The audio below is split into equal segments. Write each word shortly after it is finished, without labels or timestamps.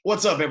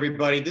What's up,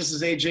 everybody? This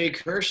is AJ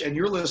Kirsch, and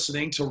you're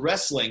listening to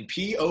Wrestling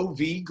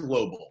POV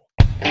Global.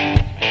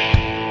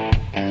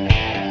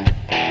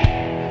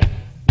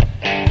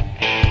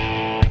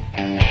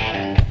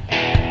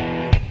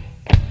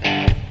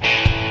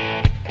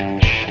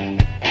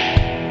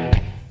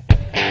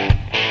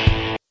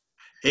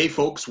 Hey,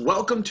 folks,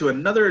 welcome to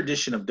another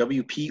edition of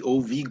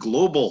WPOV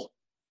Global.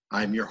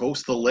 I'm your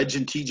host, the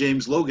legend T.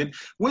 James Logan.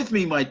 With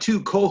me, my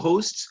two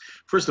co-hosts.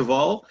 First of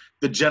all,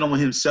 the gentleman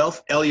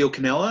himself, Elio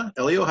Canella.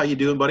 Elio, how you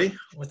doing, buddy?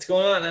 What's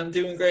going on? I'm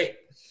doing great.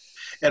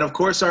 And of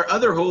course, our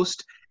other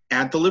host,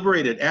 Ant the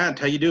Liberated. Ant,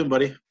 how you doing,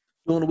 buddy?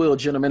 Doing well,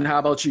 gentlemen. How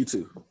about you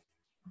two?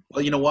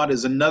 Well, you know what?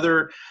 Is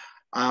another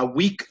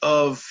week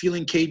of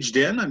feeling caged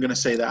in. I'm going to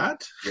say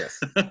that. Yes.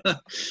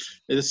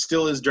 It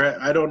still is.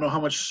 I don't know how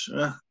much.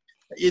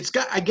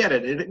 I get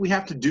it. We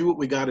have to do what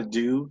we got to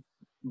do,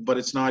 but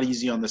it's not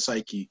easy on the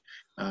psyche.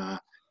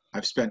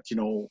 I've spent,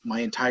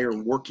 my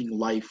entire working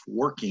life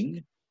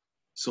working.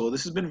 So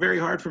this has been very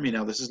hard for me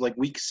now. This is like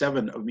week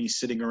 7 of me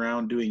sitting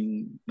around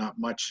doing not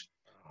much.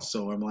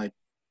 So I'm like,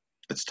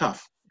 it's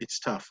tough. It's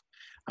tough.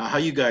 How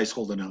you guys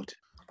holding out?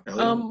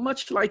 Elliot?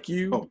 Much like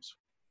you. Oh,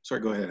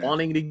 sorry. Go ahead.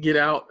 Wanting to get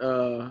out.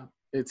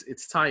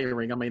 It's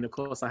tiring. I mean, of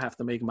course, I have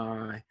to make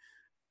my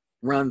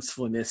runs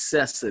for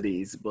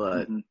necessities,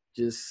 but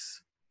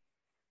just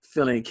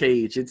feeling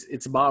caged.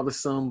 It's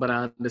bothersome, but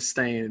I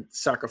understand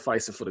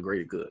sacrificing for the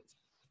greater good.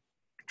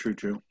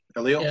 True.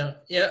 Elio?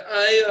 Yeah.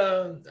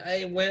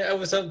 I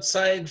was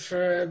outside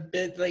for a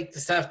bit, like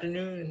this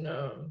afternoon,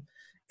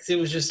 because it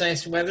was just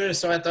nice weather.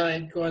 So I thought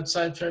I'd go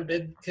outside for a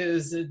bit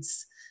because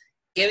it's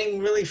getting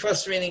really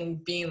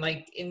frustrating being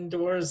like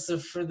indoors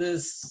for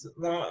this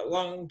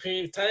long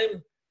period of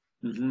time.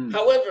 Mm-hmm.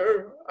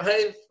 However,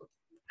 I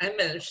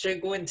managed to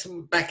go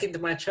back into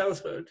my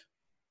childhood.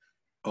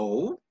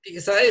 Oh?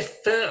 Because I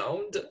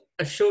found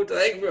a show that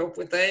I grew up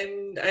with,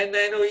 and I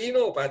know you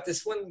know about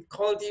this one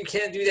called You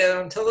Can't Do That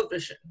on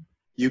Television.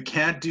 You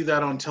Can't Do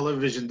That on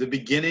Television, the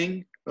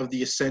beginning of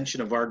the ascension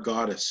of our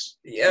goddess.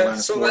 Yeah,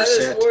 so that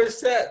is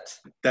Morissette.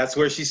 That's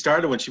where she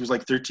started when she was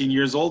like 13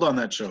 years old on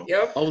that show.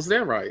 Yep. Oh, was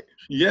that right?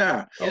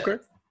 Yeah. Okay.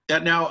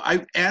 Now,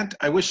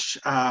 I wish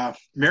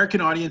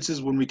American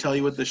audiences, when we tell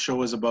you what the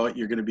show is about,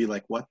 you're going to be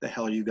like, what the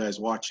hell are you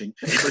guys watching?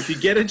 But if you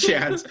get a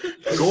chance,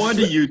 go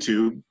onto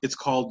YouTube. It's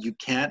called You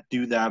Can't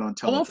Do That on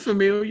Television. Oh, I'm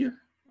familiar.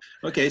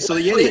 Okay, so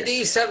they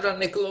used to have it on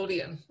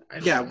Nickelodeon.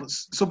 Yeah,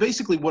 so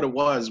basically what it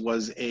was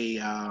a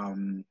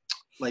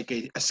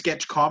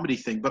sketch comedy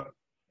thing, but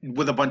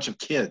with a bunch of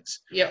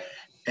kids. Yep.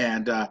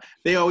 And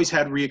they always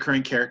had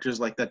reoccurring characters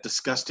like that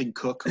disgusting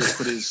cook who would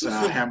put his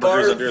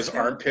hamburgers under his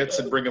armpits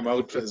and bring them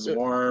out as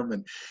warm.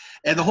 And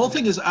the whole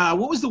thing is,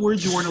 what was the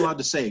word you weren't allowed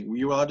to say? Were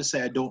you allowed to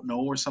say, I don't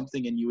know, or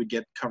something, and you would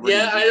get covered?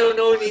 Yeah, I don't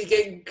know, and you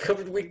get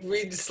covered with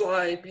green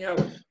slime. Yeah.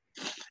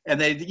 And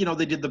they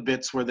did the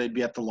bits where they'd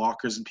be at the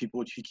lockers and people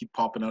would keep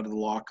popping out of the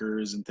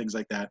lockers and things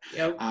like that.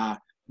 Yep.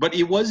 But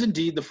it was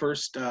indeed the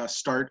first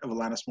start of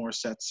Alanis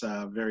Morissette's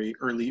very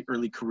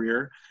early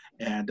career.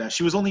 And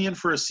she was only in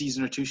for a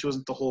season or two. She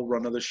wasn't the whole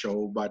run of the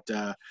show. But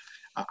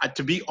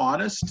to be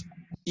honest,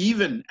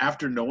 even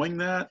after knowing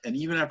that and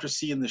even after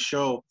seeing the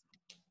show,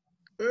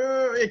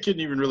 I couldn't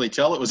even really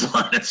tell it was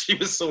Alanis. She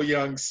was so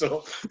young.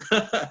 So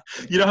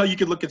you know how you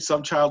can look at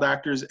some child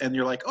actors and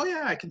you're like, oh,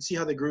 yeah, I can see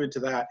how they grew into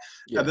that.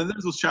 Yeah. And then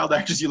there's those child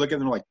actors you look at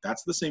and they're like,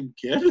 that's the same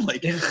kid?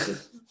 Like,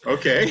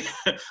 okay.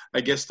 I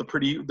guess the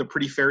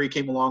pretty fairy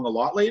came along a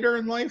lot later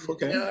in life.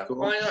 Okay. Yeah, cool.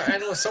 Well, I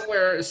know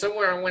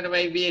somewhere on one of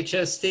my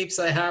VHS tapes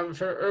I have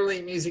her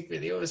early music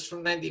videos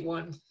from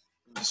 91.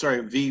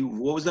 Sorry,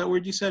 what was that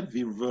word you said?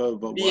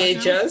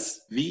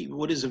 VHS?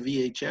 What is a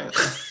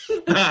VHS?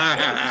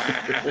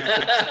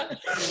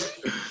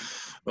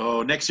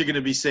 Oh, next you're going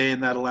to be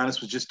saying that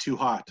Alanis was just too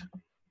hot.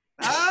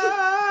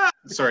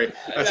 Sorry,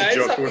 that's a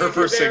joke. Her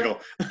first single.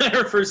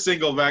 Her first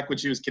single back when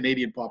she was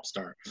Canadian pop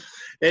star.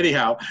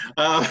 Anyhow,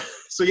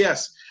 so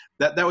yes,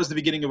 that was the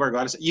beginning of our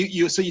goddess. So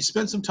you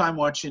spent some time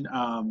watching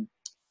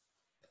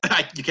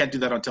You Can't Do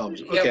That on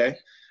Television. Yep.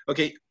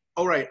 Okay.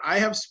 All right. I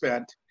have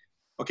spent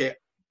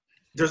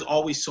there's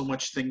always so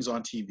much things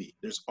on TV.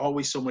 There's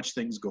always so much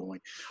things going.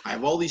 I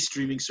have all these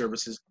streaming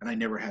services, and I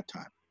never had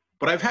time.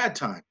 But I've had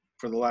time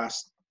for the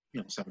last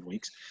 7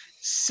 weeks.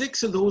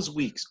 6 of those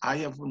weeks, I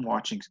have been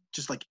watching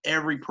just like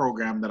every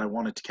program that I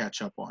wanted to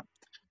catch up on.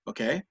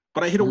 Okay?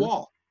 But I hit a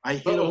wall. I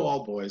hit a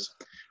wall, boys.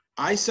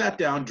 I sat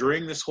down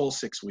during this whole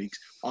 6 weeks,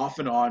 off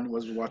and on,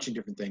 was watching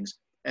different things.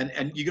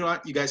 And you know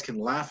what? You guys can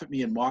laugh at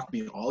me and mock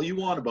me all you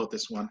want about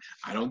this one.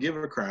 I don't give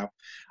a crap.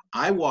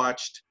 I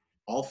watched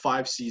all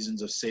 5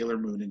 seasons of Sailor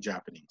Moon in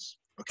Japanese.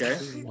 Okay?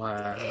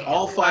 Wow.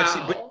 All 5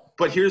 seasons.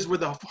 But here's where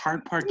the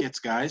hard part gets,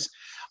 guys.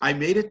 I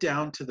made it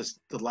down to the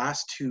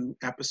last 2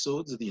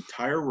 episodes of the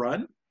entire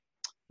run.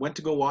 Went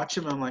to go watch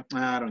them, and I'm like,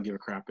 I don't give a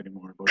crap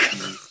anymore about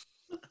TV.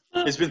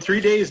 It's been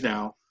 3 days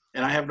now,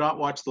 and I have not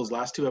watched those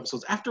last 2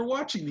 episodes. After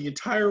watching the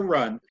entire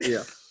run,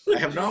 yeah, I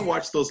have not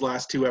watched those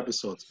last 2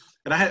 episodes.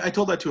 And I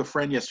told that to a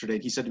friend yesterday.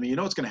 And he said to me, you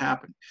know what's going to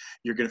happen?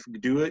 You're going to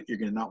do it. You're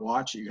going to not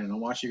watch it. You're going to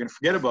not watch it. You're going to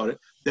forget about it.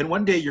 Then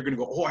one day you're going to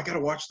go, oh, I got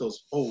to watch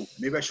those. Oh,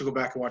 maybe I should go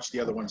back and watch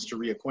the other ones to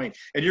reacquaint.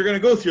 And you're going to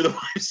go through the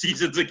 5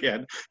 seasons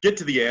again, get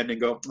to the end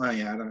and go, oh,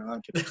 yeah, I don't know.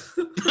 I'm kidding.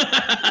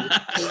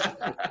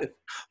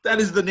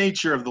 That is the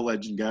nature of the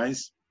legend,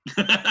 guys.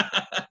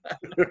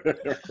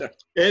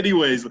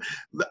 Anyways,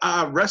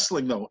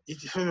 wrestling, though.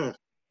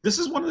 This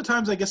is one of the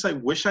times I guess I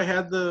wish I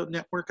had the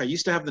network. I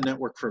used to have the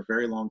network for a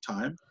very long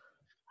time.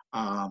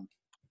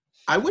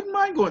 I wouldn't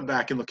mind going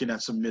back and looking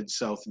at some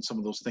Mid-South and some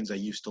of those things I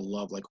used to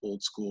love, like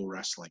old school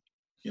wrestling,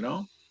 you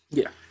know?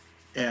 Yeah.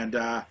 And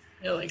yeah,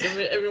 like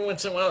every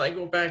once in a while I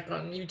go back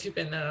on YouTube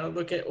and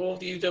look at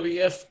old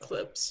UWF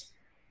clips.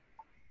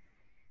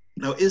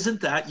 now,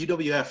 isn't that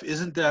UWF?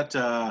 Isn't that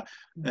and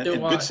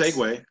good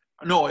segue?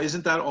 No,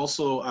 isn't that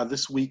also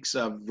this week's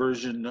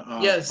version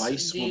of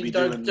Vice will be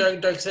doing?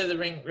 Dark Side of the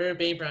Ring,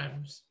 Herb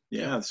Abrams.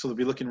 Yeah, so they'll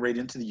be looking right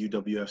into the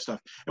UWF stuff.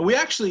 And we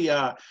actually,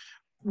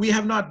 we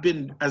have not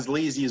been as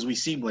lazy as we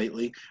seem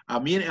lately.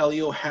 Me and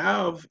Elio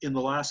have, in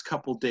the last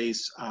couple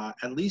days,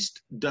 at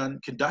least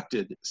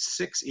conducted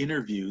 6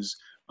 interviews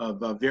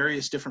of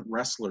various different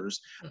wrestlers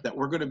that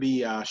we're going to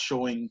be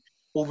showing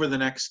over the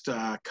next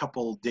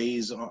couple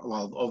days,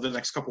 over the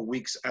next couple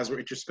weeks as we're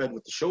interested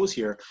with the shows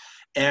here.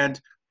 And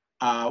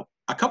a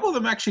couple of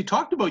them actually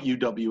talked about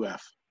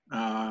UWF,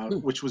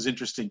 which was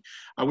interesting.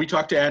 We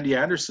talked to Andy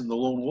Anderson, the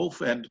Lone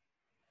Wolf, and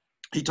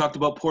he talked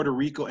about Puerto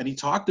Rico, and he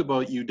talked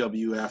about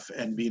UWF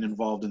and being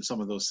involved in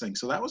some of those things.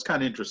 So that was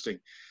kind of interesting.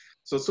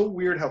 So it's so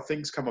weird how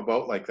things come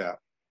about like that.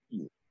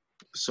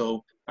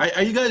 So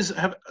are you guys,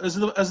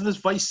 as this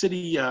Vice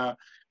City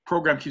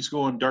program keeps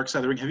going, Dark Side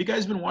of the Ring, have you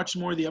guys been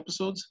watching more of the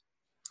episodes?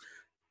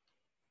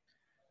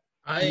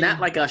 Not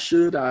like I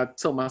should. I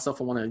told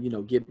myself I want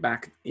to, get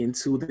back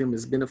into them.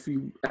 It's been a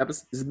few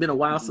episodes. It's been a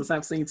while since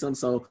I've seen some,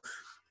 so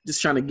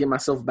just trying to get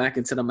myself back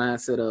into the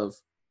mindset of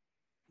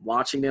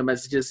watching them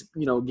as just,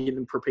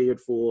 getting prepared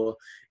for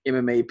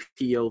MMA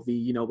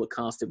POV, with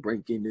constant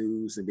breaking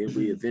news, and then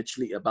we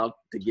eventually about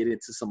to get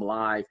into some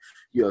live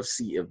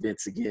UFC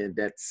events again.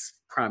 That's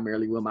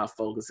primarily where my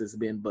focus has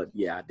been. But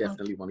yeah, I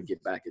definitely want to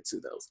get back into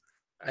those.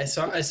 I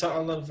saw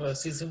all of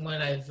season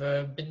 1.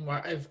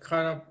 I'm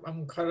caught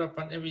up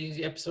on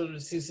every episode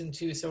of season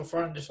 2 so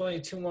far, and there's only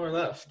 2 more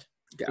left.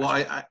 Gotcha.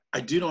 Well,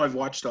 I do know I've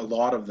watched a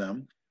lot of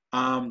them.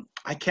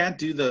 I can't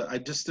do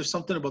there's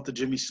something about the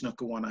Jimmy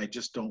Snuka one. I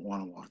just don't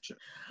want to watch it.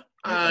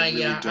 I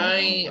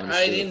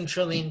didn't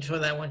really enjoy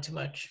that one too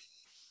much.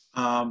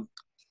 And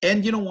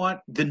you know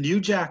what? The New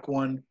Jack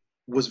one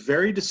was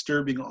very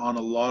disturbing on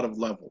a lot of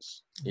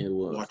levels. It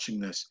was.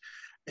 Watching this.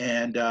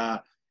 And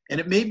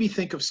it made me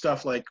think of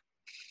stuff like,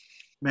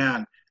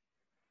 man,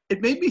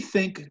 it made me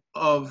think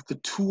of the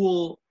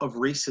tool of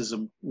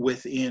racism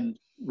within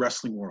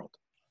wrestling world.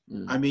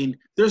 I mean,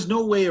 there's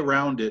no way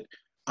around it.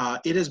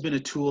 It has been a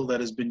tool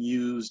that has been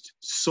used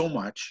so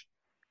much.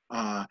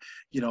 There,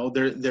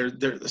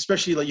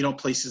 especially like,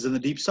 places in the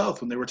Deep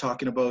South when they were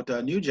talking about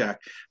New Jack,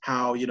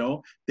 how,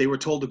 they were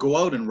told to go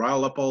out and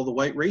rile up all the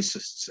white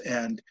racists.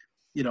 And,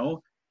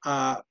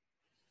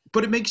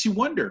 but it makes you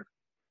wonder.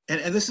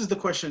 And this is the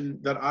question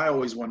that I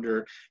always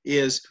wonder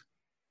is,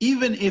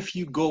 even if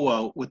you go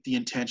out with the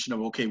intention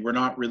of, okay, we're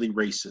not really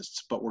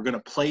racists, but we're going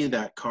to play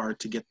that card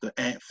to get the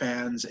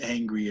fans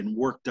angry and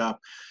worked up,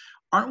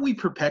 aren't we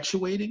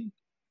perpetuating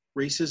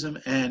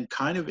racism and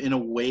kind of, in a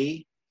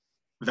way,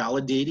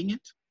 validating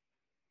it?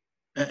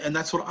 And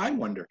that's what I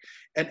wonder.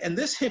 And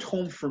this hit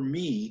home for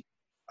me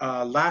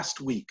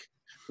last week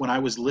when I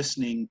was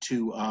listening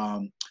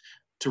to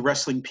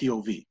Wrestling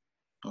POV,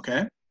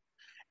 okay?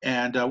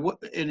 And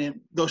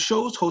those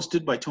shows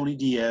hosted by Tony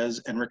Diaz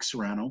and Rick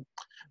Serrano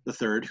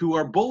III, who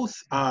are both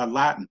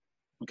Latin,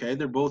 okay?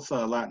 They're both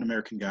Latin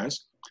American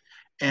guys.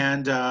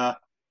 And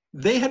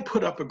they had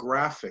put up a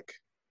graphic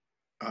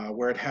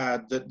where it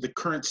had the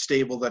current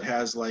stable that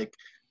has like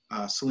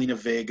Selena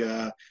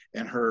Vega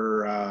and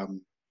her,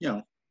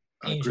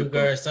 Angel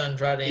Garza,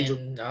 Andrade,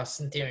 and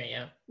Austin Theory,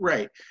 yeah.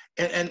 Right.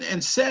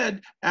 And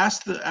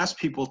asked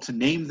people to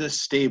name this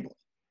stable.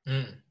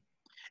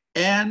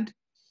 And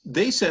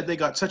they said they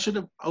got such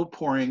an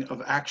outpouring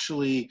of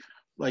actually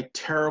like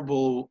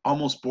terrible,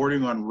 almost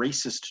bordering on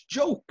racist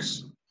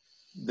jokes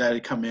that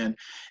had come in.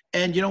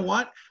 And you know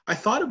what? I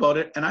thought about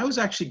it, and I was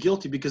actually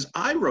guilty because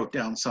I wrote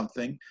down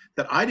something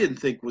that I didn't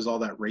think was all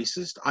that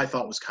racist. I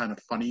thought was kind of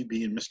funny,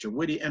 being Mr.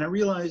 Witty, and I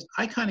realized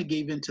I kind of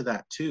gave into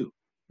that too.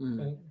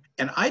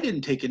 And I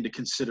didn't take into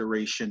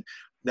consideration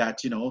that,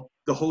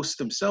 the hosts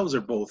themselves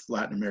are both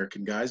Latin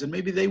American guys, and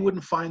maybe they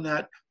wouldn't find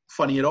that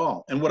funny at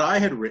all. And what I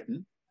had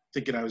written,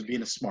 thinking I was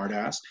being a smart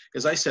ass,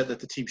 is I said that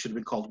the team should have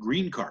been called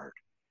Green Card,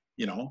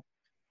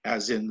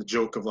 as in the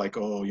joke of like,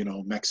 oh,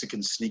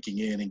 Mexicans sneaking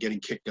in and getting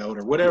kicked out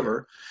or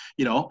whatever,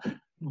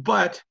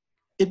 but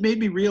it made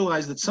me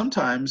realize that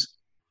sometimes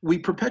we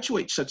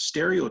perpetuate such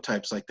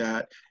stereotypes like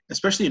that,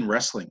 especially in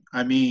wrestling.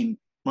 I mean,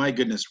 my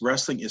goodness,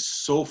 wrestling is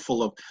so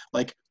full of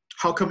like,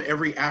 how come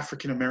every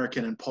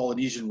African-American and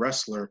Polynesian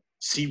wrestler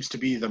seems to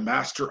be the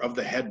master of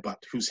the headbutt,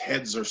 whose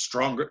heads are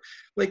stronger?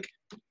 Like,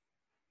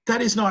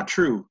 that is not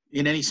true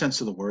in any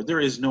sense of the word. There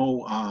is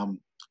no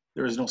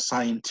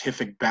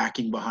scientific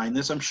backing behind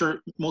this. I'm sure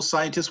most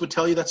scientists would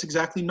tell you that's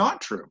exactly not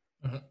true.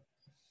 Mm-hmm.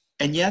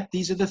 And yet,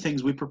 these are the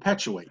things we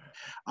perpetuate.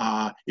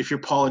 If you're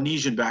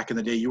Polynesian back in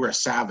the day, you were a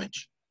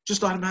savage,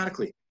 just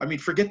automatically. I mean,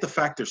 forget the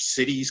fact there's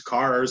cities,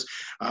 cars,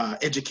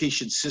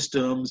 education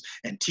systems,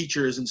 and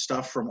teachers and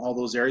stuff from all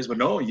those areas. But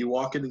no, you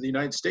walk into the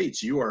United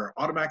States, you are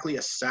automatically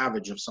a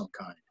savage of some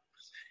kind.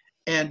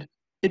 And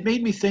it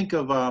made me think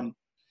of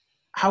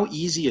how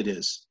easy it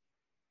is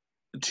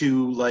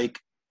to like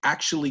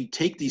actually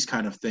take these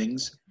kind of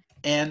things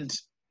and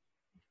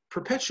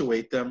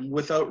perpetuate them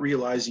without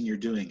realizing you're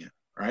doing it,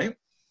 right?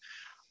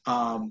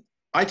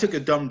 I took a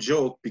dumb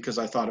joke because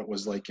I thought it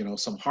was like,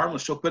 some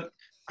harmless joke, but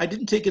I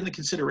didn't take into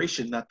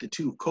consideration that the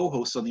two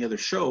co-hosts on the other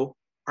show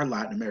are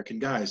Latin American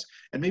guys.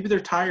 And maybe they're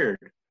tired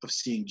of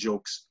seeing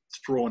jokes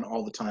thrown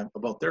all the time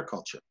about their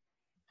culture.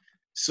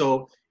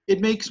 So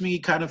it makes me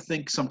kind of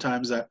think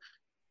sometimes that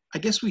I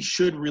guess we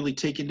should really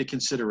take into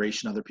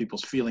consideration other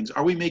people's feelings.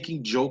 Are we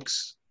making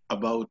jokes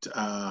about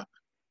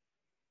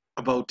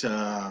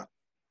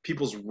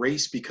people's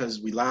race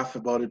because we laugh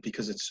about it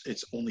because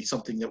it's only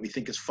something that we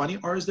think is funny,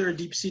 or is there a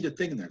deep-seated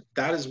thing there?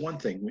 That is one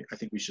thing I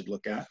think we should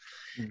look at.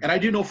 Mm-hmm. And I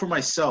do know for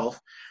myself,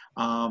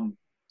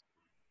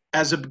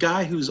 as a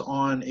guy who's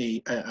on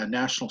a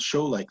national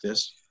show like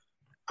this,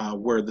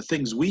 where the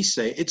things we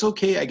say, it's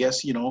okay, I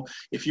guess,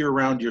 if you're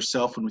around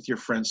yourself and with your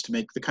friends to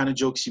make the kind of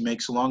jokes you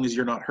make, so long as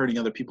you're not hurting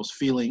other people's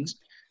feelings.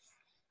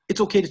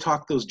 It's okay to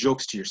talk those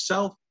jokes to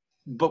yourself,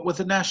 but with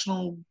a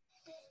national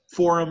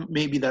forum,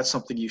 maybe that's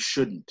something you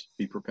shouldn't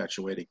be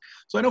perpetuating.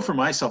 So I know for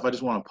myself, I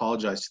just want to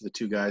apologize to the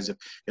two guys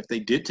if they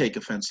did take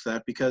offense to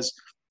that, because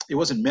it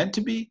wasn't meant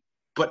to be.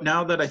 But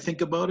now that I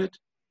think about it,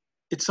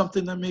 it's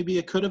something that maybe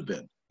it could have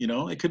been.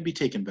 It could be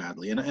taken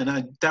badly, and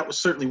that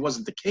certainly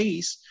wasn't the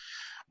case.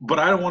 But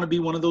I don't want to be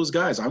one of those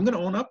guys. I'm going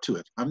to own up to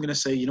it. I'm going to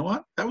say, you know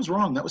what, that was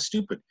wrong. That was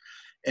stupid.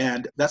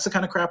 And that's the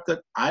kind of crap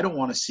that I don't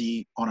want to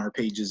see on our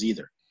pages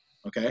either.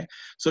 Okay.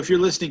 So if you're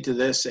listening to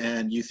this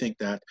and you think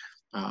that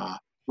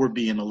we're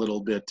being a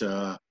little bit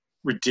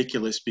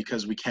ridiculous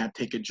because we can't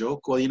take a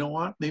joke, well, you know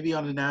what? Maybe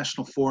on a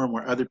national forum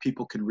where other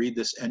people can read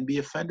this and be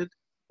offended,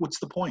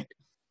 what's the point?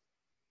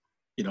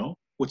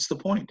 What's the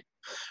point?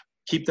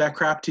 Keep that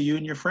crap to you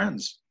and your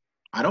friends.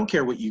 I don't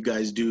care what you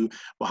guys do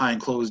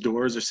behind closed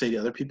doors or say to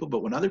other people,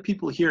 but when other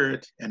people hear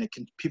it and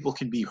people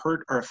can be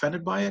hurt or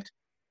offended by it,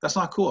 that's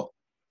not cool.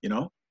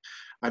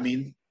 I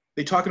mean,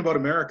 they talking about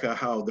America,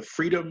 how the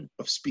freedom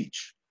of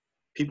speech,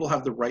 people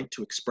have the right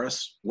to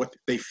express what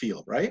they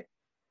feel, right?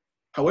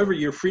 However,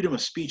 your freedom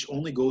of speech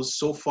only goes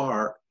so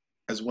far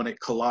as when it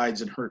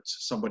collides and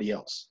hurts somebody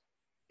else.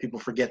 People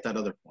forget that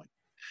other point.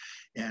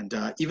 And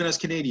even as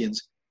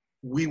Canadians,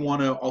 we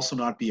want to also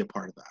not be a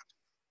part of that.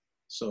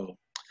 So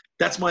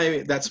that's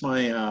my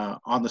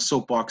on the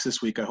soapbox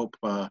this week. I hope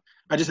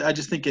I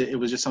just think it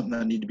was just something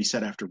that needed to be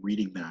said after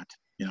reading that.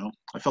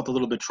 I felt a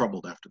little bit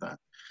troubled after that,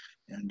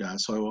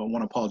 and so I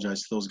want to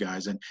apologize to those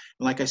guys. And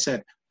like I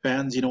said,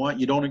 fans, you know what?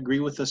 You don't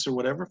agree with us or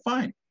whatever,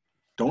 fine.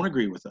 Don't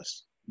agree with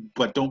us,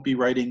 but don't be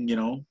writing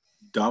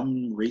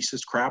dumb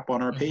racist crap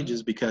on our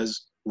pages,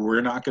 because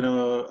we're not going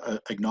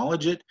to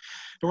acknowledge it,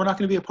 and we're not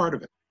going to be a part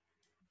of it.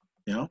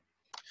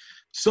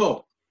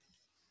 So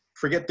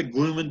forget the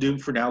gloom and doom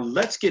for now.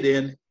 Let's get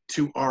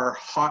into our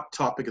hot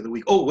topic of the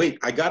week. Oh, wait,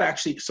 I got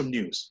actually some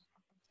news.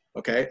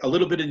 Okay, a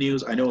little bit of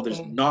news. I know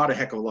there's not a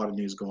heck of a lot of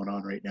news going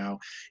on right now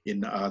in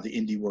the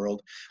indie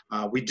world.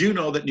 We do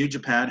know that New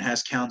Japan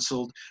has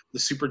canceled the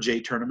Super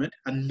J tournament.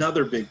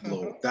 Another big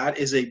blow. That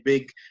is a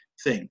big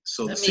thing.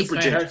 So that the makes Super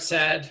my J heart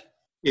sad.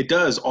 It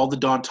does. All the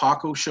Don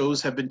Taco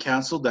shows have been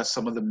canceled. That's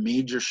some of the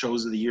major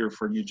shows of the year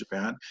for New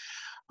Japan.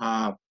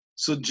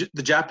 So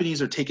the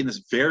Japanese are taking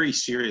this very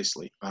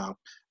seriously.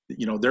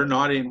 They're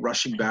not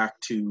rushing back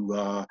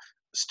to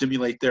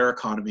stimulate their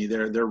economy.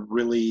 They're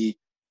really,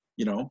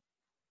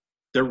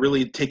 they're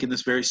really taking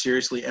this very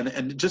seriously.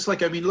 And just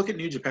like, look at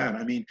New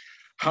Japan.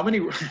 How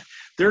many,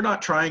 they're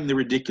not trying the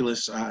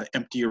ridiculous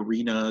empty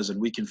arenas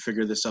and we can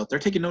figure this out. They're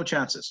taking no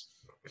chances.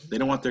 They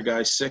don't want their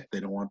guys sick. They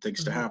don't want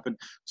things to happen.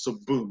 So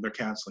boom, they're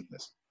canceling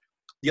this.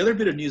 The other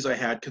bit of news I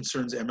had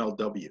concerns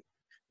MLW.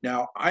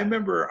 Now, I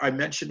remember I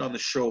mentioned on the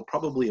show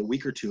probably a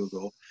week or two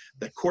ago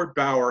that Court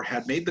Bauer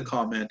had made the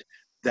comment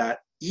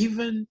that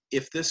even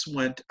if this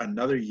went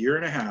another year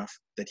and a half,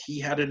 that he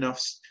had enough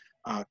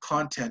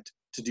content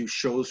to do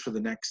shows for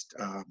the next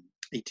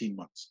 18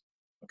 months,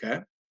 okay?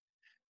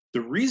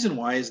 The reason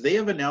why is they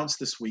have announced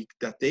this week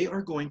that they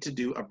are going to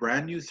do a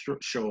brand new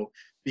show,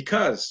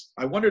 because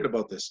I wondered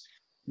about this.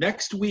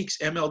 Next week's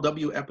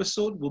MLW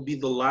episode will be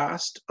the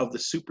last of the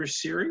Super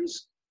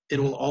Series. It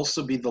will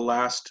also be the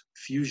last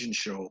Fusion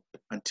show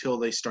until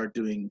they start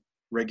doing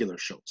regular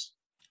shows.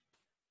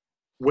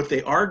 What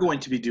they are going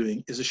to be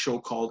doing is a show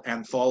called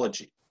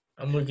Anthology.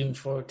 I'm looking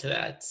forward to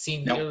that,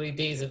 seeing the early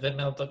days of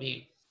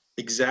MLW.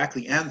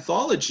 Exactly.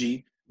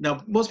 Anthology.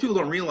 Now, most people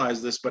don't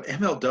realize this, but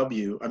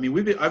MLW,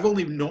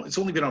 it's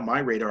only been on my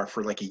radar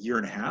for like a year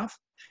and a half.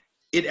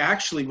 It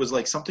actually was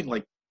like something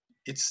like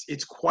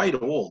it's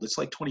quite old. It's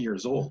like 20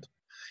 years old.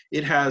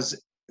 It has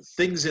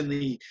things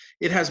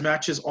it has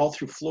matches all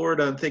through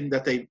Florida and thing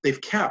that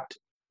they've kept.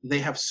 They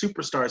have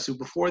superstars who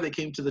before they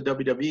came to the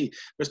WWE,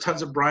 there's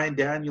tons of Bryan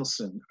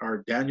Danielson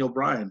or Daniel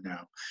Bryan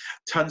now,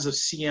 tons of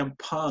CM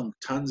Punk,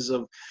 tons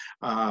of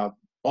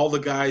all the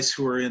guys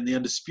who are in the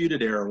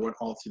Undisputed Era went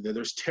all through there.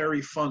 There's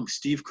Terry Funk,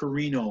 Steve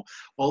Corino,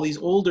 all these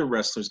older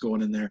wrestlers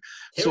going in there.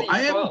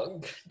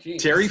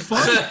 Terry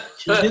Funk.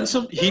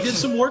 He did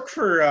some work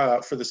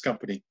for this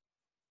company.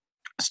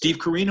 Steve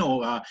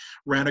Corino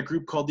ran a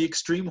group called the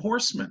Extreme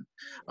Horsemen.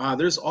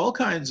 There's all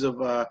kinds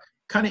of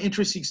kind of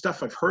interesting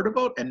stuff I've heard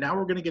about, and now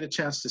we're going to get a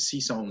chance to see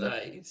some of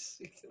it. Nice.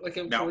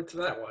 Looking forward to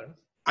that one.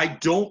 I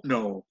don't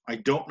know,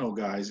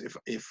 guys,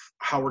 if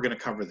how we're going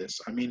to cover this.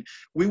 I mean,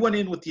 we went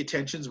in with the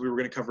intentions we were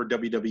going to cover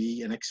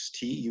WWE,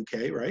 NXT,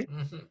 UK, right?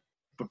 Mm-hmm.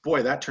 But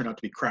boy, that turned out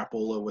to be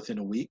crapola within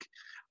a week.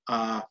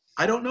 I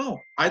don't know.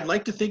 I'd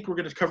like to think we're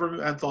going to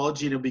cover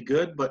Anthology and it'll be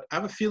good, but I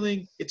have a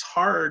feeling it's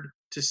hard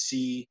to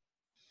see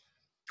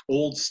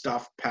old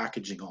stuff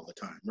packaging all the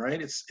time,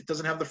 right? It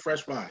doesn't have the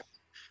fresh vibe.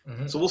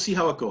 Mm-hmm. So we'll see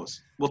how it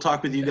goes. We'll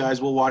talk with you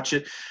guys. We'll watch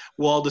it.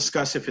 We'll all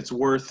discuss if it's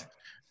worth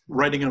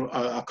writing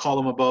a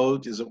column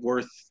about. Is it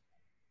worth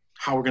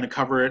how we're going to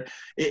cover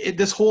it?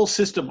 This whole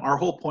system, our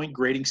whole point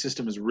grading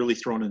system is really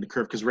thrown in the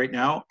curve because right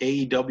now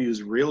AEW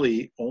is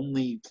really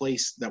only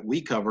place that we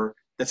cover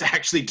that's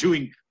actually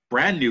doing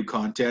brand new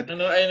content. I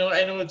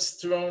know it's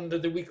thrown to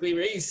the weekly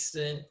race.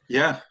 And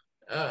yeah.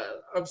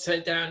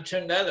 Upside down,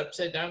 turn that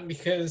upside down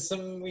because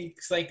some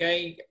weeks like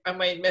I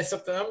might mess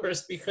up the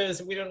numbers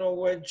because we don't know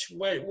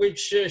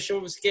which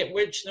shows get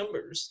which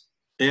numbers.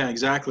 Yeah,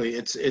 exactly.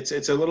 It's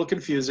a little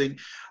confusing,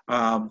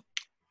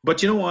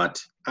 but you know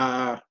what?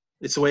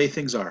 It's the way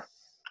things are.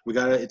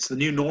 It's the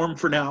new norm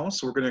for now,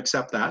 so we're going to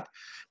accept that.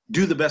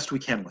 Do the best we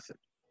can with it.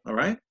 All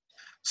right.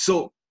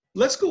 So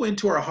let's go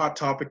into our hot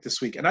topic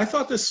this week. And I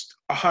thought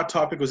a hot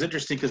topic was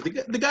interesting because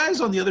the guys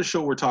on the other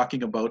show were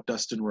talking about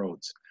Dustin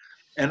Rhodes.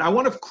 And I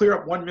want to clear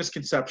up one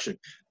misconception.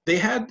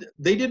 They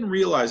didn't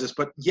realize this,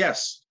 but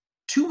yes,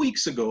 2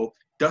 weeks ago,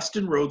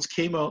 Dustin Rhodes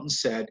came out and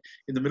said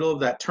in the middle of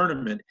that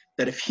tournament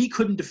that if he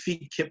couldn't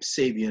defeat Kip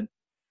Sabian,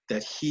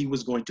 that he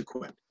was going to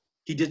quit.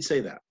 He did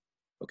say that,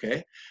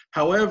 okay?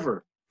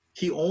 However,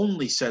 he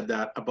only said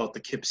that about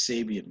the Kip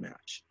Sabian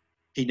match.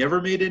 He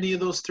never made any of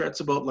those threats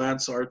about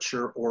Lance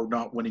Archer or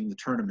not winning the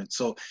tournament.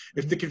 So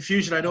if the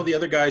confusion, I know the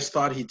other guys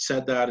thought he'd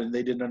said that and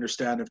they didn't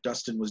understand if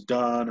Dustin was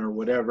done or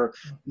whatever.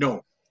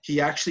 No. He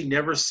actually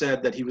never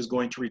said that he was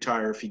going to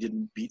retire if he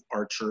didn't beat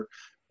Archer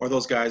or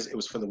those guys. It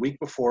was for the week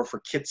before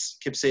for Kip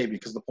Sabian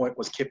because the point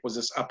was Kip was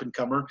this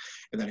up-and-comer,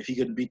 and that if he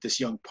couldn't beat this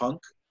young punk,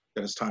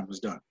 then his time was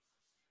done.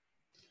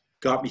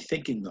 Got me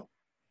thinking, though.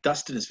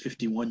 Dustin is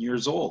 51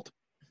 years old,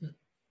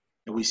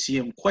 and we see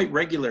him quite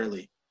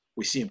regularly.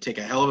 We see him take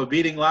a hell of a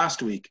beating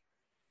last week.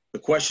 The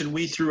question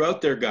we threw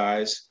out there,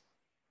 guys,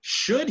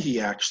 should he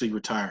actually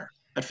retire?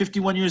 At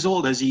 51 years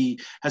old, has he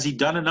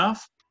done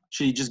enough?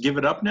 Should he just give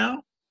it up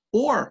now?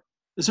 Or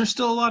is there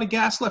still a lot of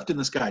gas left in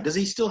this guy? Does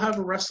he still have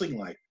a wrestling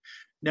life?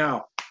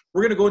 Now,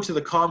 we're going to go into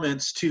the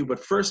comments too, but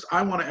first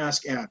I want to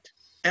ask Ant.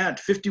 Ant,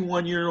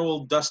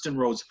 51-year-old Dustin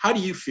Rhodes, how do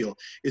you feel?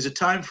 Is it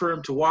time for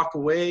him to walk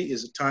away?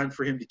 Is it time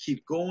for him to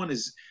keep going?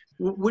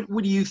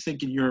 What do you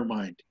think in your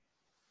mind?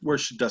 Where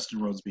should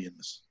Dustin Rhodes be in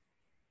this?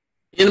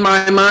 In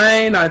my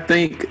mind, I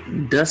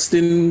think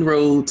Dustin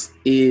Rhodes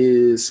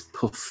is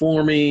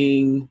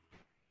performing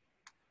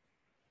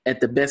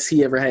at the best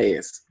he ever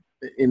has.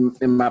 In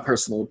my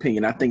personal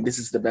opinion, I think this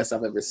is the best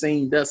I've ever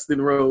seen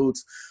Dustin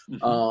Rhodes.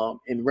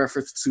 In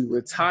reference to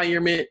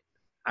retirement,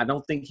 I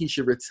don't think he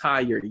should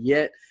retire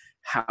yet.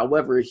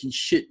 However, he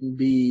shouldn't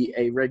be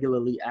a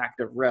regularly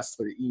active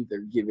wrestler either,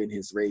 given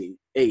his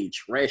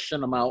age.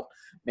 Ration him out,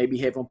 maybe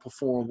have him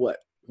perform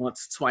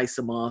once, twice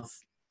a month.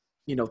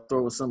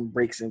 Throwing some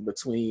breaks in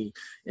between.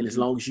 And as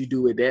long as you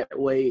do it that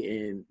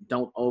way and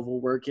don't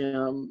overwork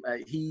him,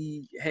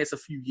 he has a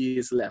few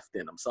years left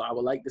in him. So I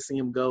would like to see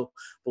him go.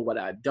 But what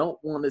I don't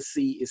want to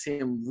see is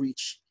him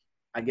reach,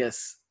 I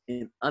guess,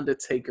 an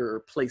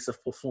Undertaker place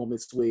of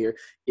performance where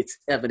it's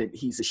evident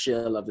he's a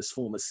shell of his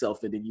former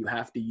self. And then you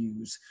have to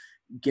use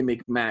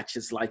gimmick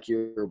matches like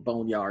your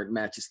Boneyard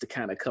matches to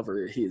kind of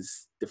cover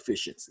his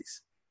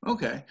deficiencies.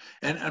 Okay.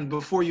 And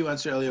before you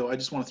answer, Elio, I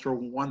just want to throw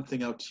one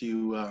thing out to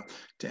you,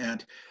 to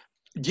Ant.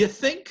 Do you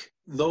think,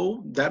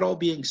 though, that all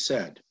being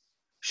said,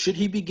 should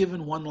he be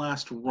given one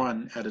last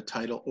run at a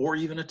title or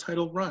even a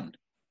title run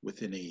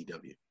within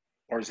AEW?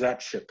 Or is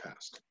that shit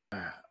passed?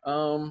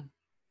 I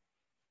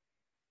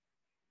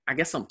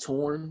guess I'm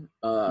torn,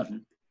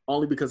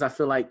 only because I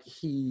feel like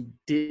he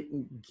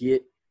didn't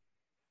get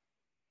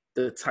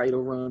the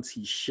title runs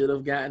he should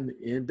have gotten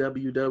in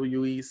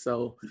WWE.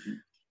 So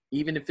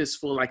even if it's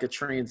for like a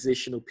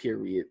transitional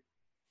period,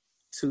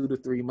 2 to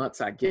 3 months,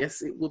 I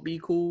guess it would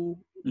be cool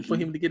for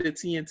him to get a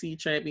TNT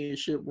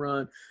championship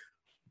run.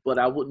 But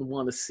I wouldn't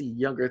want to see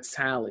younger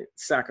talent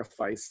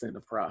sacrificed in the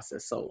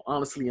process. So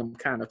honestly, I'm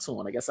kind of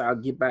torn. I guess I'll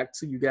get back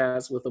to you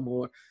guys with a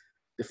more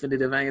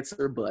definitive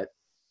answer, but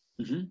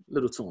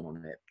Little torn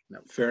on that. No.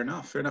 Fair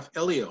enough. Fair enough.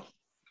 Elio,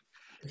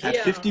 at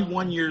Yeah,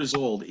 51 years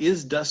old,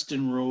 is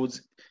Dustin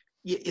Rhodes?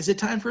 Is it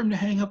time for him to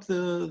hang up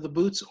the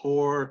boots,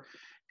 or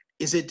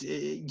is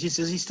it?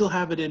 Does he still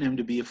have it in him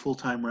to be a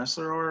full-time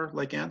wrestler, or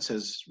like Ant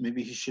says,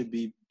 maybe he should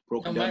be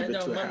broken down a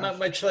bit to a half?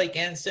 much like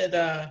Ann said,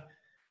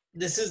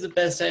 this is the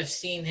best I've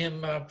seen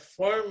him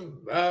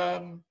perform.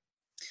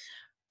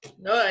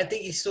 No, I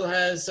think he still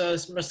has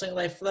some wrestling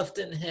life left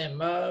in him.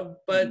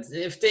 But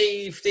if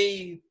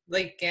they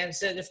like Ann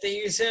said, if they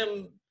use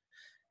him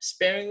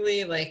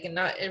sparingly, like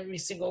not every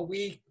single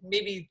week,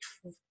 maybe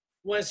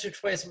once or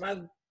twice a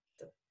month,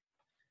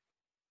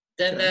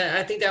 then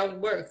I think that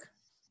would work.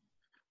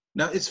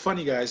 Now, it's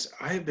funny, guys.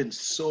 I have been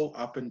so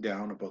up and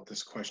down about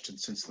this question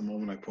since the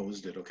moment I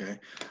posed it, okay?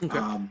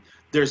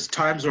 There's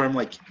times where I'm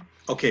like,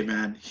 okay,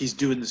 man, he's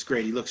doing this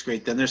great. He looks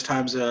great. Then there's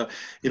times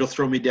it'll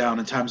throw me down,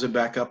 and times I'm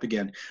back up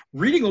again.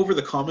 Reading over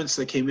the comments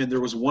that came in, there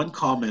was one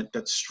comment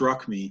that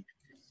struck me,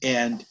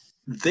 and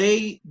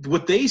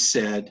what they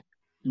said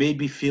made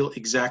me feel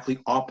exactly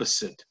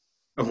opposite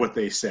of what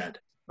they said,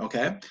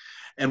 okay?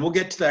 And we'll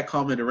get to that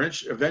comment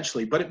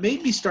eventually, but it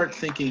made me start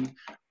thinking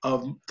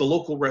of the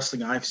local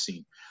wrestling I've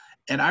seen.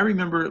 And I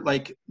remember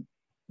like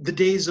the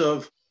days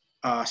of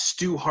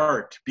Stu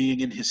Hart being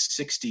in his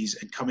 60s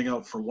and coming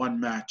out for one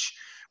match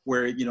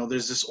where, you know,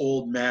 there's this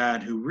old man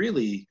who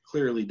really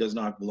clearly does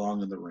not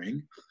belong in the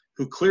ring,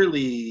 who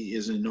clearly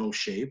is in no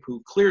shape,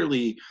 who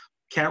clearly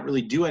can't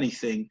really do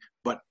anything,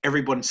 but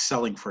everyone's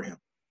selling for him.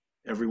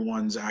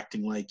 Everyone's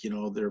acting like, you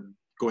know, they're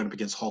going up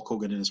against Hulk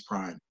Hogan in his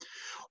prime.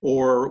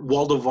 Or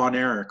Waldo Von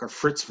Erich or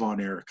Fritz Von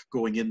Erich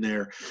going in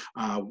there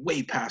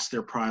way past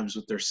their primes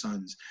with their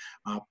sons.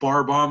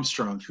 Barb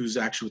Armstrong, who's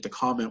actually what the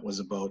comment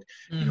was about.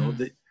 You know,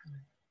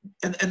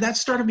 and that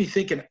started me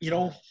thinking, you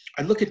know,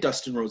 I look at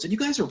Dustin Rhodes, and you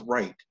guys are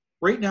right.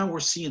 Right now we're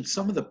seeing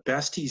some of the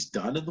best he's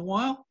done in the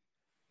while.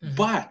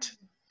 But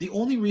the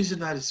only reason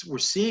that we're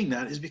seeing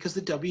that is because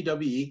the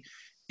WWE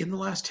in the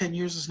last 10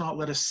 years has not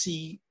let us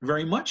see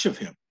very much of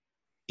him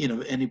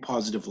in any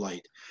positive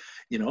light,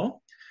 you know?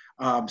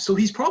 So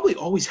he's probably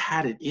always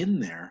had it in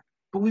there,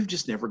 but we've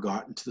just never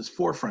gotten to this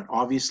forefront.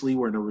 Obviously,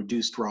 we're in a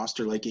reduced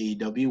roster like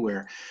AEW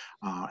where,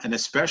 and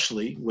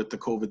especially with the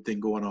COVID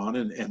thing going on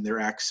and their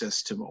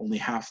access to only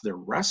half their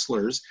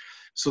wrestlers.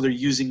 So they're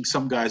using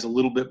some guys a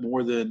little bit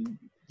more than,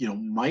 you know,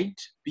 might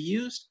be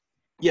used.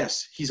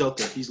 Yes, he's out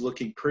there. He's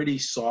looking pretty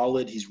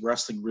solid. He's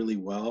wrestling really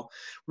well.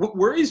 What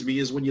worries me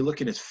is when you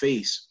look at his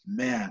face,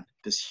 man,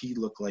 does he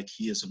look like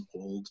he is an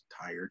old,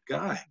 tired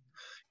guy?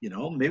 You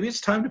know, maybe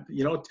it's time to,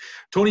 you know,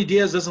 Tony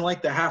Diaz doesn't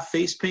like the half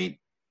face paint.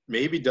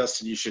 Maybe,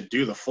 Dustin, you should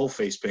do the full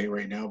face paint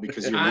right now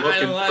because you're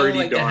looking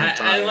pretty darn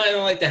tired. I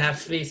don't like the half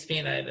face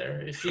paint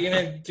either. If you're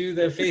going to do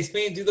the face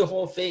paint, do the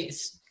whole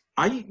face.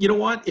 You know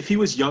what? If he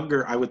was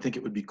younger, I would think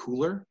it would be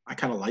cooler. I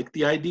kind of like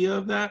the idea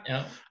of that.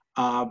 Yeah.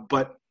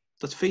 But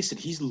let's face it,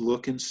 he's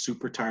looking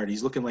super tired.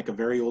 He's looking like a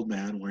very old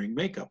man wearing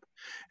makeup.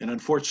 And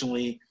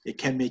unfortunately, it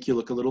can make you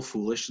look a little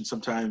foolish. And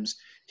sometimes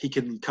he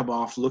can come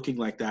off looking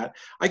like that.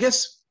 I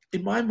guess,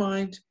 in my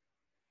mind,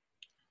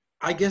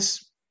 I know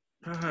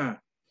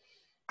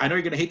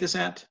you're going to hate this,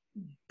 Ant,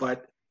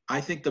 but I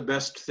think the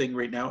best thing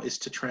right now is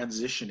to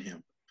transition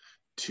him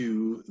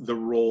to the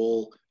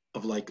role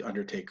of like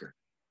Undertaker,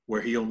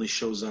 where he only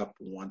shows up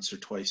once or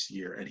twice a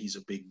year and he's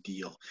a big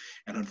deal.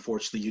 And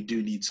unfortunately, you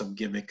do need some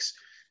gimmicks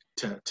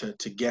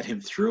to get him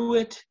through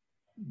it,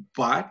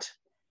 but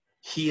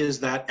he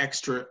is that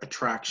extra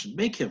attraction.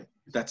 Make him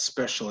that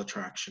special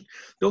attraction.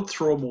 Don't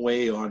throw him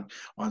away on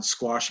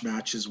squash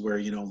matches where,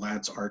 you know,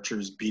 Lance Archer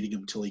is beating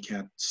him till he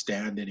can't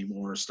stand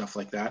anymore or stuff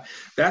like that.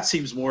 That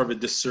seems more of a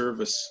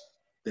disservice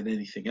than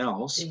anything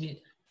else.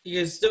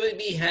 Because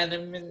WWE had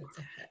him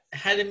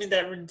in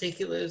that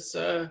ridiculous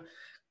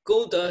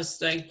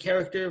Goldust like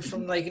character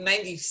from like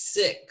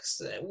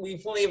 '96.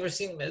 We've only ever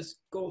seen him as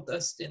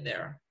Goldust in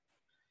there.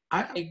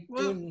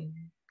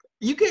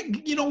 You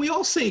get, you know, we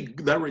all say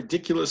that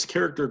ridiculous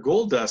character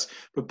Goldust,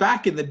 but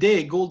back in the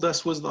day,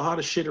 Goldust was the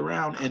hottest shit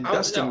around, and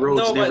Dustin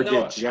Rhodes never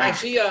did jack.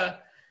 Actually,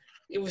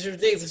 it was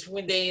ridiculous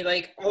when they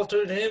like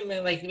altered him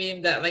and like made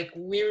him that like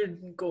weird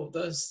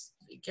Goldust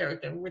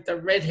character with the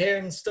red hair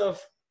and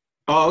stuff.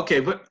 Oh, okay,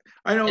 but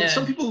I know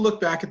some people look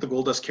back at the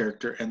Goldust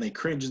character and they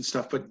cringe and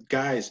stuff, but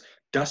guys,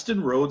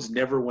 Dustin Rhodes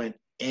never went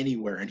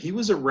anywhere, and he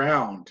was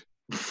around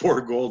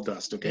before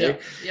Goldust, okay?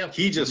 Yep.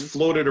 He just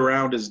floated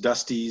around as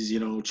Dusty's,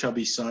 you know,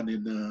 chubby son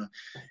in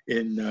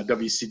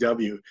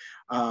WCW.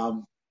 I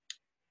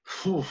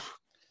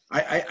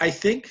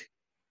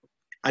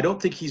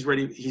don't think he's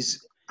ready.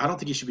 I don't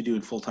think he should be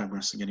doing full-time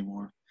wrestling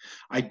anymore.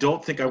 I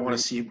don't think I want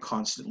to see him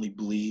constantly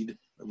bleed.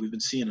 We've been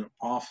seeing an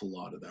awful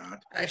lot of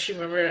that. I actually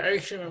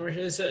remember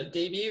his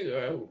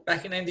debut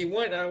back in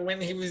 '91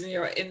 when he was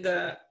in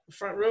the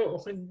front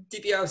row when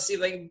DiBiase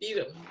like beat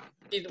him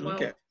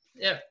okay. out.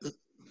 Yeah.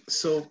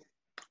 So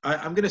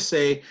I'm going to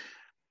say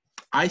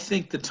I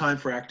think the time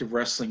for active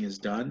wrestling is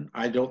done.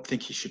 I don't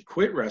think he should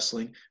quit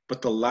wrestling,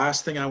 but the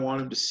last thing I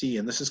want him to see,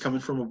 and this is coming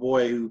from a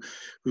boy who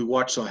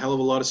watched a hell of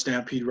a lot of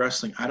Stampede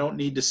Wrestling, I don't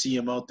need to see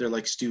him out there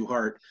like Stu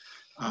Hart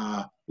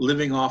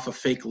living off a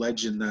fake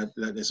legend that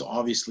is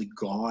obviously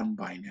gone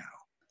by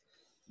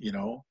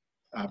now,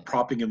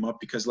 propping him up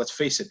because let's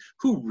face it,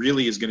 who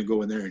really is going to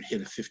go in there and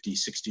hit a 50,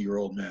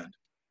 60-year-old man?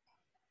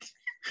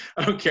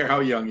 I don't care how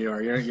young you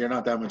are. You're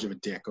not that much of a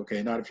dick,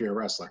 okay? Not if you're a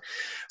wrestler.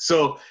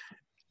 So,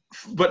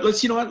 but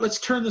let's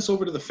turn this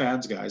over to the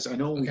fans, guys. I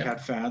know we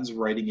had fans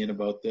writing in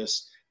about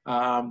this.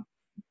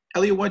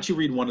 Elliot, why don't you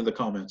read one of the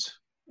comments?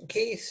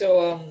 Okay,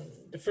 so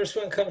the first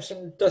one comes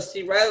from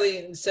Dusty Riley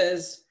and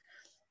says,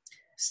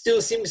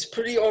 still seems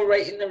pretty all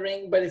right in the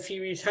ring, but if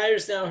he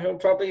retires now, he'll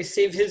probably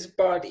save his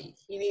body.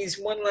 He needs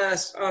one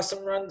last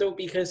awesome run, though,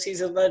 because he's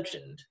a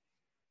legend.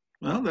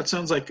 Well, that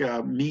sounds like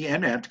me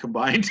and Ant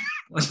combined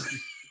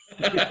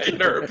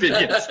in our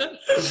opinions.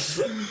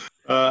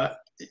 Do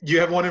you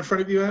have one in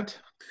front of you, Ant?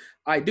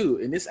 I do,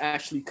 and this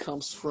actually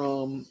comes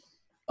from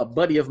a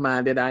buddy of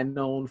mine that I've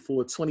known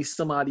for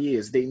 20-some-odd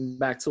years, dating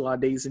back to our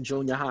days in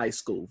junior high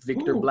school,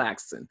 Victor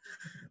Blackson,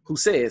 who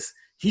says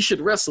he should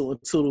wrestle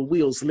until the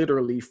wheels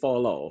literally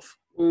fall off.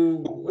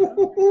 Ooh.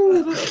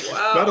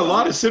 Wow. Not a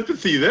lot of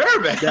sympathy there,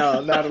 man.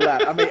 No, not a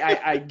lot. I mean,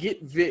 I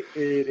get Vic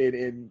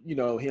and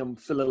him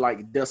feeling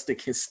like Dustin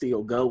can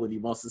still go and he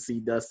wants to see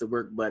Dustin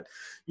work, but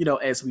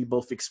as we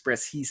both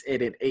expressed, he's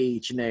at an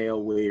age now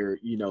where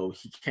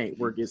he can't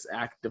work as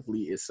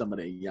actively as some of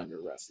the younger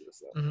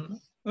wrestlers. So. Mm-hmm.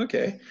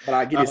 Okay, but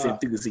I get his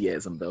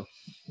enthusiasm though.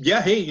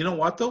 Yeah. Hey, you know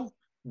what though?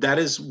 That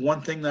is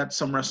one thing that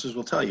some wrestlers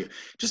will tell you.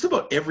 Just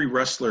about every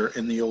wrestler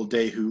in the old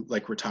day who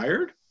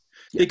retired.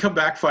 They come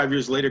back 5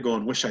 years later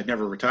going, wish I'd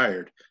never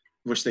retired.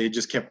 Wish they had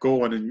just kept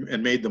going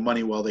and made the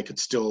money while they could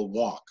still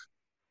walk.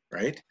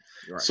 Right?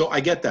 So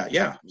I get that.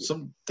 Yeah.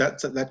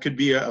 That could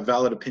be a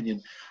valid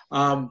opinion.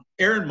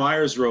 Aaron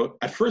Myers wrote,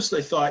 at first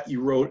I thought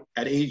you wrote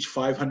at age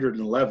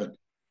 511.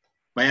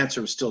 My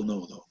answer was still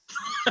no, though.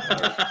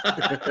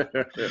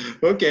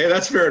 Okay,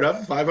 that's fair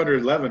enough.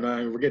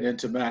 511. We're getting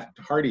into Matt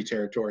Hardy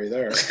territory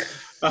there.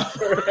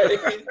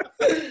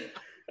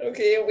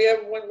 Okay, we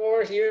have one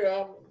more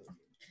here.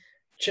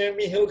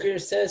 Jeremy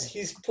Hilger says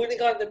he's putting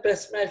on the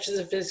best matches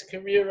of his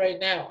career right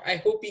now. I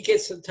hope he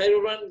gets a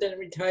title run, then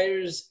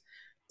retires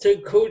to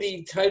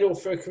Cody title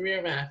for a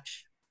career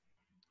match.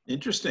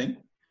 Interesting.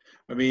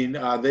 I mean,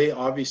 they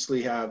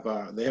obviously have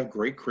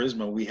great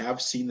charisma. We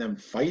have seen them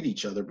fight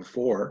each other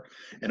before,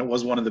 and it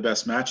was one of the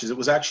best matches. It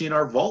was actually in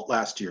our vault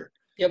last year.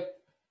 Yep.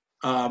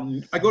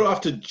 I go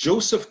off to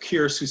Joseph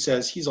Kearse, who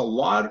says he's a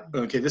lot.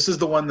 Okay, this is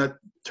the one that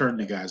turned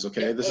me, guys.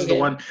 Okay, this is the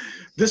one.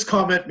 This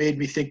comment made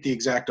me think the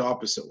exact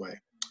opposite way.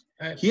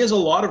 Right. He has a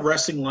lot of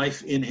wrestling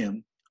life in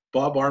him.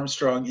 Bob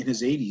Armstrong in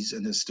his 80s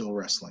and is still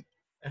wrestling.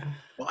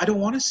 Well, I don't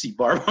want to see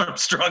Bob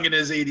Armstrong in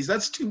his 80s.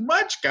 That's too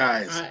much,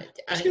 guys.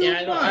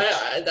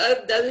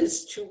 That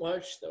is too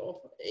much, though.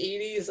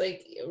 80s,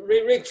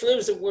 Ric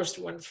Flair's the worst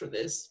one for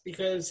this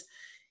because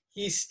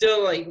he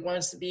still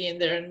wants to be in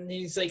there, and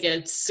he's at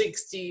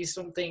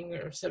 60-something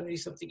or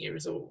 70-something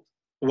years old.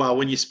 Well,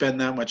 when you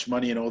spend that much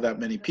money and owe that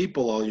many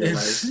people all your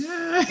life, you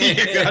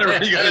gotta do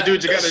what you gotta do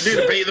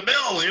to pay the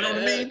bill. You know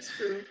what I mean?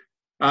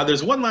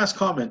 There's one last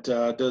comment.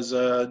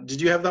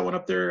 Did you have that one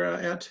up there,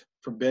 Ant,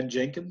 from Ben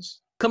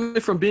Jenkins?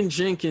 Coming from Ben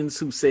Jenkins,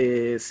 who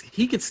says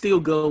he could still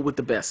go with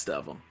the best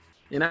of them.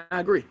 And I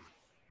agree.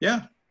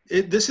 Yeah.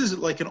 This is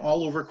an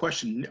all-over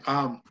question.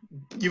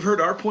 You've heard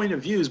our point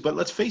of views, but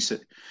let's face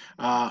it,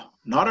 not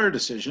our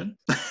decision.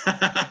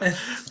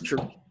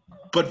 True.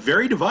 But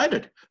very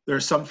divided. There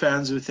are some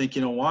fans who think,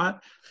 you know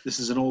what, this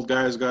is an old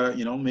guy who's got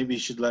to, maybe he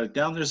should let it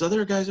down. There's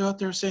other guys out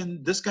there saying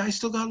this guy's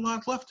still got a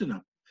lot left in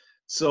him.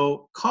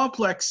 So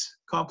complex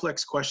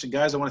question.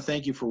 Guys, I want to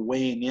thank you for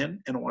weighing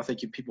in, and I want to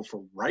thank you people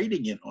for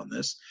writing in on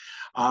this.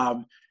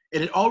 And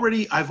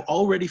I've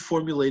already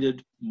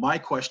formulated my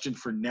question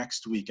for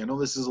next week. I know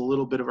this is a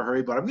little bit of a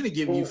hurry, but I'm going to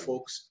give you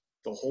folks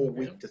the whole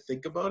week to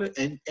think about it,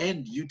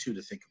 and you two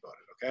to think about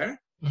it, okay?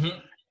 Mm-hmm.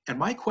 And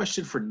my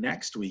question for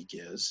next week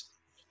is,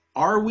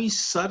 are we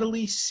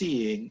subtly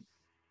seeing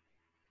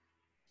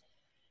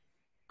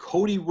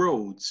Cody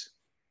Rhodes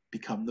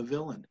become the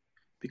villain?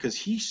 Because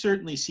he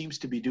certainly seems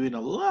to be doing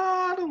a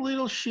lot of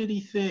little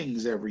shitty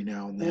things every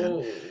now and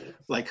then,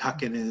 like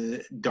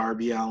hucking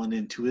Darby Allin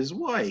into his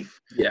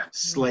wife,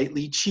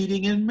 slightly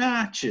cheating in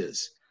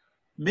matches.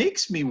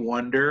 Makes me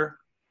wonder,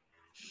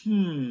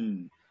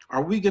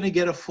 are we going to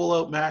get a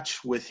full-out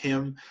match with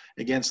him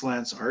against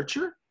Lance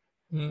Archer?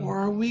 Or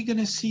are we going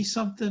to see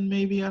something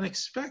maybe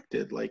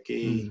unexpected, like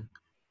a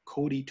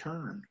Cody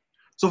turn?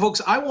 So,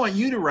 folks, I want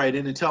you to write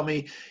in and tell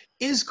me,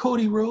 is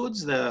Cody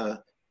Rhodes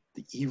the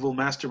evil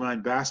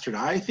mastermind bastard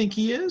I think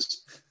he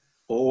is?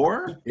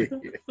 Or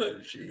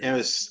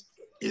is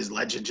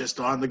Legend just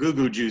on the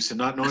goo-goo juice and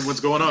not knowing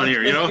what's going on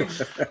here,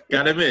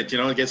 Gotta admit,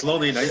 it gets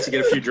lonely nights, you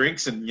get a few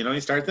drinks and,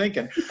 you start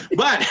thinking.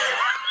 But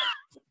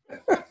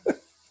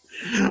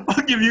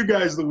I'll give you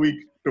guys the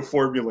week to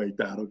formulate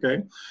that,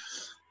 okay?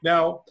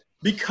 Now,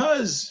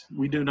 because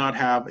we do not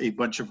have a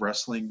bunch of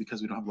wrestling,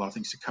 because we don't have a lot of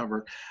things to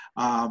cover,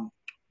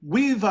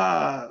 we've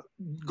gone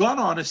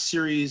on a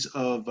series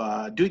of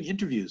doing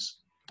interviews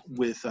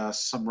with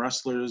some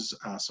wrestlers,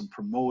 some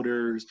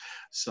promoters,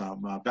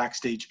 some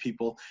backstage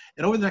people.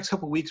 And over the next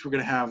couple of weeks, we're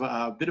going to have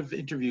a bit of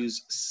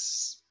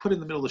interviews put in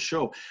the middle of the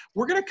show.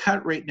 We're going to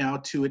cut right now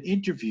to an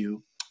interview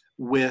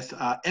with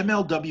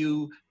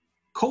MLW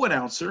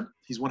co-announcer.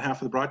 He's one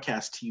half of the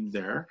broadcast team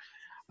there,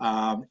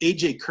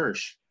 AJ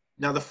Kirsch.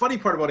 Now, the funny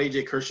part about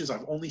AJ Kirsch is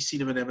I've only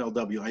seen him in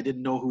MLW. I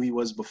didn't know who he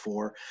was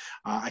before.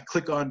 I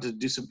click on to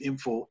do some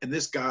info, and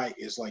this guy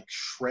is like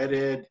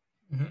shredded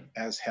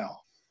as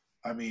hell.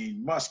 I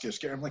mean, muscular,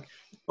 scary. I'm like,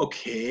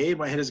 okay,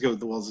 my head is going,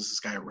 well, is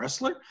this guy a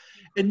wrestler?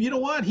 And you know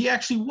what? He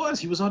actually was.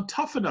 He was on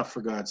Tough Enough,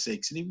 for God's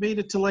sakes, and he made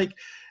it to like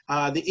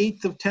the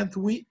 8th of 10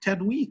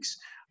 weeks.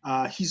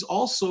 He's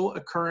also a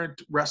current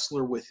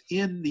wrestler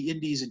within the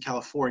Indies in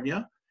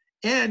California,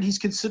 and he's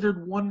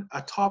considered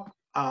a top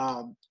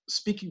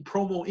speaking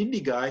promo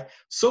indie guy,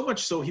 so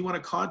much so he won a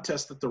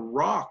contest that The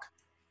Rock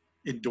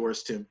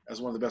endorsed him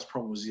as one of the best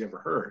promos he ever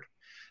heard.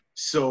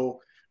 So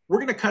we're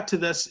going to cut to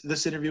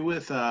this interview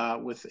with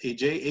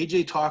AJ.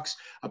 AJ talks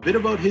a bit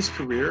about his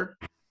career,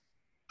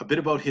 a bit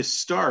about his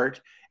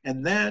start,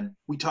 and then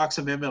we talk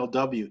some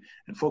MLW.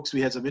 And folks,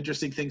 we had some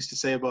interesting things to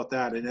say about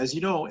that. And as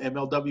you know,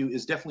 MLW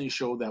is definitely a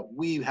show that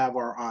we have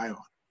our eye on.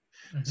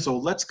 So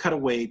let's cut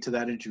away to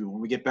that interview.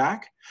 When we get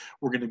back,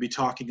 we're going to be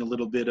talking a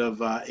little bit of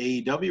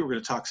AEW. We're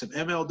going to talk some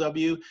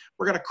MLW.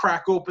 We're going to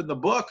crack open the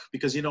book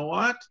because you know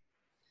what?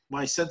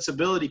 My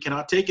sensibility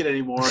cannot take it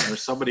anymore.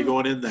 There's somebody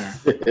going in there.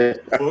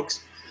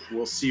 Folks,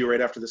 we'll see you right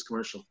after this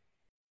commercial.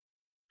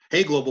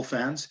 Hey, Global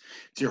fans.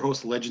 It's your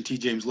host, Legend T.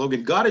 James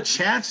Logan. Got a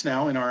chance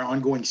now in our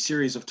ongoing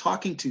series of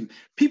talking to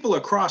people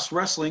across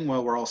wrestling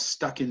while we're all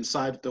stuck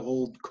inside with the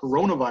whole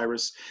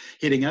coronavirus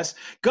hitting us.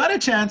 Got a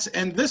chance,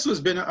 and this has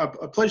been a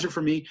pleasure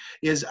for me,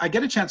 is I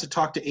get a chance to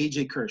talk to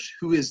AJ Kirsch,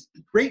 who is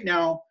right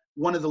now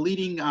one of the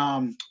leading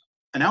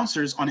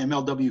announcers on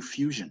MLW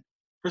Fusion.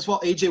 First of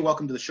all, AJ,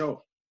 welcome to the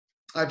show.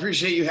 I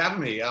appreciate you having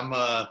me. I'm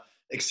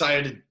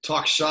excited to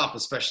talk shop,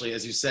 especially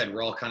as you said,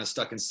 we're all kind of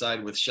stuck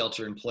inside with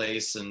shelter in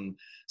place and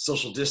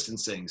social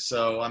distancing.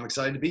 So I'm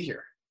excited to be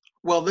here.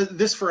 Well,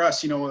 this for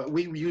us, you know,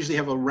 we usually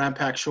have a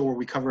Rampack show where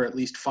we cover at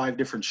least 5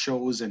 different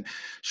shows and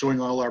showing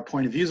all our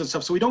point of views and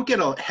stuff. So we don't get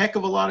a heck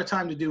of a lot of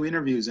time to do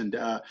interviews. And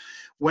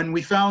when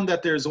we found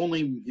that there's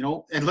only, you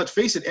know, and let's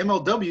face it,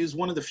 MLW is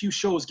one of the few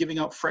shows giving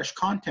out fresh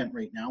content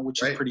right now,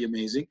 which is pretty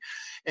amazing.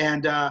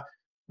 And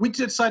we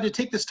decided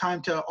to take this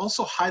time to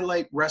also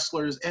highlight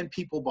wrestlers and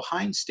people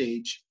behind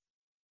stage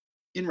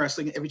in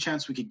wrestling every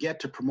chance we could get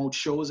to promote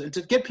shows and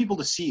to get people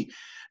to see.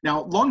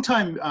 Now,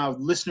 longtime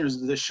listeners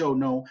of this show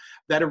know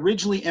that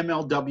originally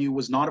MLW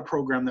was not a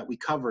program that we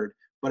covered,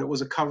 but it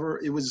was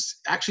it was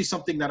actually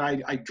something that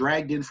I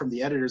dragged in from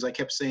the editors. I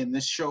kept saying,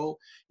 this show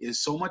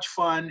is so much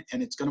fun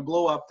and it's going to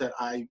blow up that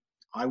I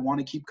want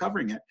to keep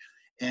covering it.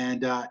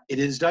 And it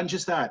has done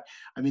just that.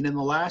 I mean, in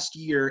the last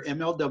year,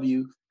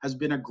 MLW has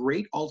been a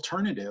great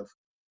alternative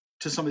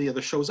to some of the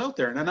other shows out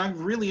there. And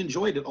I've really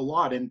enjoyed it a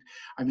lot. And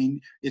I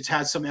mean, it's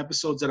had some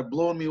episodes that have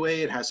blown me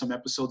away. It has some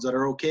episodes that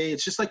are okay.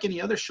 It's just like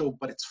any other show,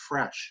 but it's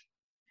fresh.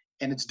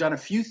 And it's done a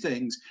few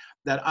things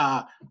that,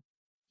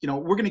 you know,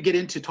 we're going to get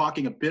into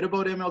talking a bit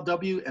about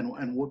MLW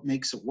and what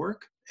makes it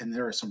work. And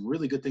there are some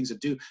really good things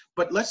that do.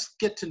 But let's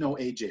get to know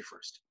AJ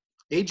first.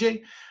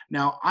 AJ,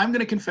 now I'm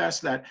going to confess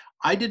that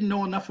I didn't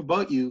know enough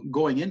about you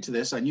going into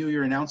this. I knew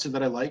you're an announcer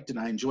that I liked and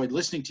I enjoyed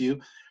listening to you.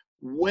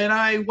 When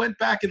I went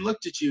back and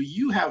looked at you,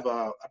 you have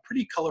a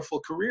pretty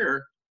colorful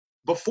career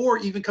before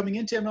even coming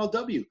into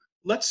MLW.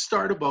 Let's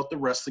start about the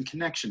wrestling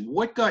connection.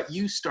 What got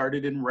you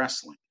started in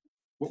wrestling?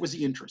 What was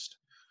the interest?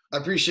 I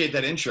appreciate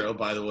that intro,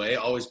 by the way.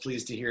 Always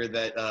pleased to hear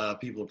that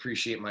people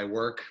appreciate my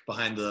work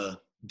behind the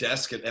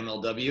desk at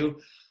MLW.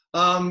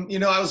 You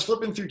know, I was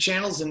flipping through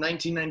channels in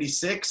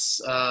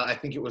 1996. I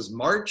think it was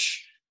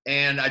March.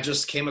 And I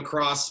just came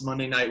across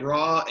Monday Night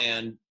Raw,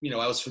 and, you know,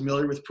 I was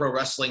familiar with pro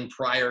wrestling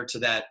prior to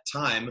that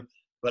time,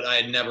 but I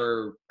had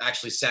never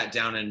actually sat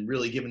down and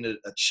really given it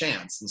a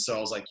chance. And so I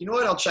was like, you know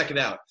what, I'll check it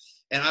out.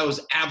 And I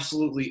was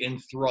absolutely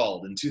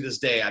enthralled. And to this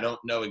day, I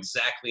don't know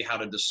exactly how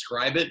to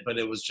describe it, but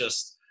it was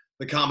just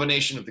the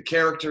combination of the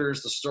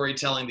characters, the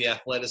storytelling, the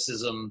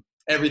athleticism,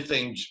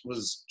 everything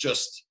was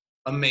just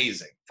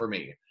amazing for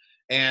me.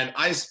 And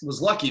I was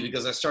lucky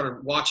because I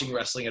started watching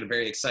wrestling at a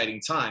very exciting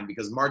time,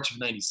 because March of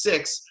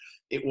 96,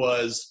 it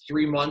was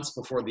 3 months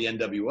before the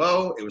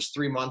NWO. It was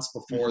 3 months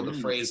before the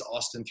phrase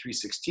Austin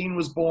 316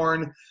 was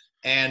born.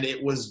 And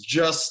it was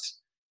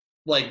just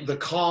like the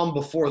calm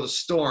before the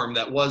storm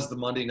that was the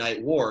Monday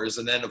Night Wars.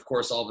 And then, of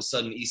course, all of a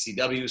sudden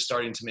ECW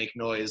starting to make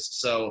noise.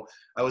 So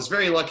I was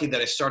very lucky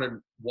that I started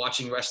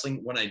watching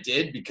wrestling when I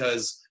did,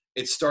 because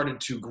it started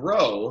to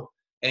grow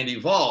and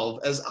evolve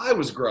as I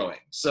was growing.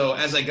 So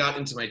as I got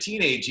into my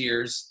teenage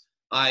years,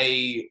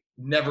 I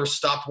never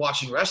stopped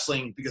watching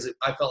wrestling because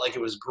I felt like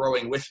it was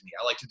growing with me.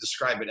 I like to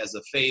describe it as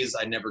a phase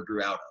I never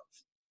grew out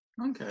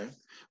of. Okay.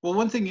 Well,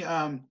 one thing,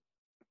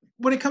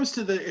 when it comes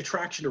to the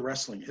attraction to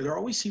wrestling, there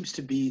always seems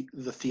to be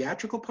the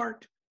theatrical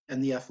part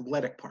and the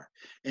athletic part.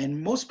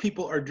 And most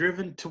people are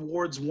driven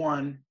towards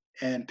one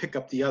and pick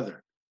up the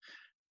other.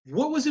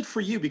 what was it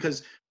for you?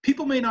 Because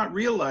people may not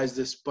realize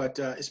this, but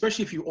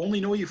especially if you only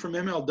know you from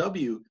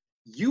MLW,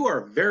 you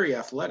are very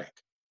athletic.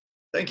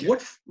 Thank you.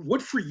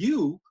 What for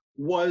you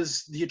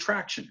was the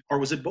attraction, or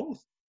was it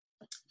both?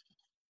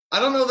 I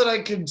don't know that I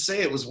could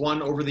say it was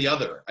one over the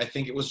other. I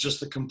think it was just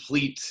the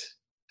complete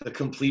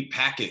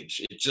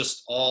package.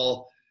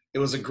 It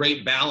was a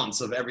great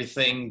balance of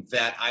everything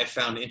that I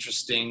found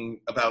interesting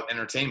about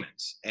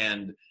entertainment.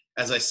 And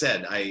as I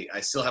said, I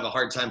still have a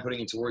hard time putting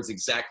into words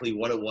exactly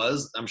what it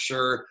was. I'm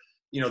sure,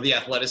 the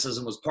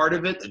athleticism was part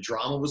of it. The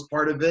drama was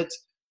part of it.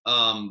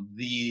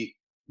 The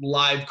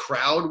live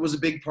crowd was a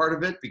big part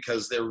of it,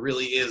 because there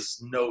really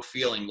is no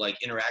feeling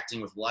like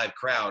interacting with a live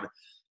crowd.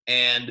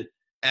 And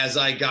as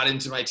I got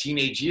into my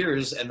teenage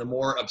years and the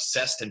more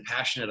obsessed and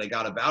passionate I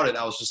got about it,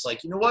 I was just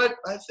like, you know what?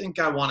 I think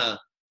I want to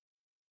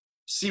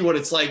see what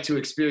it's like to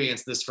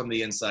experience this from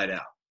the inside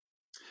out.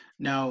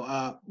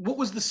 Now, what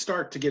was the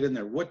start to get in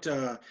there? What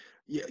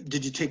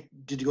did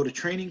you go to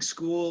training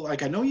school?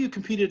 Like, I know you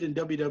competed in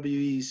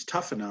WWE's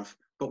Tough Enough,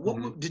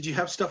 but did you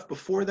have stuff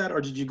before that, or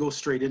did you go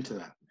straight into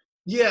that?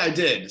 Yeah, I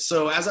did.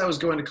 So as I was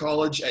going to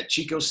college at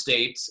Chico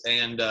State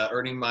and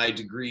earning my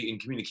degree in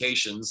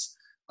communications,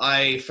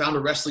 I found a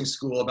wrestling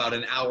school about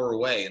an hour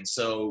away. And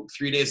so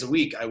 3 days a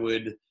week, I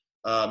would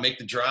make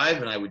the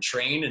drive and I would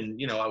train. And,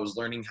 I was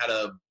learning how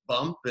to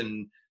bump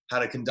and how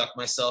to conduct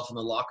myself in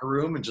the locker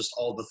room and just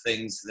all the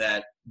things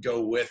that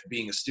go with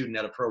being a student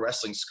at a pro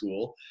wrestling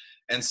school.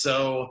 And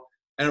so,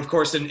 and of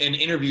course, in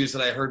interviews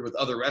that I heard with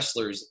other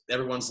wrestlers,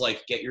 everyone's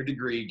like, get your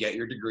degree, get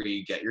your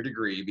degree, get your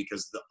degree,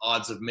 because the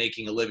odds of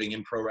making a living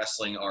in pro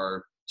wrestling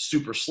are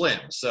super slim.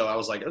 So I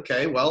was like,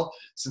 okay, well,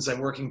 since I'm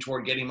working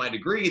toward getting my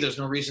degree, there's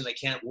no reason I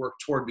can't work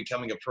toward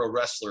becoming a pro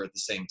wrestler at the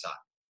same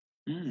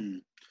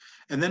time.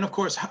 And then, of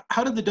course,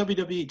 how did the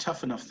WWE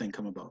Tough Enough thing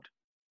come about?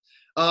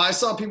 I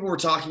saw people were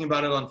talking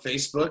about it on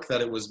Facebook,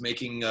 that it was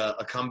making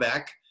a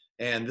comeback.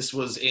 And this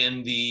was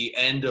in the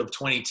end of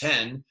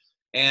 2010.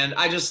 And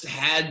I just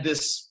had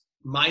this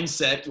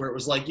mindset where it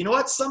was like, you know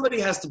what? Somebody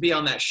has to be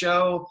on that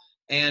show.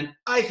 And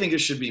I think it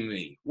should be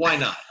me. Why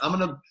not? I'm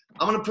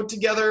going to put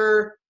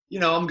together,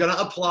 I'm going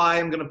to apply.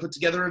 I'm going to put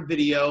together a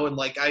video. And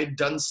like, I had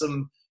done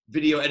some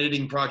video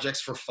editing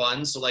projects for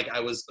fun. So like,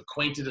 I was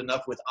acquainted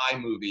enough with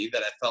iMovie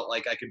that I felt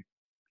like I could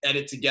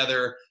edit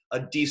together a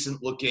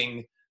decent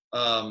looking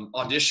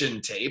audition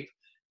tape.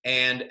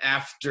 And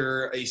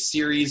after a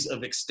series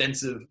of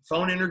extensive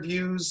phone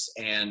interviews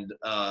and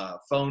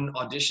phone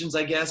auditions,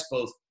 I guess,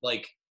 both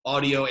like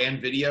audio and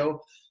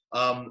video,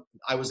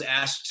 I was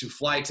asked to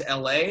fly to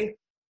LA,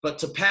 but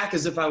to pack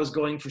as if I was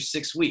going for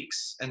 6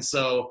 weeks. And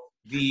so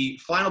the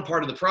final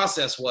part of the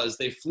process was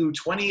they flew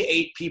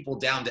 28 people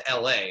down to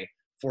LA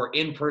for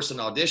in-person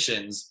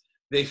auditions.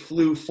 They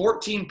flew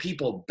 14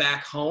 people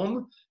back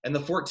home, and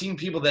the 14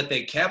 people that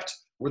they kept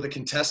were the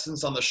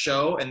contestants on the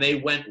show, and they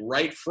went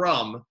right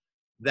from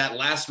that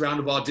last round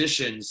of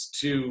auditions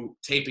to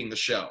taping the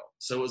show.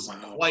 So it was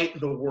quite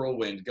the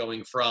whirlwind,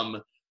 going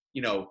from,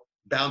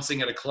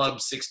 bouncing at a club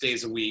 6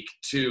 days a week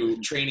to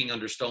training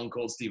under Stone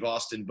Cold Steve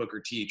Austin,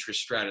 Booker T, Trish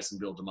Stratus,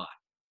 and Bill DeMott.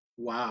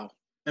 Wow.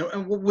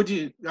 And what would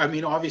you,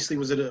 obviously,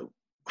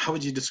 how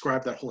would you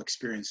describe that whole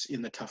experience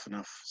in the Tough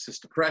Enough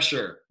system?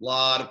 Pressure, a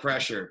lot of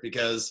pressure,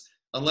 because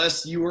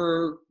unless you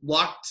were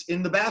locked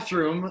in the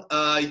bathroom,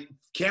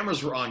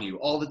 cameras were on you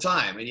all the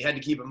time. And you had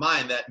to keep in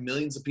mind that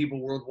millions of people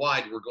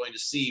worldwide were going to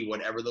see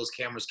whatever those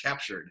cameras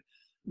captured.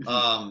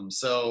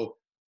 So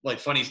like,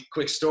 funny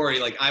quick story,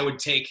 like I would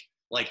take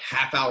like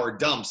half-hour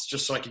dumps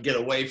just so I could get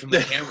away from the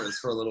cameras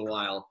for a little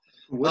while.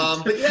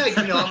 But yeah,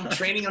 I'm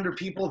training under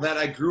people that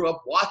I grew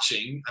up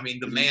watching. I mean,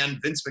 the man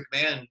Vince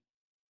McMahon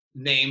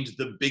named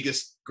the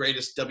biggest,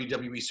 greatest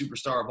WWE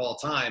superstar of all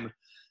time.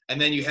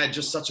 And then you had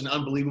just such an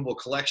unbelievable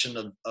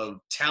collection of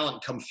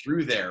talent come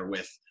through there,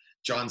 with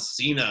John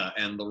Cena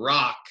and The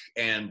Rock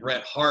and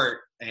Bret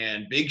Hart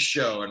and Big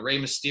Show and Rey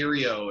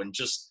Mysterio, and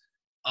just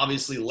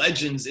obviously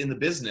legends in the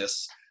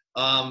business.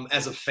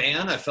 As a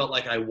fan, I felt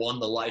like I won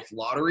the life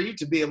lottery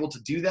to be able to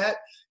do that.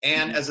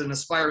 And as an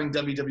aspiring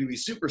WWE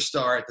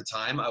superstar at the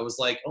time, I was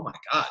like, oh my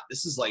God,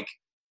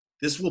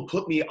 this will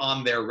put me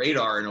on their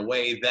radar in a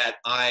way that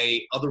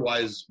I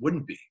otherwise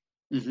wouldn't be.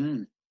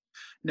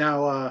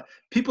 Now,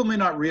 people may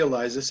not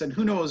realize this, and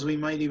who knows, we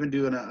might even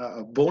do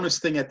a bonus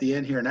thing at the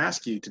end here and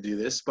ask you to do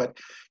this, but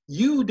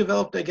you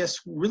developed, I guess,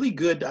 really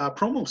good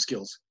promo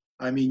skills.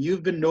 I mean,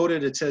 you've been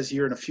noted, it says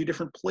here, in a few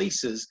different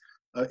places,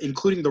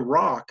 including The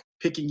Rock,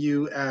 picking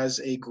you as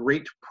a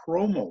great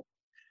promo.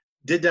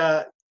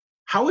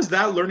 How was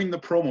that, learning the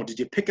promo? Did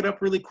you pick it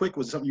up really quick?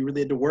 Was it something you really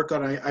had to work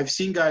on? I've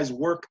seen guys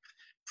work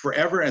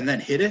forever and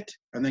then hit it,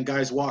 and then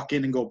guys walk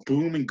in and go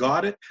boom and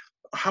got it.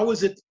 How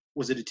was it?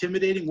 Was it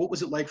intimidating? What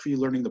was it like for you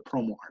learning the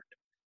promo art?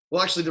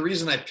 Well, actually, the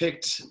reason I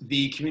picked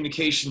the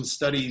communication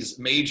studies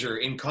major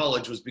in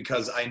college was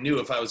because I knew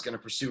if I was going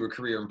to pursue a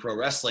career in pro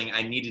wrestling,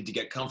 I needed to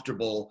get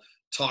comfortable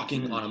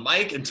talking on a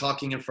mic and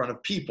talking in front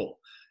of people.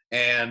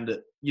 And,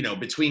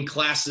 between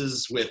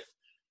classes with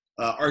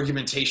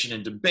argumentation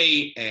and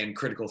debate and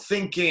critical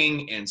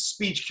thinking and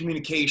speech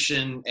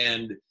communication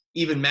and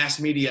even mass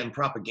media and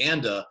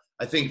propaganda.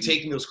 I think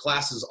taking those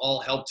classes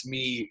all helped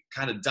me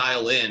kind of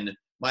dial in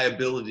my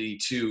ability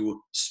to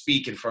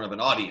speak in front of an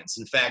audience.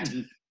 In fact,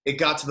 it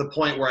got to the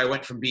point where I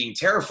went from being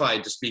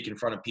terrified to speak in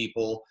front of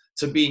people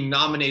to being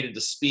nominated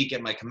to speak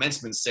at my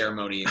commencement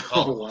ceremony in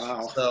college. Oh,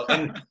 wow. So,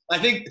 and I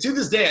think to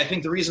this day, I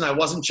think the reason I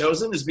wasn't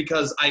chosen is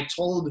because I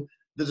told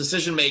the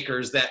decision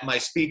makers that my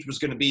speech was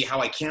going to be how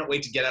I can't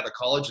wait to get out of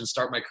college and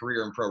start my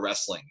career in pro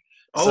wrestling.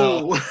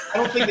 So I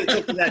don't think they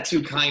took that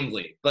too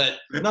kindly, but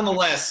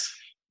nonetheless,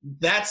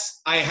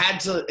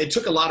 it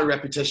took a lot of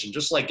repetition,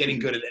 just like getting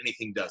good at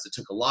anything does. It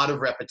took a lot of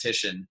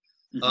repetition.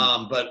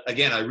 But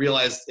again, I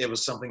realized it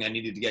was something I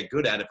needed to get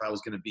good at if I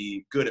was going to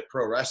be good at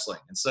pro wrestling.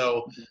 And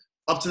so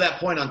up to that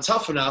point on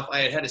Tough Enough,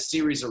 I had a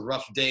series of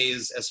rough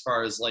days as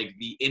far as like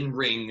the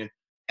in-ring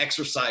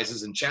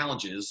exercises and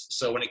challenges.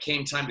 So when it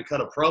came time to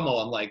cut a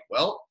promo, I'm like,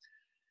 well,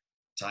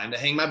 time to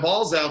hang my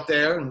balls out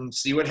there and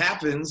see what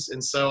happens.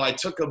 And so I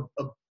took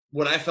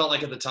what I felt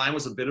like at the time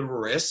was a bit of a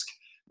risk.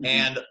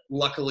 And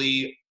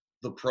luckily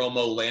the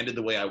promo landed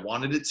the way I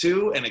wanted it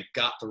to, and it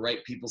got the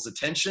right people's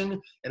attention.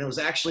 And it was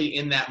actually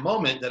in that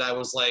moment that I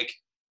was like,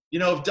 you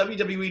know, if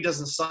WWE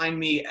doesn't sign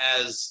me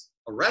as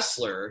a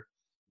wrestler,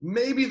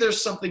 maybe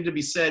there's something to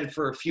be said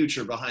for a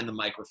future behind the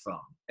microphone.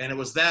 And it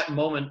was that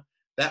moment,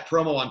 that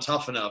promo on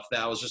Tough Enough,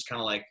 that I was just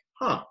kind of like,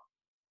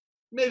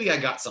 maybe I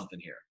got something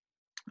here.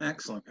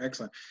 Excellent.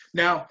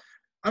 Now,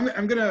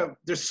 I'm gonna.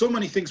 There's so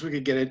many things we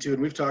could get into,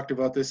 and we've talked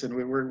about this, and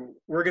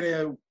we're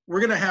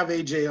gonna have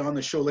AJ on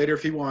the show later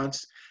if he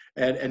wants,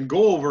 and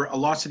go over a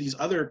lot of these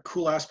other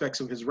cool aspects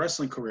of his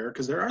wrestling career,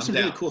 because there are some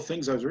really cool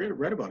things I was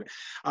read about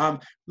it.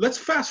 Let's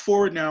fast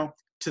forward now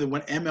to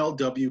when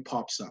MLW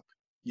pops up.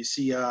 You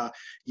see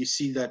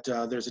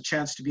that there's a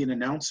chance to be an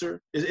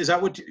announcer. Is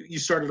that what you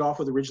started off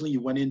with originally?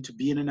 You went in to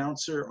be an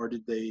announcer, or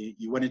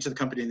you went into the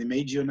company and they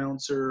made you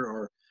announcer,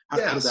 or?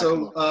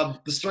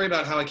 The story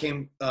about how I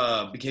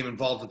became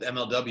involved with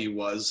MLW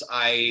was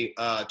I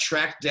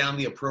tracked down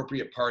the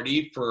appropriate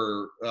party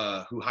for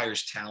who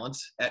hires talent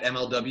at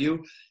MLW,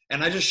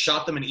 and I just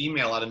shot them an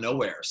email out of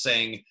nowhere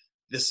saying,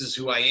 this is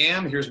who I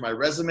am, here's my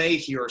resume,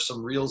 here are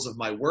some reels of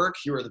my work,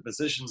 here are the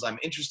positions I'm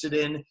interested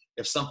in.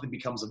 If something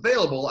becomes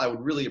available, I would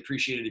really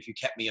appreciate it if you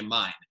kept me in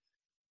mind.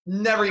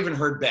 Never even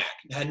heard back.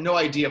 Had no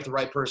idea if the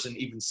right person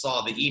even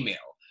saw the email.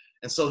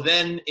 And so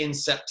then in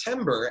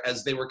September,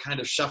 as they were kind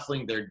of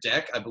shuffling their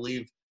deck, I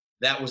believe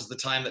that was the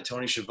time that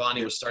Tony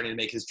Schiavone was starting to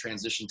make his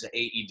transition to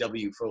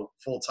AEW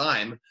full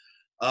time.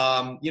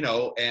 And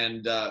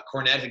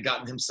Cornette had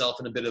gotten himself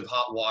in a bit of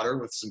hot water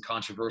with some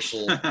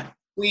controversial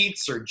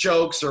tweets or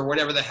jokes or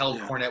whatever the hell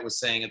Cornette was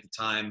saying at the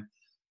time.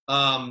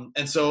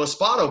 And so a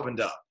spot opened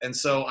up. And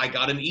so I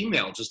got an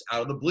email just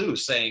out of the blue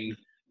saying,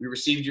 we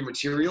received your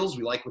materials,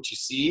 we like what you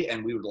see,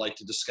 and we would like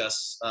to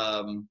discuss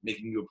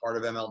making you a part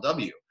of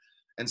MLW.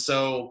 And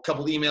so a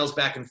couple emails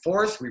back and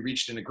forth, we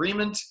reached an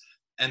agreement.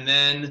 And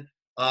then,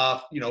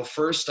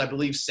 first, I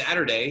believe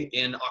Saturday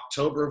in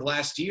October of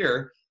last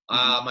year,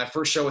 my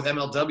first show with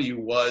MLW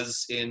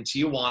was in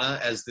Tijuana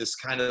as this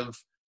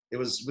it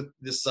was with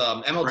this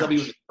MLW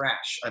with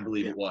Crash, I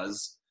believe it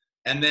was.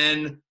 And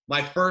then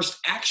my first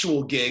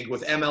actual gig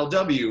with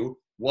MLW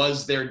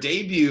was their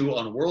debut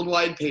on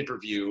Worldwide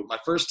Pay-Per-View. My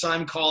first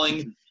time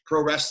calling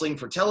pro wrestling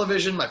for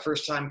television, my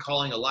first time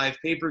calling a live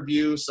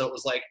pay-per-view. So it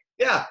was like,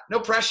 yeah, no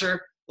pressure.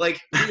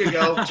 Like, here you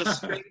go, just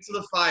straight into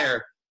the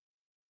fire.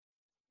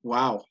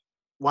 Wow.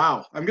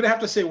 I'm going to have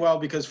to say wow,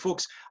 because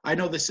folks, I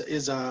know this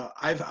is,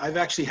 I've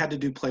actually had to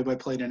do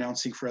play-by-play and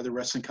announcing for other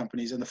wrestling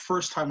companies. And the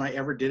first time I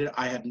ever did it,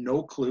 I had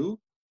no clue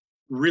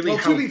really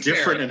how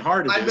different and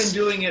hard it is. I've been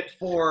doing it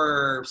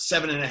for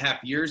 7.5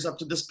 years up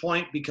to this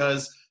point,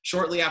 because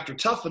shortly after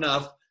Tough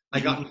Enough, I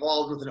got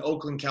involved with an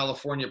Oakland,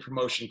 California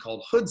promotion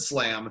called Hood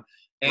Slam,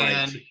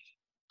 and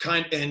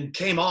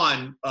came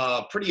on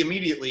pretty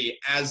immediately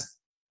as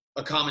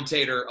a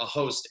commentator, a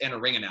host, and a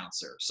ring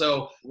announcer.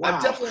 So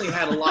I've definitely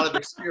had a lot of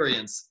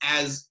experience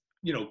as,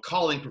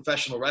 calling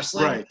professional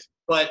wrestling,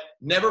 but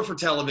never for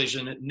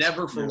television,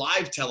 never for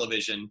live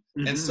television.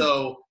 And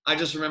so I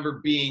just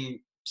remember being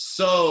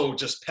so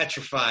just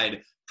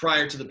petrified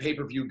prior to the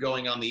pay-per-view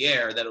going on the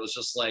air that it was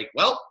just like,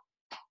 well,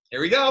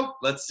 here we go.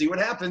 Let's see what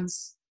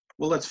happens.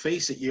 Well, let's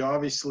face it, you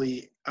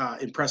obviously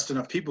impressed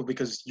enough people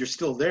because you're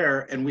still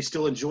there and we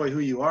still enjoy who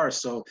you are.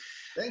 So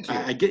thank you.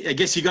 I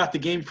guess you got the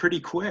game pretty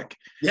quick.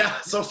 Yeah,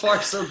 so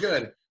far so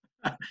good.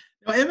 Now,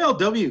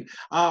 MLW,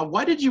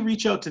 why did you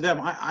reach out to them?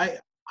 I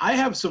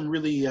have some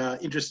really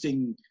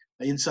interesting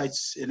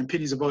insights and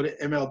opinions about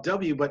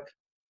MLW, but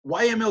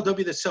why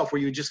MLW itself? Were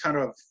you just kind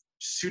of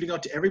shooting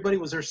out to everybody?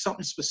 Was there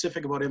something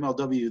specific about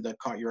MLW that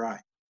caught your eye?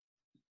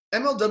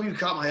 MLW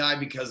caught my eye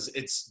because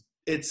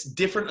it's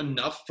different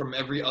enough from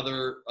every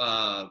other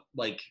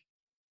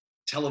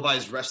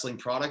televised wrestling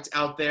product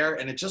out there,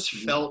 and it just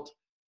felt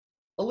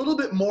a little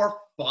bit more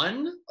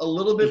fun, a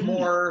little bit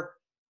more,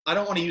 I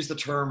don't want to use the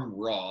term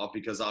raw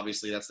because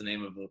obviously that's the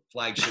name of the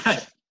flagship show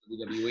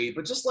of WWE,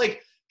 but just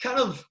like kind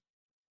of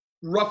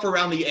rough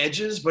around the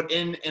edges, but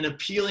in an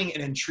appealing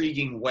and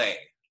intriguing way.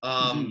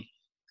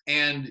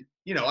 And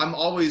I'm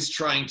always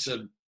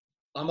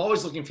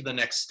looking for the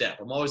next step.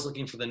 I'm always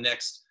looking for the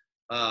next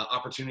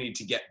opportunity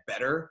to get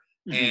better.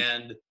 Mm-hmm.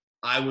 And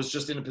I was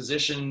just in a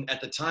position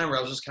at the time where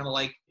I was just kind of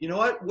like, you know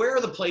what, where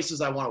are the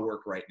places I want to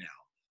work right now?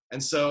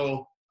 And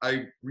so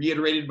I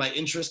reiterated my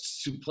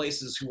interests to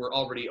places who were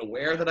already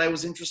aware that I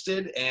was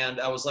interested. And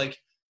I was like,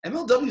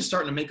 MLW is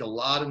starting to make a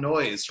lot of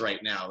noise right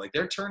now. Like,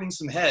 they're turning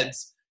some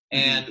heads.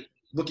 Mm-hmm. And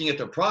looking at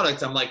their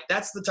product, I'm like,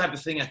 that's the type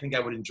of thing I think I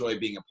would enjoy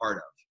being a part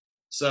of.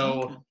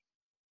 So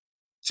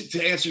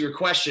to answer your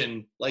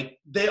question, like,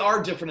 they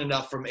are different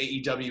enough from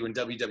AEW and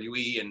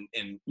WWE and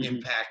mm-hmm.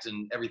 Impact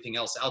and everything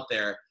else out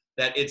there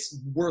that it's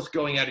worth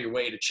going out of your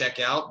way to check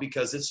out,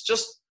 because it's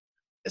just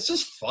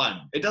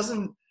fun. It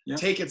doesn't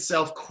take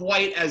itself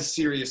quite as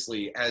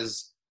seriously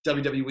as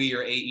WWE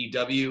or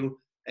AEW.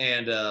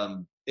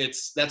 And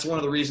that's one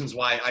of the reasons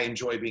why I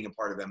enjoy being a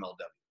part of MLW.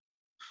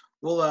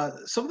 Well,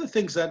 some of the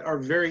things that are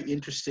very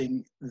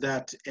interesting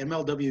that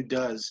MLW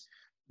does,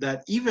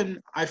 that even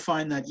I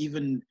find that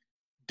even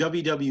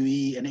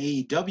WWE and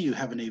AEW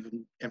haven't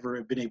even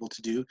ever been able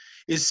to do,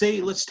 is say,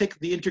 let's take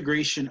the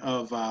integration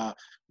of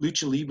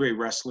Lucha Libre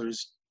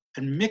wrestlers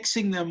and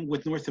mixing them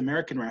with North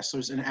American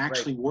wrestlers and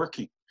actually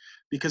working.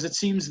 Because it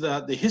seems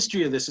the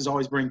history of this is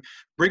always bring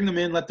them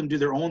in, let them do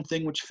their own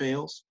thing, which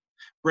fails.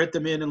 Bring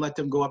them in and let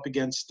them go up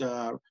against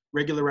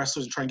regular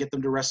wrestlers and try and get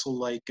them to wrestle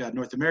like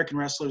North American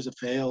wrestlers. It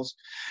fails.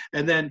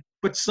 And then,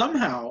 but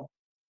somehow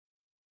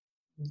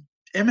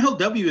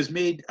MLW has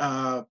made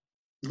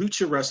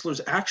lucha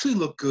wrestlers actually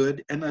look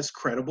good and as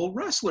credible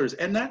wrestlers.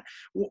 And that,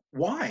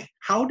 why?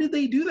 How did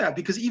they do that?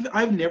 Because even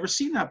I've never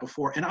seen that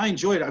before, and I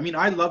enjoyed it. I mean,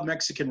 I love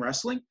Mexican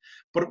wrestling,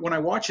 but when I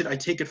watch it, I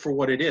take it for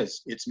what it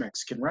is. It's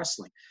Mexican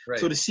wrestling. Right.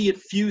 So to see it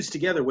fused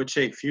together, which,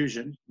 hey,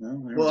 Fusion.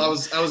 Well, I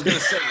was going to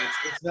say,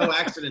 it's no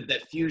accident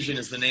that Fusion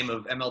is the name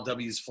of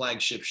MLW's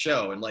flagship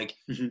show. And like,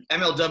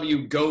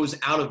 MLW goes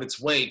out of its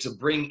way to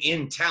bring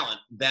in talent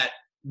that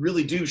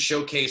really do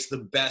showcase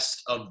the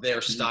best of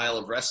their style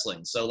of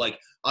wrestling. So like,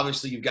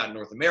 obviously you've got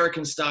North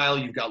American style,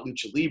 you've got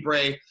Lucha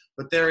Libre,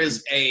 but there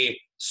is a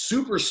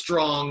super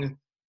strong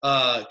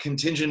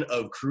contingent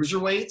of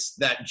cruiserweights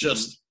that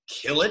just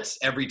kill it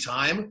every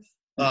time.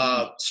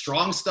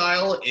 Strong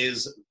style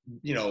is,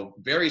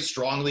 very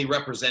strongly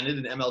represented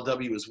in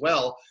MLW as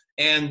well.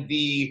 And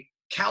the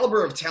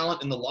caliber of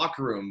talent in the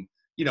locker room,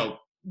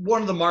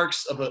 one of the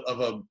marks of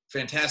a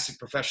fantastic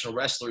professional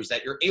wrestler is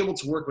that you're able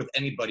to work with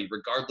anybody,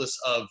 regardless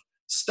of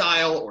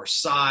style or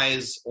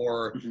size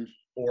or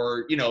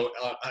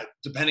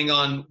depending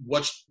on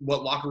what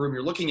locker room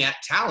you're looking at,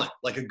 talent.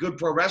 Like, a good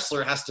pro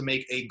wrestler has to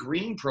make a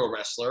green pro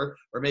wrestler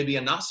or maybe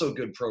a not so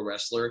good pro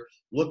wrestler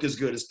look as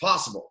good as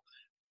possible.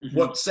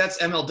 What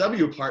sets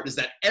MLW apart is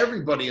that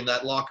everybody in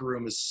that locker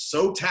room is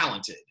so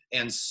talented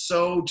and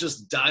so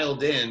just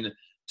dialed in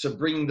to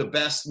bring the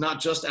best, not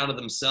just out of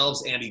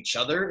themselves and each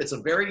other. It's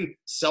a very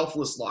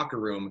selfless locker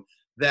room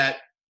that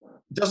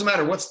doesn't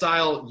matter what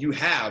style you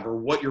have or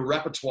what your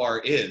repertoire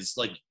is.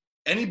 Like,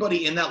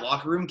 anybody in that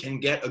locker room can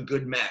get a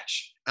good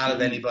match out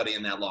of anybody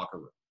in that locker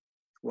room.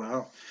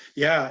 Wow.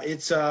 Yeah,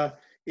 it's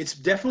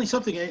definitely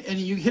something. And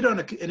you hit on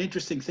an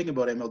interesting thing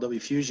about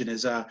MLW Fusion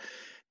is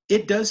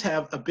it does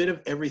have a bit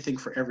of everything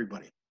for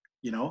everybody.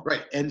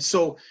 Right. And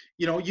so,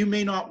 you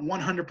may not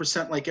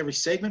 100% like every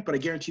segment, but I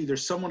guarantee you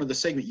there's someone of the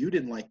segment you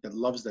didn't like that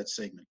loves that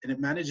segment. And it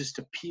manages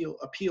to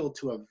appeal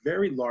to a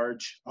very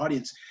large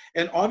audience.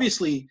 And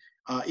obviously,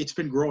 it's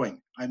been growing.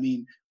 I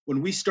mean,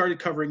 when we started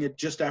covering it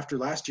just after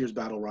last year's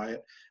Battle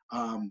Riot,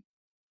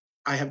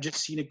 I have just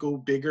seen it go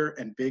bigger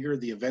and bigger.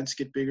 The events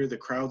get bigger, the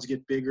crowds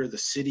get bigger, the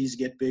cities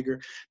get bigger.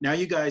 Now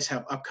you guys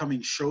have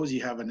upcoming shows.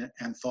 You have an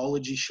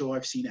anthology show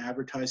I've seen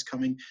advertised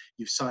coming.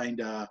 You've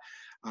signed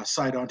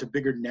on to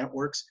bigger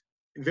networks.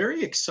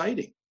 Very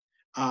exciting.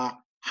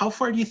 How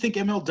far do you think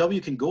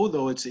MLW can go,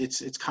 though?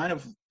 It's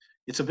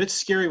a bit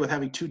scary with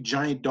having two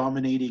giant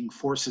dominating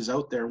forces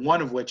out there,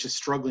 one of which is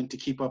struggling to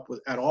keep up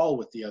with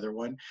the other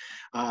one.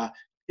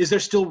 Is there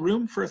still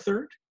room for a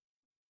third?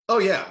 Oh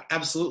yeah,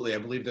 absolutely. I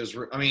believe there's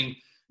room. I mean,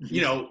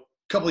 a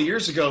couple of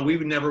years ago, we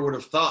never would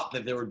have thought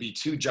that there would be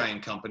two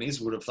giant companies.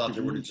 We would have thought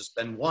there would have just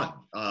been one.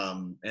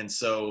 And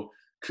so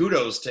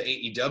kudos to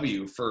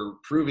AEW for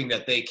proving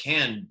that they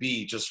can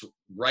be just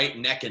right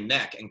neck and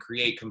neck and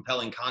create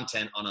compelling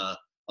content on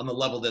the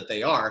level that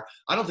they are.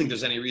 I don't think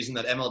there's any reason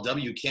that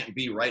MLW can't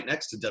be right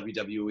next to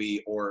WWE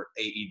or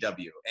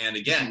AEW. And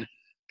again,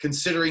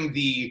 considering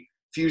the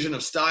fusion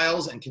of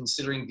styles and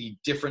considering the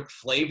different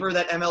flavor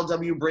that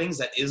MLW brings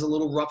that is a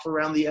little rough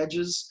around the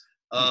edges,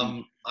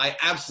 I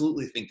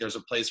absolutely think there's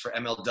a place for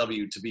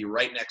MLW to be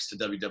right next to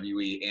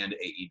WWE and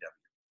AEW.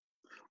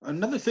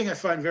 Another thing I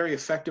find very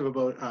effective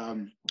about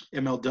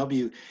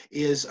MLW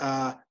is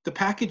the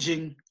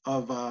packaging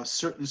of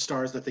certain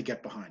stars that they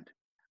get behind.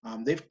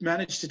 They've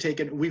managed to take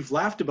it. We've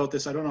laughed about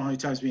this. I don't know how many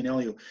times me and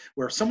Elio,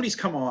 where somebody's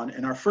come on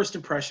and our first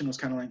impression was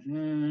kind of like,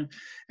 and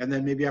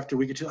then maybe after a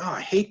week or two, I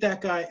hate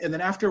that guy. And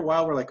then after a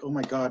while, we're like, oh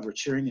my God, we're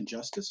cheering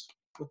Injustice.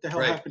 what the hell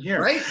Right. happened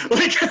here? Right.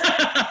 Like, They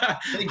how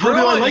do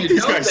grow I on like you,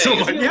 these don't guys they? so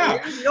Isn't much? it Yeah.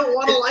 weird? You don't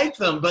want to like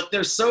them, but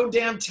they're so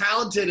damn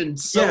talented and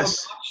so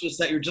Yes. obnoxious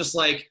that you're just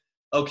like,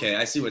 okay,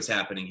 I see what's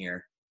happening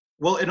here.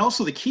 Well, and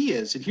also the key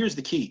is, and here's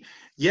the key.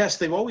 Yes,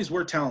 they've always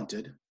were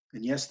talented,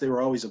 and yes, they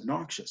were always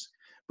obnoxious.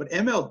 But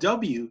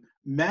MLW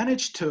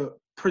managed to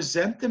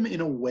present them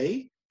in a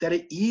way that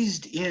it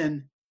eased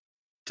in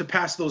to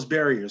pass those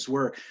barriers,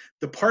 where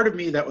the part of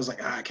me that was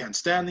like, I can't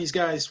stand these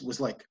guys, was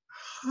like,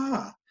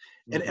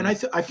 And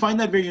I find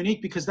that very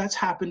unique, because that's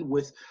happened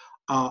with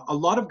a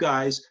lot of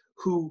guys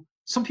who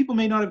some people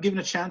may not have given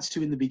a chance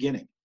to in the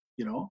beginning,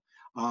 you know?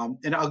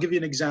 And I'll give you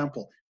an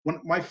example. When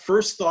my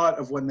first thought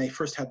of when they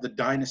first had the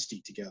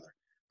Dynasty together,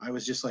 I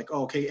was just like,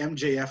 oh, okay,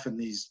 MJF and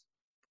these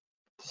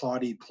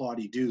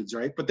plotty dudes,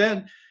 right? But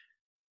then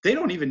they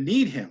don't even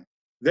need him.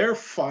 They're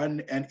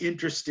fun and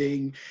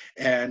interesting,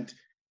 and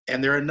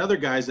there are another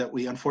guys that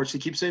we unfortunately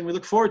keep saying we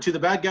look forward to, the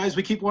bad guys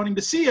we keep wanting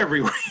to see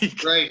every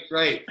week.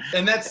 Right.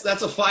 And that's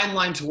a fine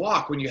line to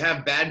walk when you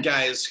have bad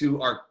guys who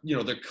are,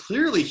 they're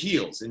clearly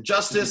heels.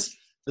 Injustice,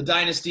 the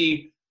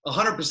Dynasty,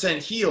 100%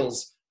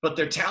 heels, but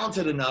they're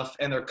talented enough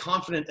and they're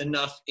confident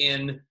enough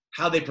in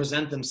how they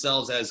present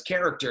themselves as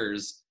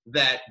characters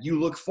that you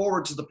look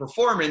forward to the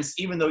performance,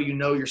 even though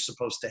you're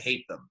supposed to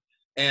hate them.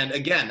 And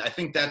again, I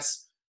think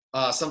that's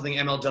something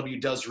MLW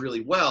does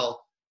really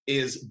well,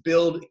 is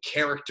build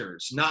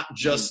characters, not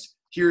just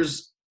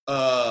here's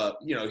an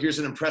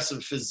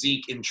impressive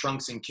physique in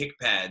trunks and kick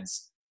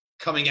pads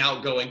coming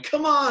out going,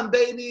 come on,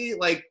 baby,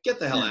 like, get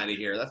the hell out of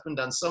here. That's been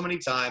done so many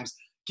times.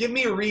 Give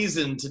me a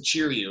reason to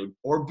cheer you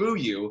or boo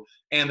you.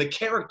 And the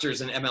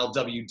characters in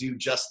MLW do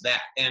just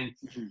that. And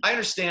I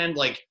understand,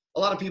 like, a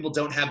lot of people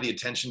don't have the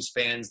attention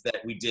spans that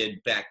we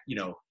did back,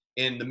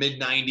 in the mid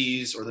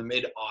 90s or the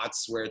mid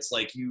aughts, where it's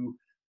like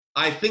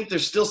I think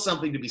there's still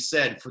something to be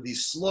said for the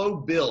slow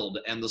build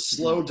and the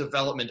slow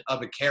development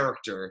of a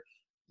character.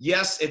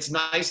 Yes, it's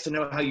nice to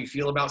know how you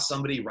feel about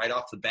somebody right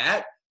off the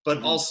bat,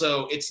 but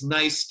also it's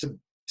nice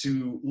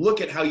to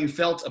look at how you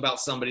felt about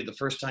somebody the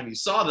first time you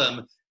saw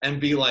them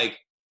and be like,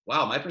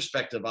 wow, my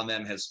perspective on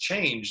them has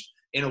changed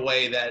in a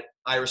way that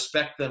I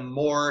respect them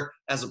more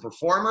as a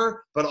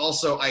performer, but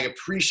also I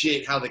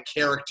appreciate how the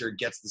character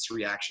gets this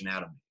reaction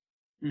out of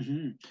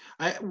me.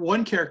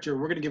 One character,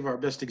 we're going to give our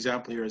best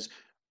example here, is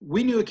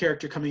we knew a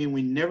character coming in.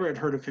 We never had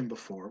heard of him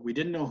before. We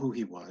didn't know who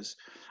he was.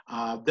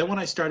 Then when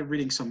I started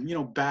reading some,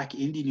 back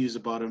indie news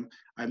about him,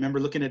 I remember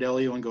looking at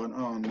Elio and going,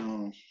 oh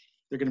no,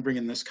 they're going to bring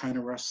in this kind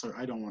of wrestler.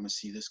 I don't want to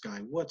see this guy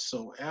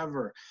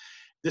whatsoever.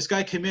 This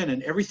guy came in,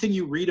 and everything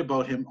you read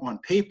about him on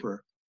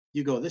paper,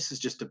 you go, this is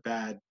just a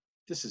bad,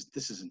 this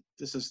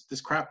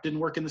crap didn't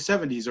work in the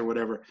 70s or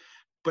whatever.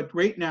 But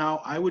right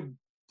now, I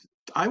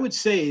would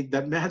say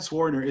that Mance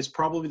Warner is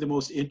probably the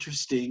most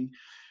interesting,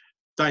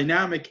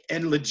 dynamic,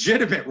 and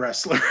legitimate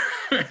wrestler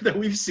that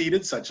we've seen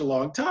in such a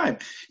long time.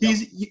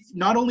 He's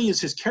not only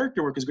is his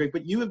character work is great,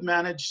 but you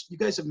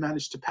guys have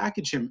managed to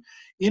package him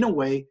in a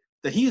way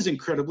that he is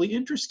incredibly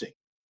interesting.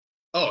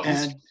 Oh,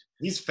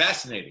 he's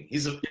fascinating.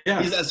 He's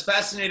as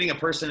fascinating a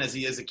person as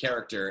he is a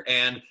character.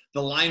 And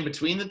the line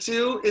between the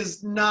two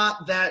is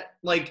not that,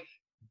 like,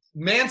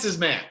 Mance is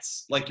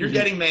Mance. Like, you're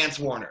getting Mance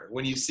Warner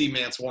when you see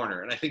Mance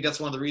Warner. And I think that's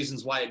one of the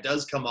reasons why it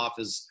does come off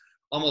as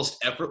almost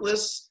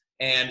effortless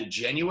and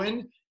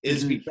genuine,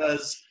 is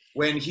because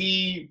when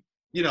he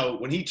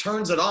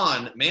turns it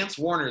on, Mance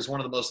Warner is one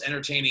of the most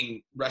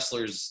entertaining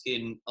wrestlers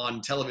on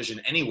television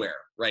anywhere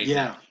right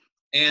now.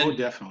 And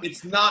definitely.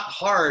 It's not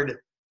hard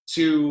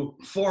to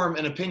form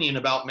an opinion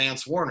about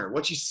Mance Warner.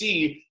 What you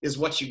see is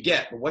what you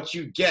get. But what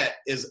you get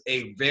is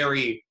a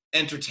very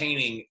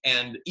entertaining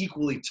and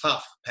equally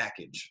tough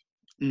package.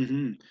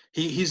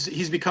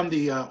 He's become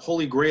the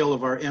holy grail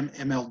of our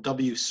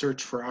MLW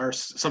search for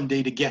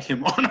someday to get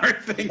him on our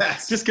thing.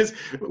 Yes. Just because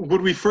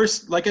when we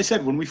first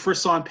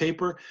saw on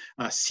paper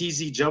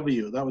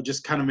CZW, that would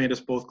just kind of made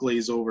us both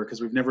glaze over,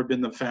 because we've never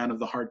been the fan of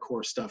the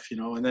hardcore stuff,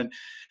 and then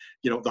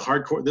the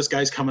hardcore, this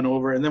guy's coming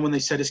over, and then when they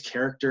said his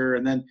character,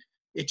 and then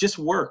it just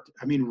worked.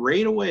 I mean,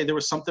 right away there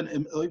was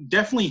something,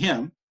 definitely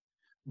him,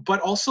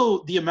 but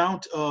also the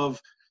amount of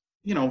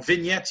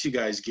vignettes you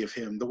guys give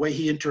him, the way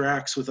he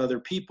interacts with other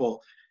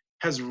people,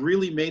 has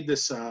really made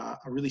this a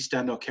really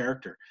standout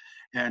character.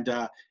 And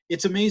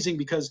it's amazing,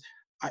 because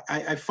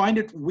I find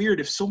it weird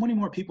if so many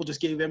more people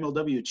just gave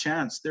MLW a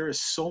chance. There are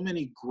so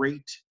many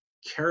great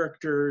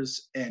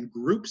characters and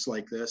groups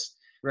like this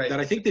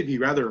that I think they'd be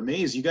rather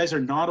amazed. You guys are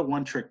not a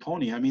one-trick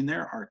pony. I mean,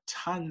 there are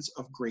tons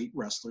of great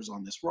wrestlers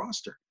on this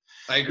roster.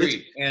 I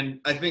agree. And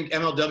I think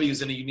MLW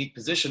is in a unique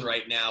position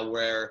right now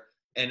where,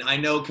 and I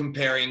know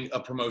comparing a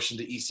promotion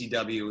to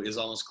ECW is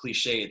almost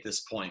cliche at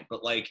this point,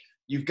 but like,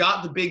 you've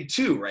got the big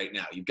two right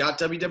now. You've got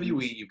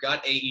WWE, you've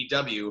got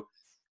AEW,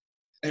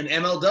 and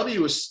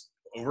MLW is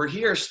over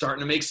here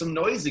starting to make some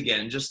noise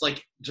again, just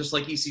like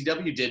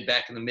ECW did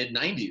back in the mid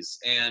 90s.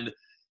 And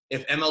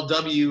if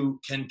MLW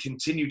can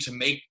continue to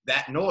make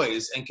that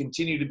noise and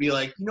continue to be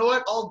like, you know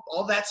what,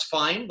 all that's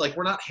fine. Like,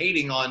 we're not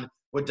hating on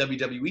what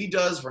WWE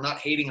does. We're not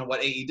hating on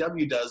what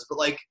AEW does, but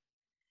like,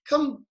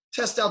 come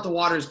test out the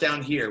waters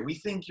down here. We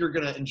think you're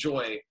going to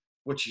enjoy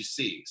what you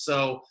see.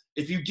 So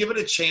if you give it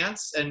a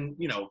chance, and,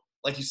 you know,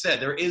 like you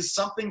said, there is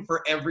something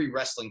for every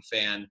wrestling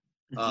fan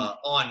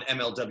on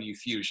MLW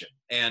Fusion.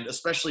 And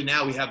especially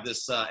now we have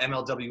this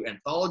MLW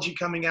anthology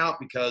coming out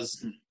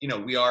because, you know,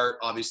 we are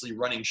obviously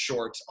running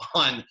short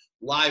on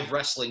live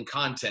wrestling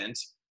content.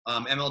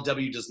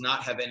 MLW does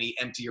not have any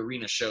empty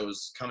arena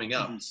shows coming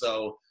up.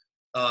 So,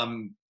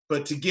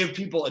 but to give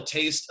people a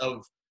taste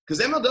of,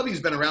 because MLW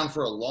has been around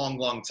for a long,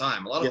 long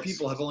time. A lot of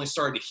people have only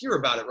started to hear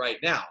about it right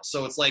now.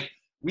 So it's like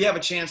we have a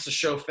chance to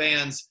show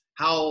fans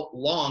how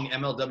long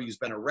MLW has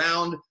been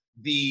around,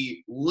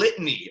 the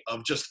litany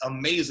of just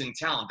amazing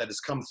talent that has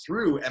come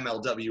through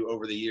MLW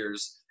over the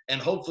years.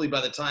 And hopefully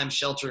by the time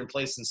shelter in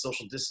place and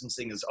social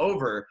distancing is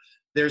over,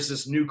 there's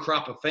this new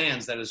crop of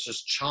fans that is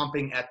just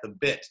chomping at the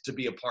bit to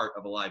be a part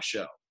of a live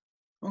show.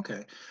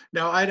 Okay.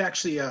 Now,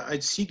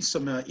 I'd seen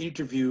some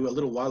interview a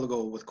little while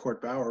ago with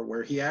Court Bauer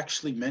where he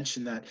actually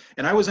mentioned that,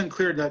 and I was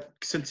unclear that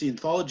since the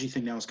anthology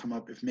thing now has come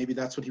up, if maybe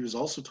that's what he was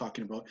also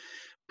talking about,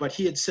 but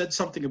he had said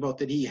something about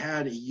that he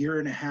had a year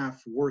and a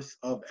half worth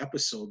of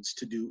episodes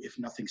to do if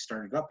nothing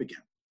started up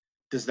again.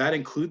 Does that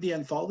include the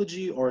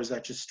anthology, or is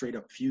that just straight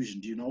up Fusion?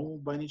 Do you know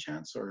by any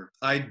chance? Or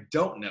I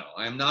don't know.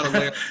 I am not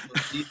aware of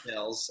those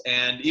details.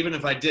 And even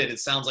if I did, it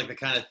sounds like the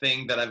kind of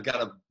thing that I've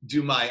got to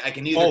do I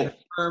can neither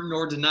confirm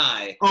nor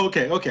deny. Oh,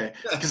 okay.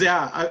 Because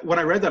when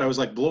I read that, I was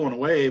like blown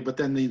away. But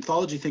then the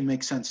anthology thing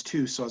makes sense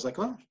too. So I was like,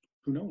 oh,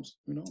 who knows?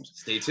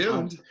 Stay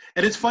tuned.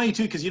 And it's funny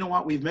too, because you know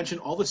what? We've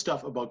mentioned all the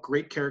stuff about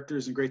great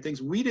characters and great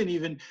things.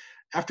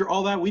 After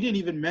all that, we didn't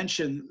even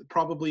mention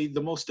probably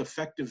the most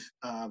effective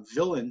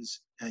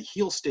villains,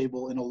 heel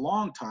stable in a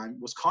long time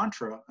was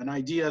Contra, an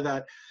idea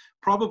that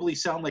probably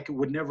sound like it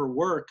would never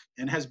work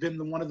and has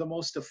been one of the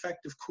most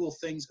effective, cool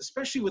things,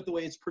 especially with the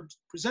way it's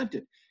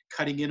presented,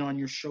 cutting in on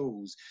your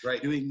shows,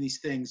 doing these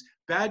things.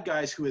 Bad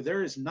guys who are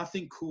there is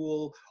nothing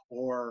cool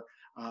or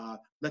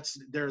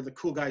they're the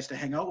cool guys to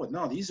hang out with.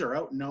 No, these are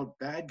out and out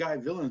bad guy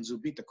villains who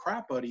beat the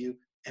crap out of you,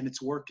 and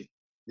it's working.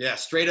 Yeah,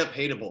 straight up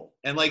hateable.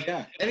 And like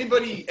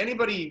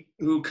anybody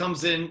who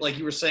comes in, like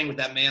you were saying with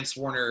that Mance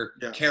Warner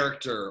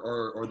character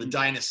or the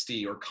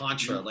Dynasty or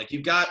Contra, like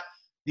you've got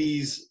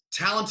these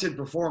talented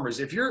performers.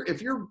 If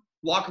your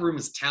locker room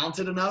is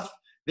talented enough,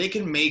 they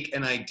can make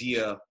an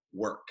idea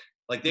work.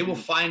 Like they will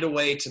find a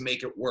way to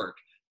make it work.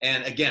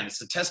 And again,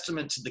 it's a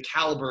testament to the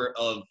caliber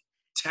of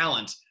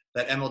talent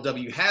that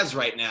MLW has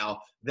right now,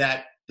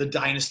 that the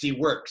Dynasty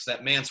works,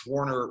 that Mance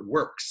Warner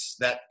works,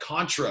 that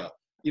Contra,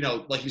 you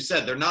know, like you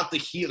said, they're not the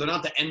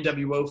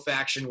NWO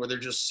faction where they're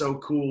just so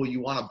cool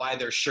you want to buy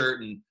their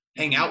shirt and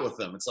hang out with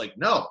them. It's like,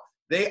 no,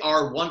 they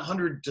are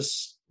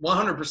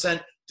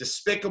 100%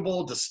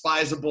 despicable,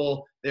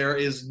 despisable. There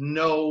is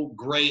no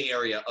gray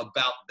area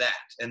about that.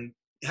 And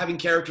having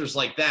characters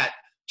like that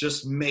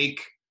just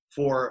make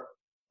for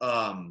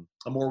a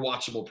more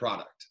watchable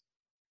product.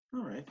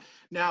 All right.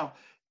 Now,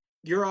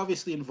 you're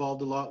obviously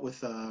involved a lot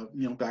with,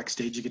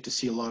 backstage. You get to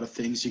see a lot of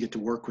things. You get to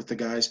work with the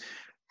guys.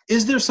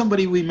 Is there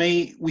somebody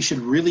we should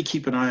really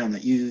keep an eye on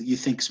that you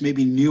think's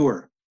maybe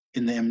newer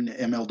in the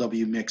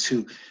MLW mix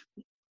who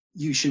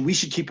we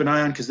should keep an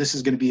eye on, because this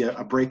is going to be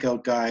a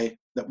breakout guy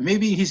that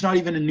maybe he's not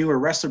even a newer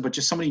wrestler, but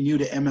just somebody new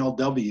to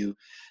MLW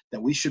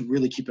that we should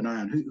really keep an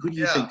eye on? Who do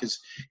you think is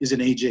in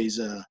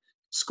AJ's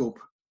scope?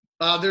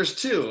 There's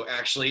two,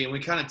 actually, and we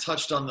kind of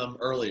touched on them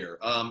earlier.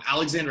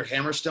 Alexander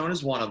Hammerstone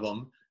is one of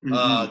them,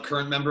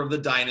 current member of the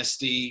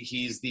Dynasty.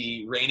 He's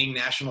the reigning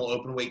national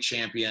openweight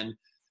champion.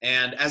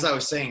 And as I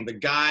was saying, the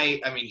guy,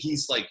 I mean,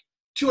 he's like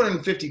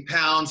 250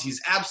 pounds. He's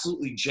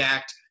absolutely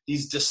jacked.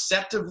 He's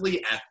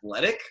deceptively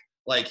athletic.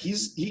 Like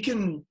he's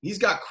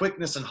got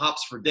quickness and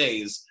hops for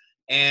days.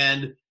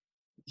 And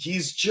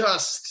he's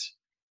just,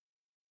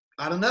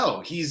 I don't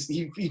know. He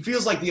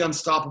feels like the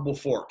unstoppable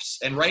force.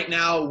 And right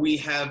now we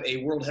have a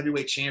world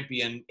heavyweight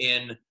champion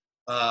in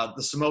the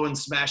Samoan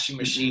smashing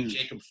machine,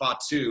 Jacob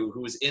Fatu,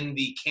 who is in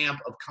the camp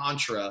of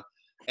Contra.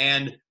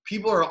 And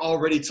people are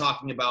already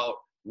talking about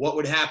what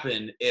would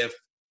happen if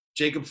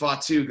Jacob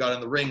Fatu got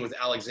in the ring with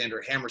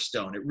Alexander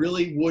Hammerstone. It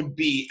really would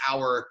be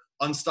our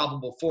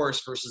unstoppable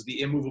force versus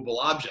the immovable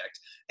object.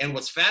 And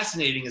what's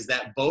fascinating is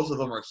that both of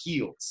them are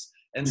heels.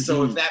 And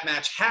so if that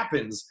match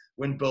happens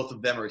when both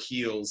of them are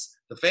heels,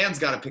 the fans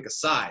got to pick a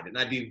side. And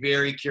I'd be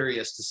very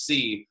curious to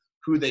see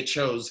who they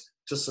chose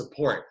to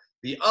support.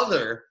 The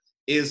other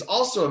is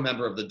also a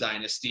member of the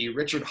Dynasty,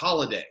 Richard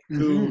Holiday,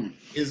 who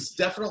is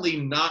definitely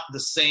not the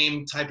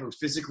same type of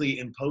physically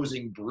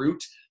imposing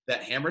brute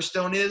that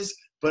Hammerstone is,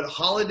 but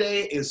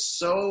Holiday is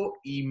so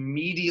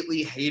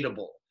immediatally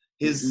hateable.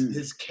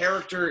 His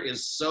character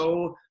is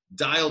so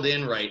dialed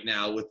in right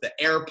now with the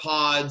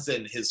AirPods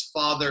and his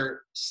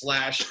lawyer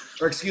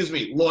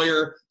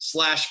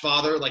 /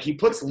 father. Like he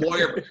puts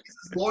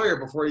lawyer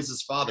before he's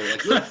his father.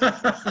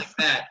 Like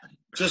that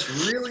just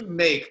really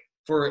make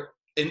for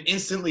an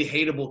instantly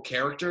hateable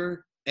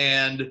character.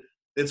 And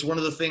it's one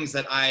of the things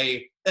that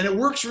and it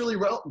works really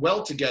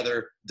well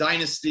together.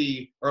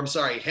 Hammerstone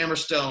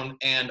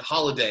and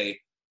Holiday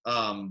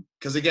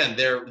Because again,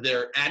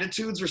 their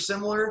attitudes are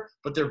similar,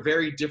 but they're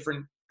very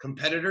different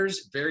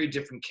competitors, very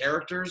different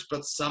characters,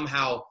 but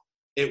somehow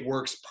it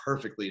works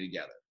perfectly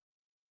together.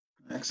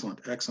 Excellent.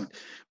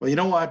 Well, you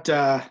know what?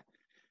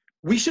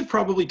 We should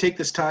probably take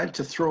this time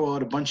to throw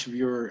out a bunch of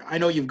your, I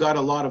know you've got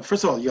a lot of,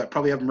 first of all, you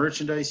probably have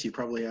merchandise, you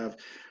probably have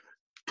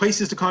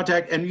places to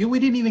contact, and we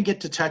didn't even get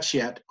to touch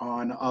yet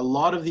on a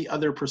lot of the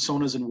other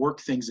personas and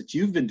work things that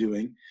you've been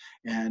doing,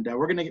 and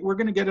we're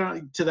gonna get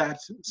to that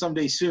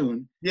someday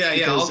soon. Yeah,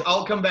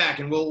 I'll come back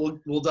and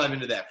we'll dive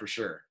into that for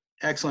sure.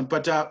 Excellent.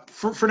 But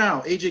for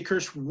now, AJ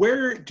Kirsch,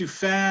 where do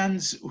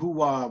fans who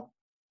want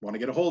to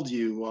get a hold of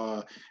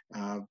you,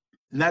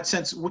 in that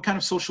sense, what kind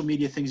of social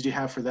media things do you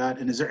have for that?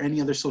 And is there any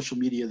other social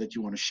media that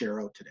you want to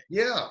share out today?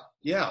 Yeah.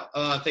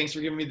 Thanks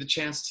for giving me the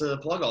chance to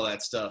plug all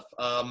that stuff.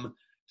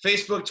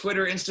 Facebook,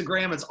 Twitter,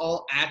 Instagram, it's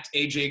all at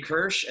AJ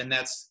Kirsch, and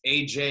that's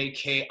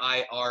AJKIRSCH.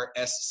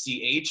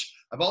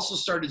 I've also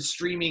started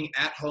streaming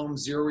at-home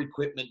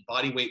zero-equipment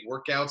bodyweight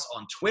workouts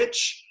on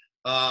Twitch.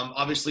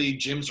 Obviously,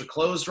 gyms are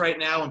closed right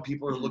now, and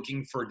people are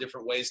looking for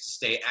different ways to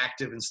stay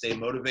active and stay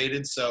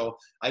motivated. So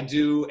I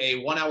do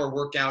a 1-hour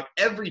workout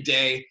every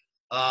day.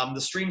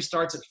 The stream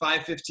starts at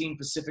 5:15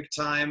 Pacific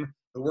time.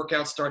 The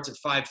workout starts at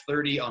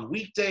 5:30 on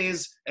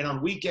weekdays, and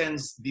on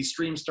weekends, the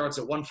stream starts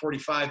at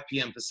 1:45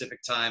 p.m. Pacific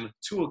time,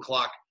 2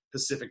 o'clock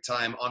Pacific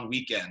time on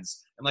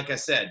weekends. And like I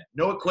said,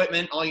 no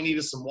equipment. All you need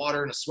is some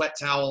water and a sweat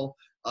towel.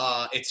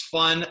 It's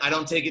fun. I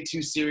don't take it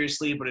too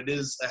seriously, but it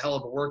is a hell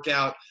of a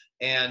workout.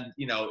 And,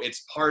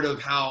 it's part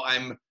of how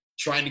I'm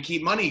trying to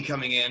keep money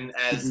coming in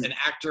as an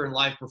actor and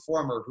live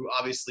performer who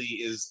obviously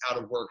is out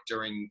of work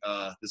during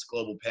this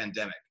global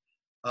pandemic.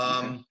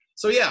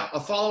 So yeah, a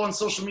follow on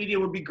social media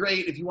would be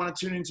great. If you want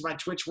to tune into my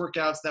Twitch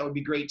workouts, that would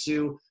be great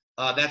too.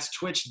 That's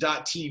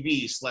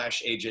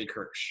twitch.tv/AJ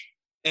Kirsch.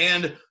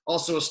 And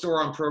also a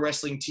store on Pro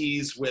Wrestling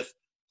Tees with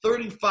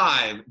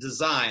 35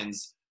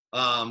 designs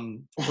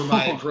for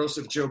my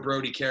Broseph Joe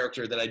Brody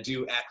character that I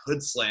do at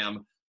Hood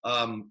Slam.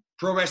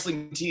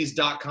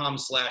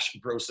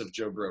 ProWrestlingTees.com/Broseph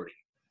Joe Brody.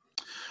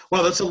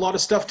 Well, that's a lot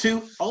of stuff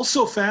too.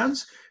 Also,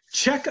 fans,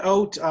 check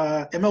out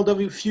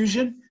MLW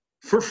Fusion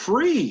for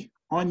free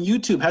on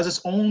YouTube. Has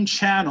its own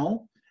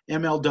channel,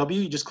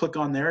 MLW. You just click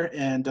on there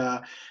and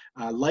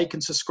like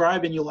and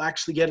subscribe, and you'll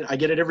actually get it. I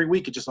get it every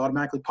week. It just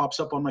automatically pops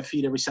up on my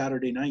feed every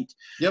Saturday night.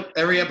 Yep,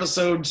 every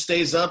episode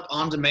stays up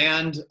on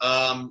demand.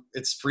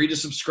 It's free to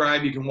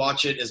subscribe. You can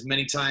watch it as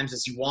many times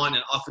as you want,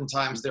 and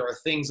oftentimes there are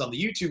things on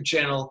the YouTube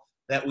channel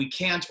that we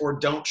can't or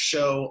don't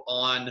show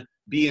on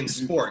beIN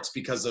Sports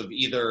because of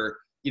either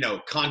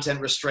content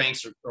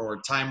restraints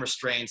or time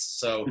restraints.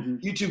 So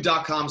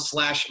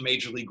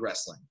youtube.com/Major League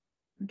Wrestling.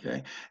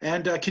 Okay.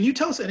 And can you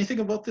tell us anything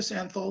about this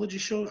anthology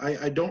show?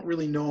 I don't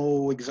really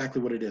know exactly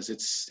what it is.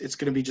 It's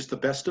going to be just the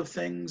best of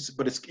things,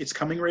 but it's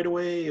coming right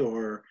away,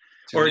 or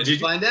Tune in to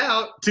find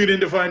out. Tune in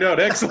to find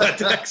out.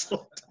 Excellent.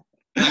 Excellent.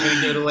 Not going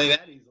to give it away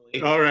that easily.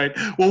 All right.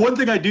 Well, one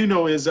thing I do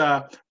know is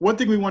one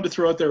thing we wanted to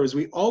throw out there is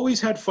we always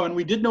had fun.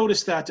 We did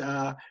notice that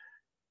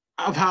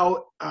of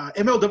how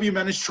MLW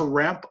managed to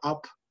ramp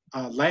up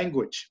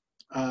language.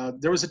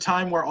 There was a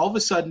time where all of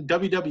a sudden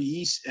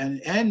WWE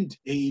and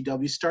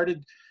AEW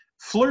started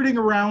flirting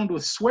around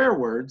with swear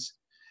words,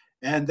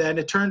 and then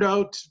it turned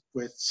out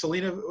with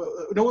Selena.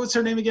 No, what's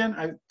her name again?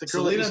 The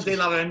girl Selena De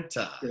La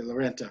Renta. De La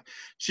Renta.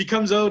 She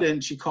comes out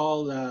and she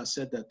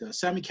said that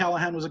Sami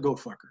Callihan was a goat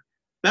fucker.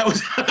 That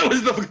was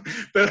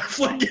the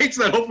floodgates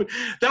that opened.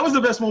 That was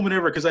the best moment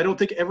ever, because I don't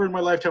think ever in my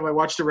lifetime I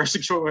watched a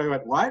wrestling show where I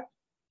went, "What?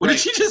 What did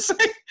she just say?"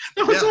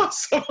 That was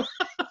awesome.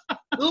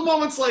 Little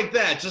moments like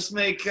that just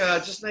make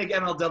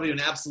MLW an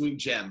absolute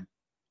gem.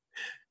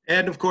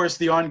 And of course,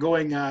 the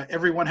ongoing.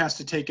 Everyone has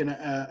to take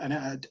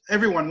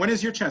everyone. When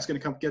is your chance going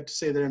to get to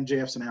say that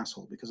MJF's an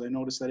asshole? Because I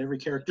noticed that every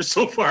character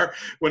so far,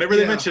 whenever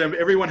they mention him,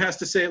 everyone has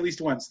to say at least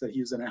once that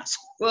he's an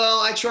asshole. Well,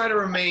 I try to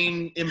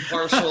remain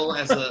impartial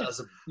as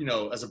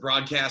a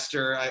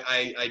broadcaster.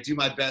 I do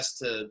my best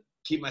to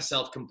keep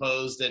myself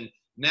composed. And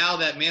now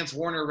that Mance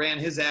Warner ran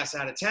his ass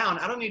out of town,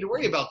 I don't need to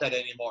worry about that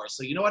anymore.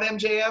 So you know what,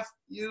 MJF,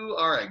 you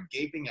are a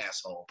gaping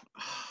asshole.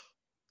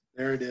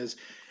 There it is.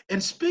 And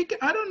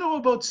I don't know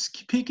about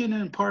speaking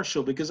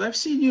impartial, because I've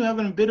seen you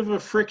having a bit of a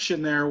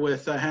friction there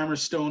with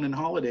Hammerstone and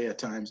Holiday at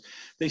times.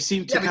 They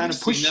seem to kind of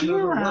push you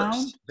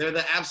around. They're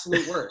the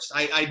absolute worst.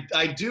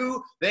 I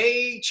do.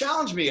 They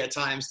challenge me at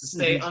times to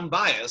stay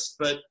unbiased,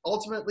 but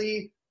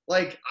ultimately,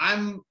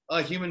 I'm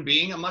a human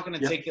being. I'm not going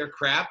to take their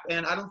crap,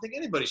 and I don't think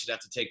anybody should have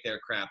to take their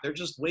crap. They're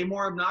just way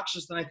more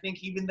obnoxious than I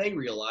think even they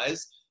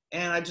realize,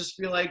 and I just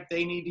feel like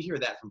they need to hear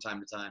that from time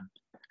to time.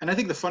 And I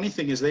think the funny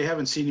thing is they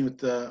haven't seen you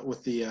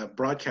with the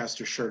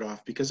broadcaster shirt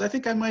off, because I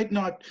think I might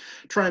not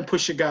try and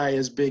push a guy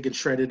as big and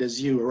shredded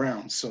as you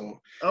around. So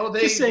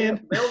just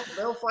saying.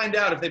 They'll find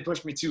out if they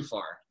push me too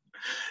far.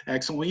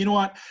 Excellent. Well, you know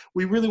what?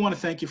 We really want to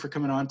thank you for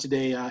coming on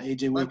today,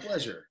 AJ. My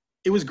pleasure.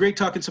 It was great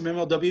talking some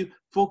MLW.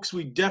 Folks,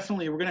 we're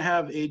going to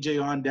have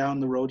AJ on down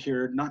the road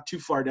here, not too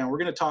far down. We're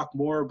going to talk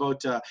more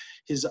about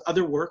his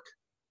other work,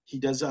 He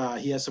does.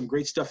 He has some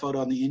great stuff out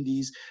on the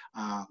indies.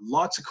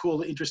 Lots of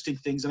cool, interesting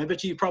things, and I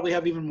bet you probably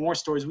have even more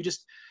stories.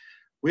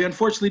 We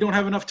unfortunately don't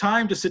have enough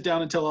time to sit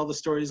down and tell all the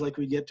stories like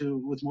we get to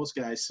with most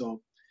guys.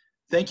 So,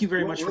 thank you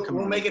very much for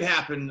coming. We'll make it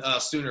happen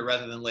sooner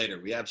rather than later.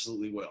 We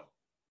absolutely will.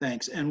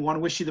 Thanks, and want to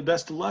wish you the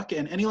best of luck.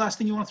 And any last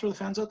thing you want to throw the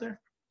fans out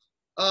there?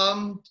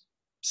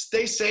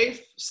 Stay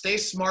safe, stay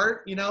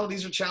smart. You know,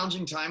 these are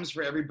challenging times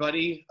for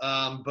everybody,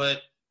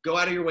 but go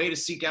out of your way to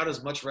seek out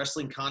as much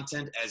wrestling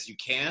content as you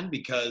can,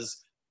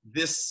 because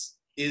this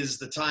is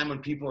the time when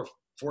people are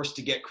forced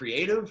to get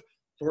creative,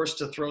 forced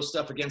to throw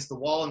stuff against the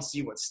wall and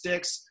see what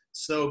sticks.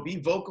 So be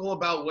vocal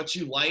about what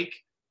you like.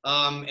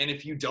 And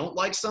if you don't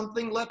like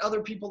something, let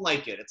other people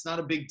like it. It's not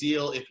a big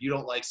deal if you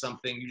don't like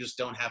something. You just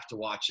don't have to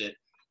watch it.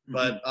 Mm-hmm.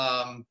 But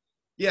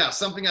yeah,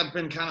 something I've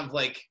been kind of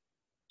like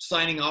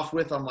signing off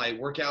with on my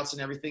workouts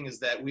and everything is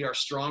that we are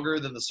stronger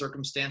than the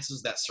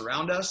circumstances that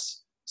surround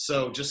us.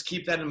 So just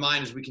keep that in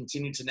mind as we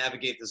continue to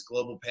navigate this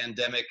global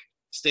pandemic.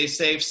 Stay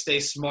safe, stay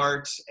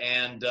smart,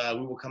 and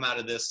we will come out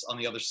of this on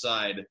the other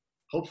side,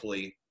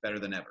 hopefully better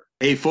than ever.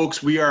 Hey,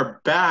 folks, we are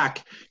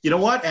back. You know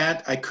what,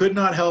 Ant? I could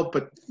not help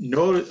but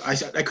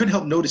I couldn't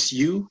help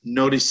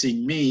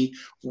noticing me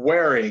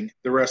wearing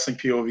the Wrestling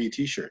POV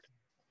T-shirt.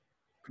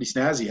 Pretty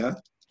snazzy, huh?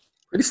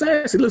 Pretty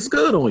snazzy. It looks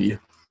good on you.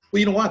 Well,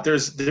 you know what?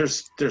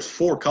 There's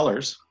 4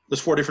 colors. There's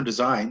 4 different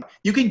designs.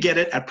 You can get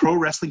it at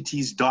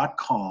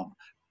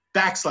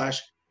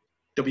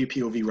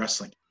prowrestlingtees.com/WPOV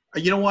Wrestling.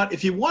 You know what?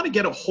 If you want to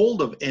get a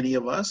hold of any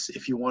of us,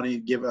 if you want to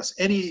give us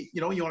any,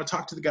 you want to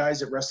talk to the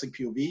guys at Wrestling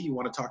POV, you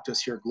want to talk to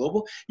us here at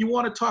Global, you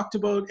want to talk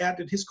about Ant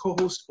and his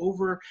co-host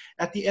over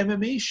at the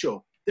MMA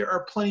show, there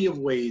are plenty of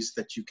ways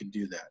that you can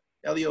do that.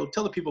 Elio,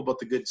 tell the people about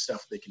the good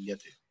stuff they can get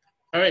to.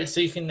 All right,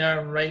 so you can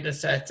write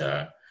us at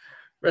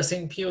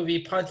Wrestling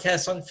POV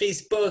Podcast on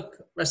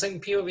Facebook,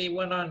 Wrestling POV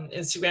 1 on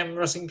Instagram,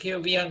 Wrestling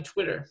POV on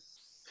Twitter.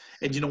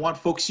 And you know what,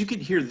 folks? You can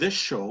hear this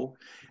show,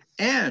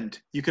 and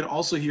you can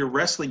also hear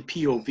Wrestling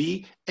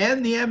POV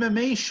and the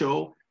MMA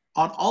show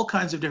on all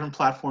kinds of different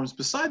platforms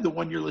beside the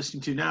one you're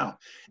listening to now.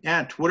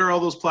 Ant, what are all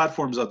those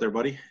platforms out there,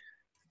 buddy?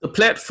 The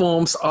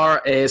platforms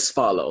are as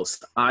follows: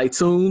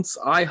 iTunes,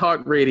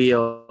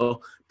 iHeartRadio,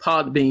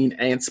 Podbean,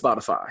 and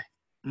Spotify.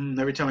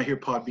 Every time I hear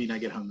Podbean, I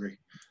get hungry.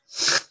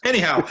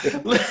 Anyhow,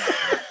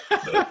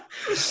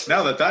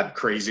 now that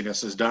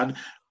craziness is done,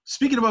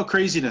 speaking about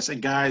craziness,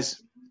 and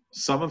guys,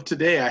 some of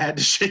today I had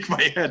to shake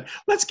my head.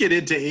 Let's get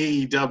into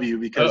AEW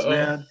because,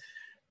 man,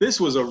 this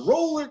was a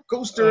roller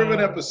coaster of an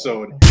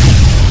episode.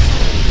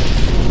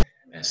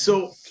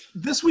 So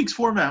this week's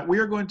format, we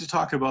are going to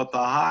talk about the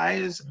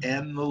highs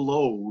and the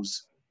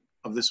lows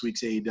of this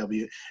week's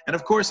AEW. And,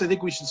 of course, I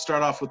think we should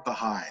start off with the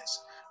highs.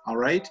 All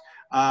right?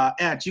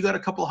 Ant, you got a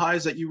couple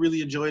highs that you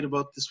really enjoyed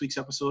about this week's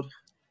episode?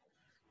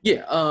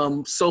 Yeah.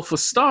 So for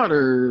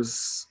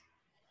starters,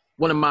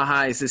 one of my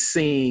highs is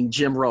seeing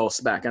Jim Ross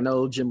back. I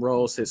know Jim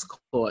Ross has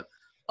caught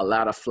a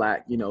lot of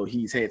flack.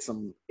 He's had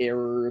some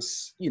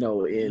errors,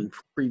 in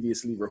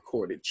previously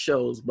recorded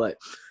shows, but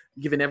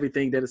given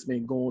everything that has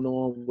been going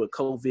on with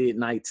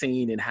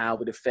COVID-19 and how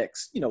it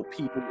affects,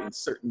 people in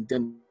certain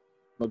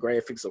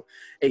demographics or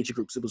age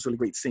groups, it was really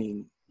great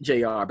seeing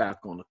JR back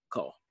on the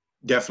call.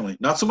 Definitely.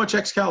 Not so much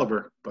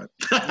Excalibur, but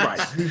right.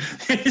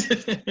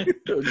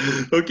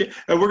 Okay.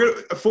 And we're going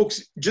to,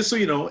 folks, just so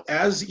you know,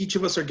 as each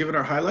of us are giving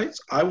our highlights,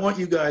 I want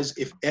you guys,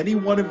 if any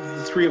one of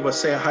the 3 of us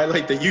say a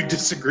highlight that you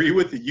disagree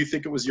with, that you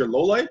think it was your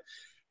low light,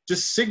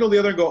 just signal the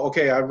other and go,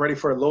 okay, I'm ready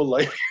for a low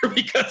light here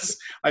because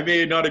I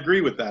may not agree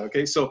with that.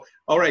 Okay. So,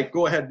 all right,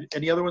 go ahead.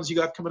 Any other ones you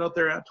got coming out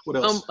there, Ant? What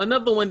else?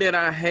 Another one that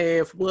I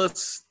have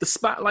was the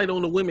spotlight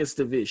on the women's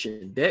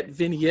division. That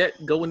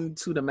vignette going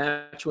into the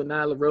match with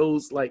Nyla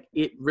Rose, like,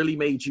 it really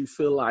made you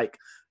feel like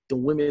the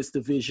women's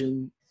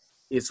division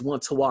is one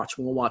to watch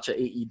when we watch an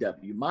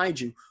AEW.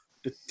 Mind you,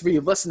 the 3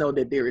 of us know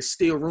that there is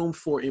still room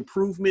for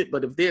improvement,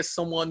 but if there's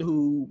someone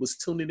who was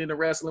tuning into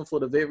wrestling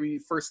for the very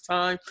first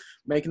time,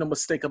 making a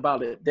mistake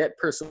about it, that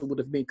person would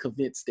have been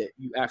convinced that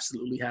you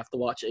absolutely have to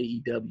watch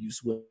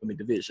AEW's women's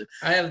division.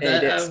 And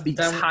that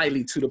speaks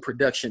highly to the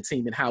production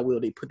team and how well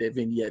they put that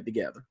vignette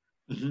together.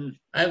 Mm-hmm.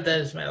 I have that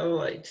as my low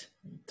light.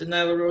 The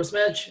Nyla Rose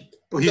match.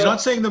 Well, he's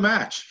not saying the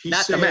match. He's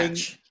not saying the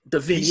match.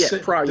 The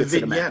vignette prior to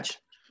the match.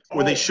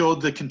 Where they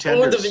showed the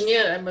contenders. Oh, the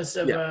vignette. I must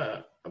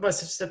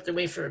have stepped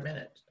away for a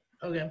minute.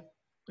 Okay.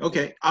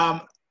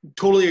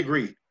 Totally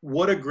agree.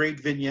 What a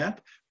great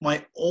vignette.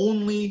 My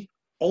only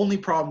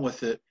problem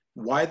with it,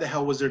 why the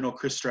hell was there no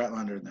Chris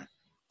Statlander in there?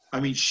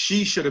 I mean,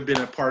 she should have been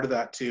a part of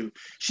that too.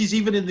 She's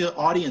even in the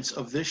audience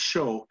of this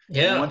show.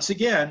 Yeah. And once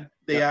again,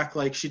 they act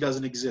like she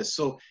doesn't exist.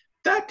 So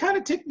that kind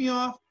of ticked me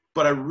off,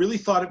 but I really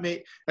thought it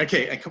made –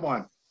 okay, and come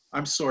on.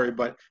 I'm sorry,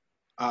 but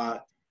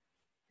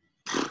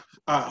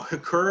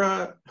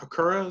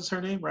Hikaru is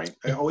her name, right?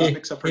 I always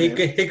mix up her name.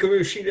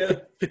 Hikaru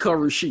Shida.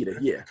 Hikaru Shida,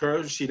 yeah.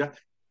 Hikaru Shida.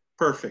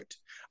 Perfect.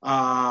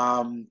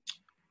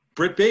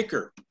 Britt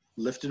Baker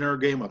lifting her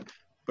game up.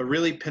 But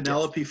really,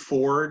 Penelope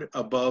Ford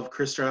above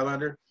Chris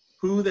Statlander.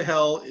 Who the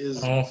hell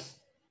is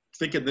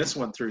thinking this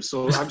one through.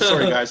 So I'm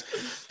sorry, guys.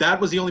 That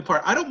was the only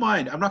part. I don't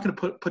mind. I'm not going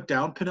to put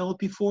down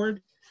Penelope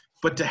Ford,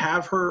 but to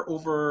have her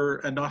over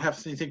and not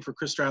have anything for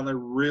Chris Stradler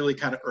really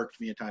kind of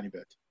irked me a tiny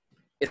bit.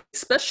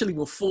 Especially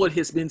when Ford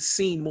has been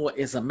seen more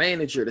as a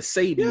manager to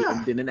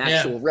Sabian than an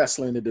actual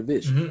wrestler in the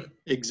division. Mm-hmm.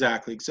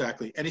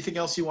 Exactly. Anything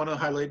else you want to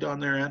highlight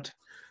on there, Ant?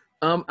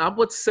 I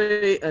would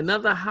say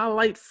another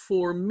highlight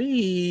for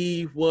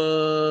me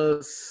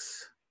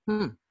was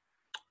MJF's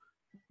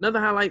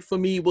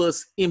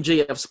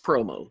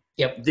promo.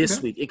 Yep.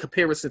 This week in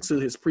comparison to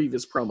his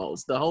previous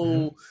promos. The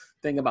whole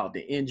thing about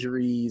the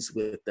injuries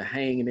with the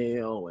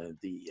hangnail and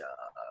the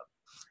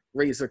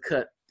razor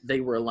cut, they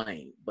were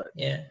lame. But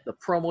the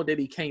promo that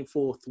he came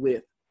forth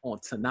with on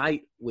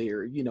tonight,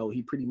 where, you know,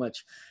 he pretty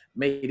much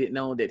made it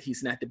known that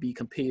he's not to be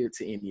compared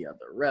to any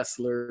other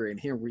wrestler and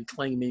him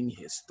reclaiming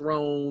his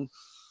throne.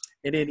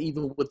 And then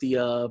even with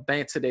the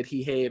banter that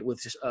he had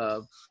with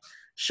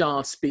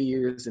Sean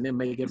Spears and then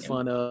making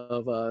fun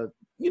of,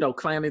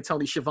 clowning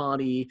Tony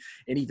Schiavone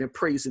and even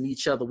praising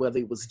each other, whether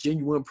it was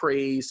genuine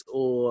praise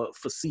or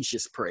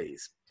facetious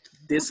praise.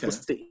 This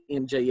was the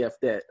MJF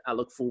that I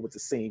look forward to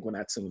seeing when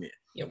I tune in.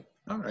 Yep.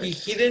 All right.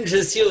 He didn't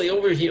just heal, he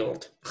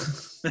overhealed.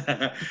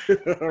 Right.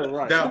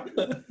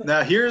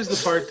 Now, here's the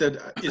part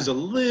that is a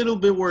little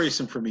bit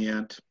worrisome for me,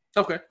 Ant.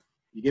 Okay.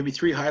 You gave me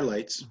 3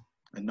 highlights,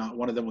 and not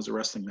one of them was a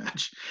wrestling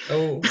match.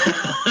 Oh.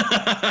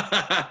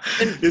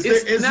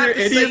 Is there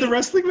any of the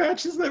wrestling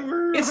matches that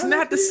were? It's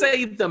not to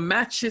say the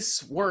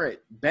matches weren't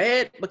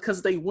bad,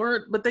 because they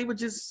weren't, but they were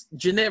just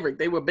generic.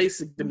 They were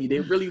basic to me.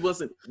 There really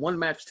wasn't one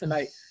match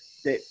tonight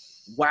that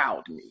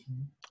wowed me.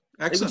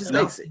 Excellent. It was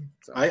just basic.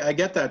 So. I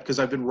get that, because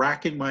I've been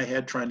racking my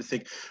head trying to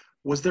think,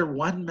 was there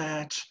one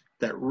match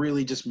that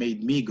really just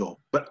made me go?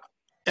 But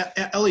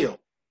Elio,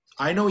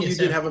 I know you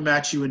did have a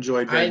match you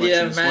enjoyed very much. I did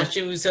have a match.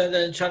 It was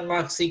the John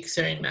Moxley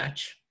Kazarian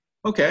match.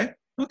 Okay,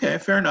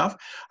 fair enough.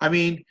 I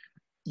mean,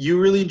 you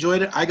really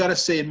enjoyed it. I got to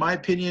say, in my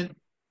opinion,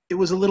 it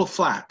was a little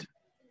flat.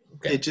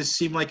 Okay. It just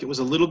seemed like it was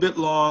a little bit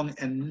long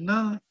and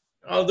nothing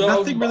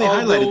really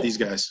highlighted these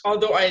guys.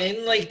 Although I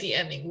didn't like the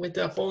ending with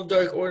the whole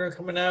Dark Order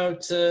coming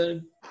out,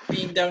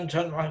 beating down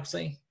John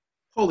Moxley.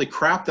 Holy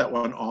crap, that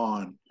went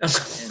on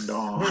and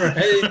on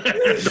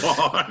and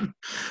on.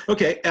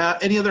 Okay,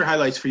 any other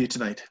highlights for you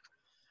tonight?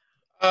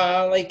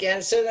 Like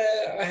Ann said,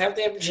 I have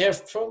the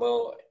MJF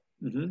promo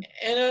and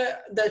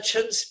that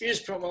Sean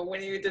Spears promo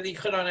when he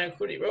cut on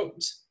Cody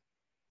Rhodes.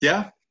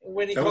 Yeah.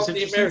 When he called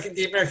the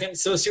American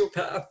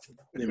sociopath.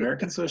 The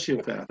American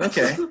sociopath.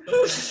 Okay.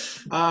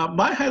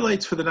 My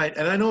highlights for the night,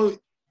 and I know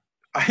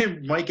I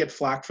might get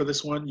flack for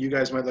this one. You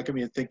guys might look at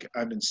me and think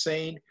I'm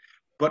insane,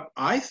 but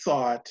I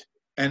thought,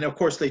 and of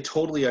course they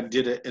totally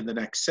undid it in the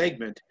next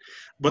segment,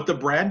 but the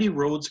Brandy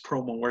Rhodes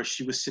promo where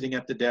she was sitting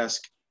at the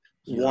desk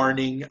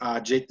warning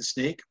Jake the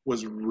Snake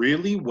was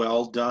really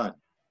well done.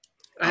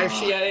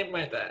 Actually, I didn't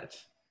mind that.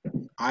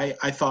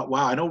 I thought,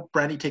 wow, I know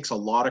Brandy takes a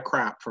lot of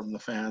crap from the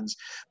fans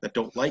that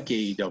don't like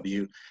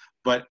AEW,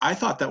 but I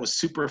thought that was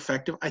super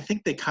effective. I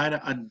think they kind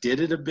of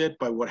undid it a bit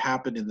by what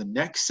happened in the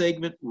next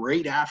segment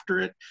right after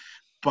it.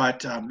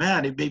 But,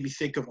 man, it made me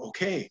think of,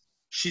 okay,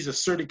 she's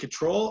asserting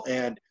control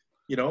and,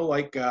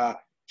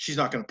 she's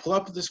not going to pull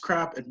up with this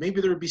crap, and maybe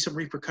there would be some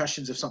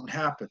repercussions if something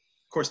happened.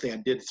 Of course, they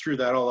threw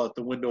that all out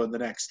the window in the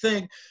next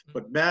thing.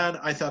 But, man,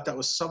 I thought that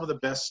was some of the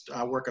best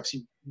work I've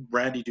seen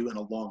Brandy do in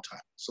a long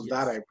time. So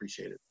that I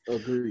appreciated.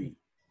 Agreed.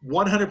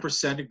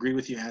 100% agree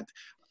with you, Ant.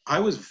 I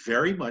was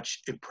very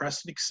much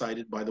impressed and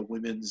excited by the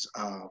women's,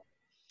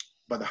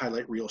 by the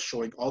highlight reel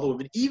showing all the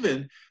women.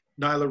 Even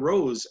Nyla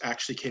Rose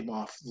actually came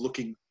off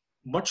looking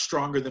much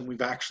stronger than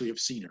we've actually have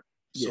seen her.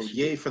 So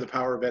yay for the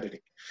power of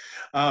editing.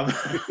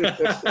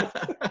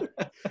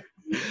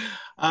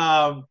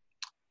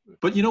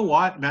 But you know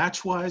what?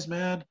 Match-wise,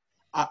 man,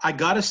 I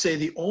got to say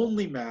the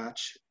only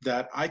match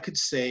that I could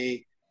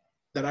say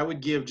that I would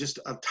give just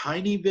a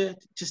tiny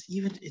bit, just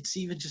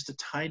a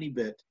tiny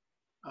bit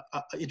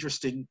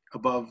interesting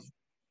above,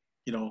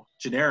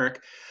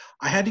 generic,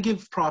 I had to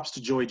give props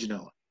to Joey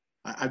Janela.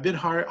 I've been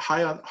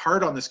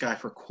hard on this guy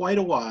for quite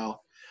a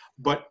while,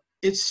 but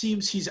it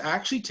seems he's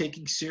actually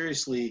taking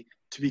seriously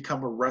to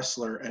become a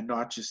wrestler and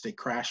not just a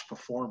crash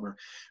performer,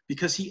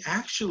 because he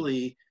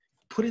actually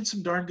put in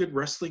some darn good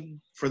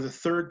wrestling for the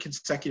 3rd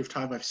consecutive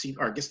time I've seen,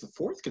 or I guess the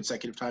 4th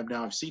consecutive time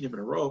now I've seen him in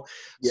a row.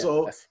 Yes.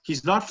 So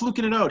he's not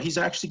fluking it out. He's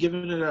actually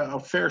giving it a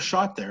fair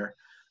shot there.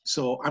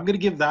 So I'm going to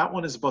give that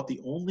one as about the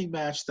only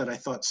match that I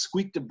thought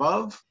squeaked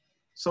above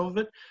some of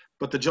it.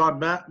 But the John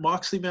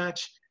Moxley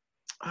match,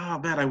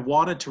 man, I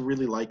wanted to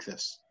really like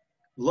this.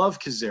 Love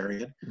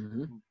Kazarian,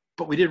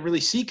 but we didn't really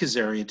see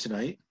Kazarian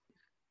tonight.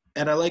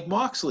 And I like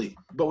Moxley,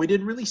 but we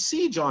didn't really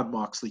see John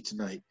Moxley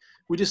tonight.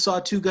 We just saw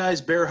 2 guys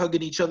bear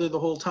hugging each other the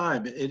whole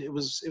time. It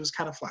was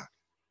kind of flat.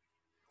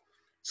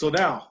 So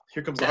now,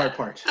 here comes the hard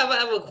part. I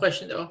have a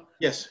question, though.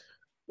 Yes.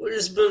 How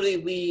does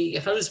Brody Lee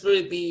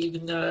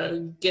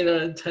even get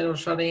a title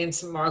shot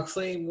against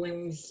Moxley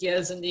when he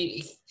hasn't?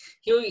 He's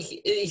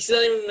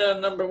not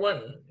even number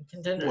 1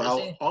 contender.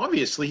 Well,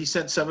 obviously, he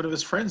sent 7 of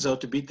his friends out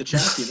to beat the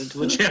champion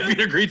until the champion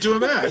agreed to a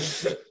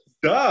match.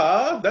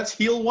 Duh, that's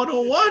heel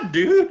 101,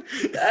 dude.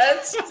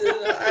 That's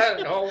I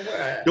don't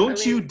know.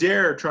 Don't you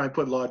dare try and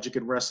put logic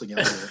in wrestling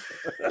out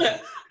here.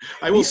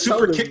 I will He's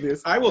super told us kick.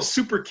 this. I will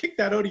super kick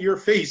that out of your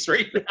face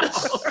right now.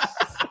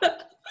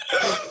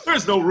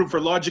 There's no room for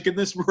logic in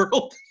this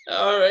world.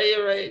 All right,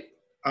 you're right.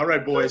 All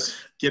right, boys,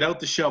 get out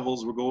the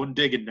shovels. We're going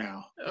digging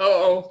now.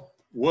 Oh,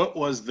 What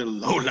was the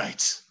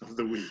lowlights of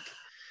the week?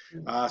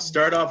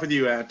 Start off with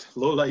you, Ant.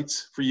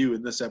 Lowlights for you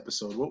in this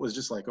episode. What was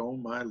just like, oh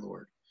my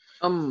lord?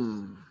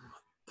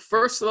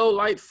 First low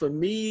light for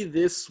me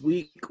this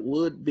week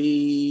would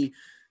be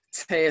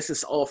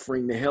Taz's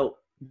offering to help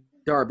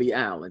Darby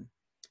Allin.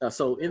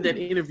 So in that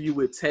interview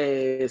with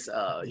Taz,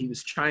 he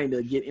was trying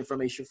to get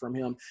information from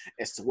him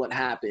as to what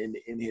happened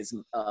in his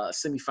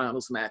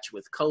semifinals match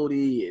with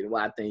Cody and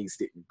why things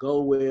didn't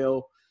go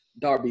well.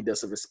 Darby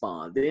doesn't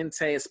respond. Then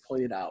Taz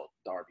pointed out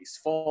Darby's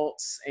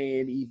faults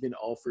and even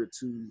offered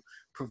to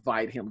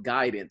provide him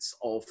guidance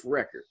off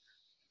record.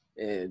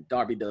 And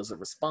Darby doesn't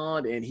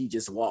respond, and he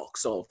just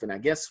walks off. And I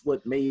guess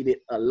what made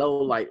it a low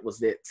light was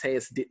that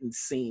Taz didn't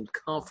seem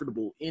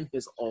comfortable in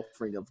his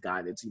offering of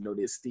guidance. You know,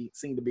 there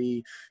seemed to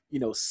be, you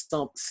know,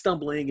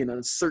 stumbling and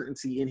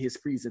uncertainty in his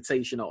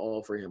presentation to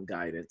offer him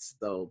guidance.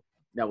 So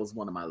that was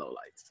one of my low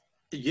lights.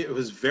 Yeah, it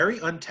was very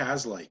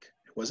un-Taz-like,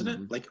 wasn't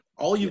it? Like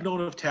all you've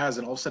known of Taz,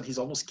 and all of a sudden he's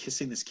almost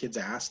kissing this kid's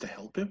ass to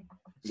help him.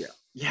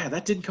 Yeah,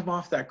 that didn't come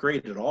off that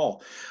great at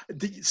all.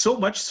 So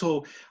much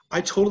so,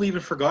 I totally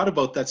even forgot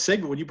about that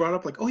segment when you brought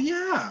up, like, oh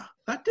yeah,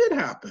 that did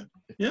happen.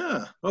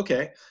 Yeah,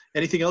 okay.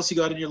 Anything else you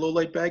got in your low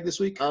light bag this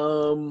week?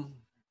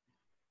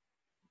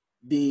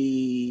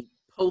 The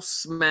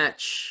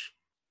post-match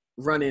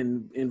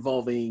run-in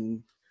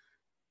involving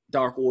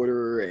Dark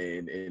Order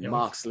and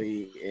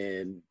Moxley,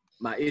 and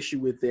my issue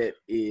with that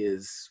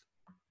is,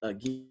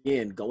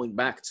 again, going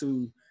back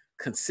to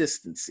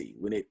consistency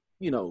when it,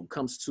 you know,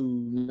 comes to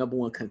number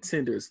one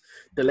contenders.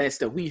 The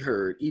last that we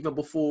heard, even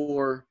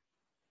before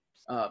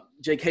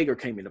Jake Hager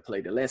came into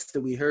play, the last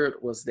that we heard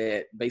was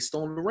that based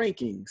on the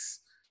rankings,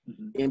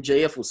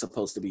 MJF was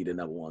supposed to be the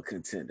number one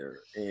contender.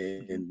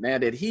 And now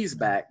that he's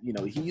back, you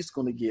know, he's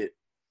going to get,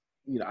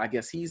 you know, I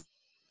guess he's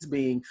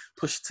being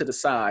pushed to the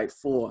side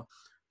for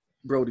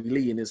Brody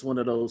Lee. And it's one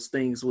of those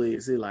things where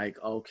is it like,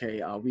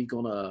 okay, are we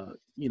going to,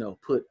 you know,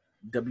 put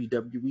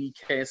WWE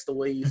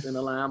castaways in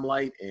the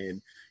limelight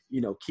and, you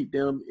know, keep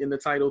them in the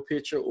title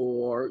picture,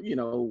 or, you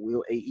know,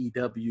 will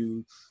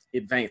AEW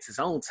advance his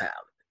own talent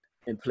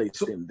and place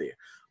them there?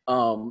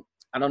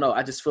 I don't know.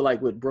 I just feel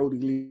like with Brody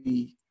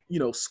Lee, you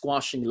know,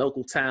 squashing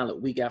local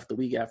talent week after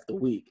week after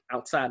week,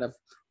 outside of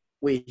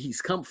where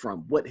he's come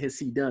from, what has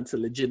he done to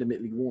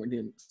legitimately warrant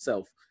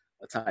himself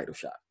a title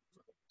shot?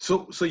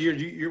 So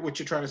you're what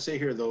you're trying to say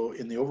here, though,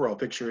 in the overall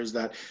picture, is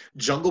that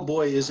Jungle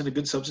Boy isn't a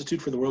good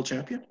substitute for the world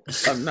champion?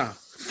 No.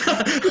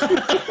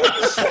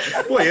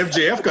 Boy,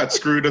 MJF got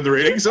screwed on the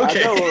ratings.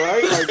 Okay. I know,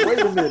 right? Like, wait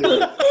a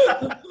minute.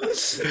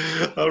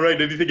 All right.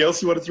 Anything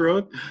else you want to throw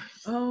in?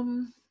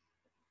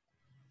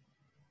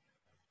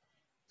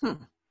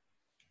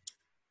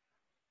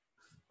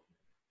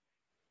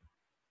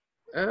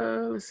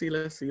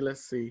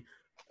 Let's see.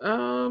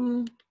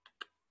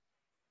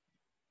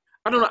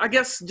 I don't know. I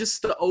guess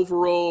just the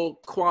overall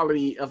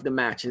quality of the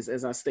matches,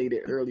 as I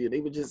stated earlier, they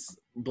were just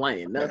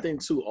bland. Nothing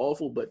too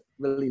awful, but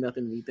really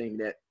anything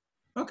that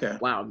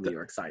wowed me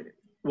or excited.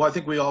 Well, I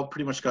think we all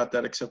pretty much got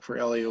that, except for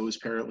Elio, who's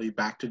apparently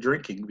back to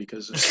drinking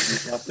because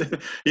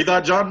he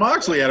thought John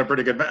Moxley had a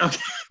pretty good match.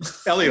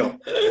 Okay. Elio,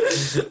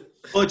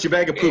 pull out your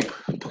bag of poop,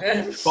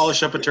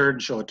 polish up a turd,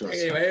 and show it to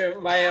us. Anyway,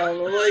 my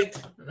like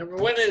number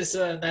one is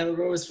Nyla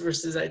Rose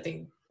versus, I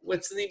think,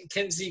 what's the name,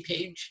 Kenzie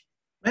Page.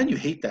 Man, you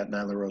hate that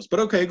Nyla Rose, but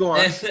okay, go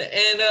on.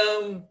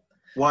 And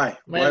why?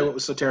 Why? What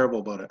was so terrible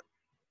about it?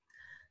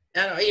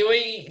 I don't know.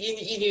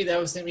 You knew that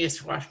was going to be a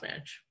squash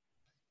match.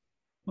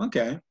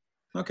 Okay.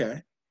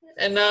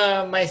 And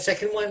my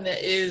second one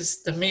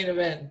is the main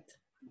event.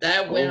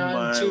 That went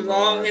on too Lord.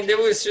 long, and there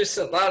was just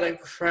a lot of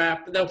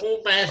crap. The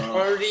whole match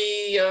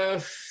already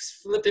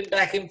flipping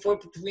back and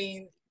forth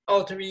between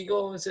alter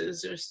egos.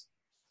 It's just...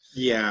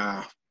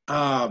 Yeah.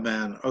 Oh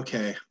man.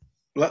 Okay.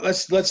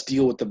 Let's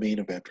deal with the main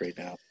event right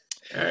now.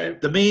 All right.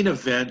 The main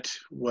event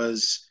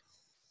was.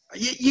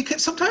 You can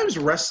sometimes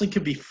wrestling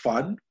can be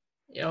fun.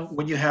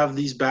 When you have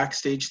these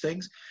backstage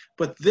things,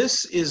 but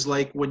this is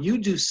like when you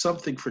do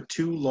something for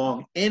too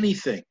long,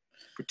 anything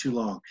for too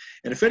long.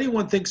 And if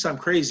anyone thinks I'm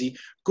crazy,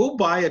 go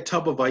buy a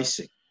tub of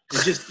icing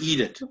and just eat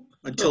it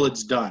until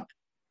it's done.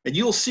 And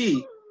you'll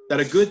see that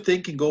a good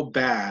thing can go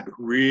bad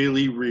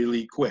really,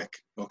 really quick.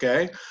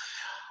 Okay.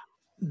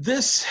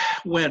 This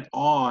went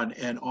on,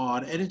 and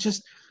it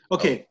just,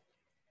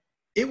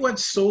 it went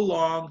so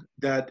long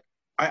that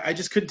I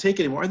just couldn't take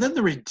it anymore. And then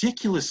the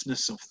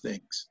ridiculousness of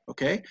things,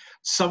 okay?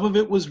 Some of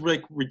it was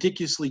like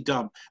ridiculously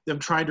dumb. Them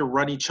trying to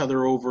run each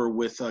other over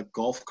with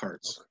golf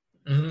carts.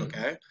 Mhm.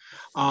 Okay.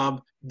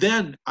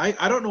 Then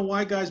I don't know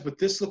why, guys, but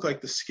this looked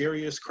like the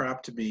scariest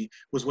crap to me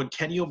was when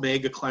Kenny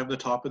Omega climbed the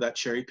top of that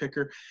cherry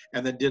picker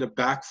and then did a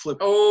backflip.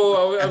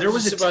 Oh, I And there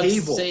was was just a about to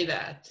table. say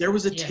that. There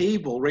was a Yeah.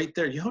 table right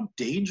there. You know how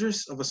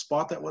dangerous of a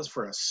spot that was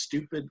for a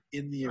stupid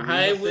in the arena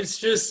I thing? was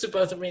just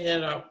about to bring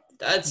that up.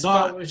 That Not-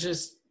 spot was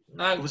just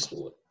not it was-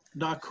 cool.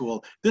 Not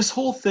cool. This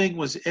whole thing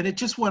was, and it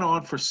just went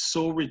on for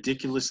so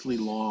ridiculously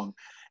long.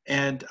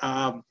 And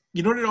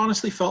you know what it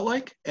honestly felt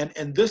like?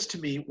 And this to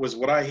me was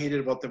what I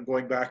hated about them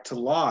going back to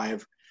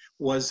live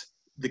was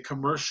the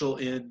commercial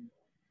in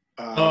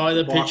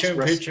The box picture in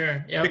rest-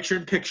 picture. Yep. picture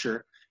in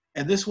picture.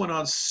 And this went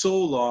on so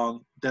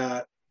long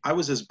that I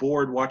was as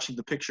bored watching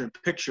the picture in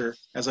picture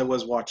as I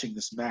was watching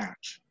this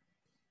match.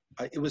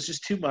 It was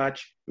just too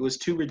much. It was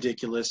too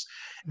ridiculous.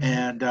 Mhm.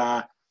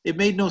 And it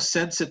made no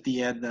sense at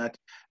the end that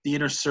the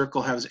Inner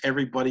Circle has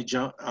everybody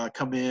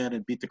come in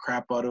and beat the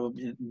crap out of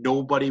them.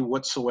 Nobody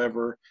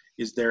whatsoever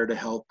is there to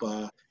help.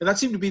 And that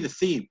seemed to be the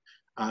theme.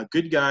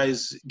 Good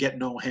guys get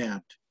no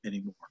hand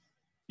anymore.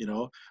 You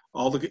know,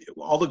 all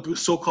the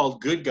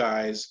so-called good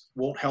guys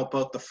won't help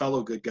out the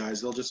fellow good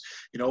guys. They'll just,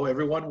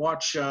 everyone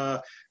watch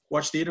the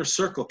Inner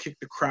Circle kick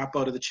the crap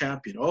out of the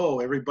champion. Oh,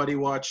 everybody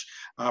watch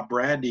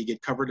Brandy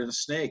get covered in a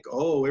snake.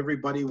 Oh,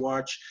 everybody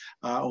watch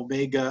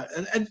Omega.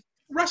 And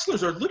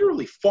wrestlers are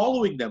literally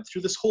following them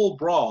through this whole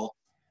brawl.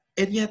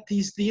 And yet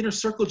the Inner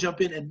Circle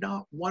jump in and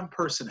not one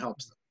person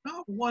helps them.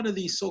 Not one of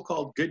these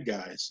so-called good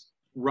guys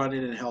run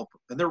in and help them.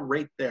 And they're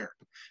right there.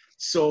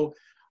 So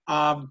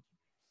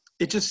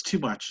it's just too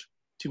much.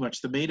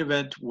 The main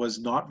event was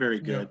not very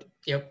good.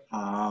 Yep.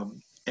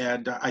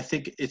 And I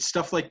think it's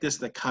stuff like this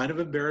that kind of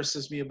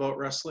embarrasses me about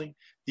wrestling.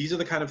 These are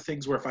the kind of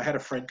things where if I had a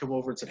friend come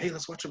over and said, hey,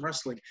 let's watch some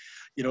wrestling.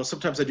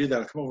 Sometimes I do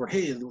that. I come over,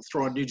 hey, we'll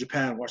throw on New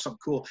Japan, watch something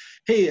cool.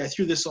 Hey, I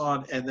threw this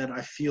on. And then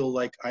I feel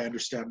like I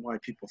understand why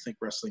people think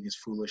wrestling is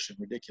foolish and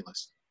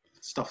ridiculous.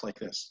 Stuff like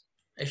this.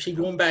 Actually,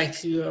 going back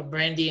to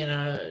Brandy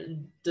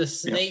and the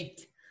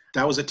snake.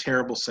 That was a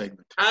terrible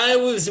segment. I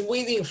was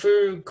waiting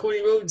for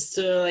Cody Rhodes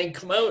to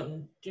come out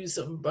and do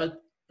something,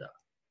 but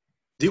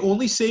the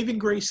only saving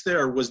grace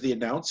there was the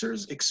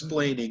announcers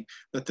explaining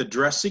that the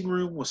dressing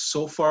room was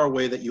so far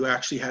away that you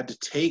actually had to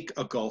take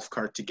a golf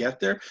cart to get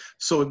there.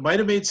 So it might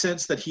have made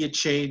sense that he had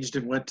changed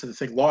and went to the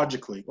thing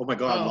logically. Oh my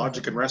God,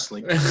 logic in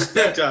wrestling.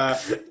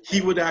 That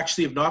he would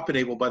actually have not been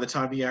able, by the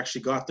time he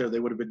actually got there, they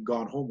would have been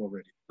gone home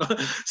already.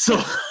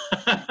 So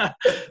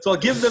I'll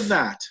give them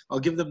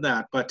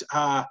that. But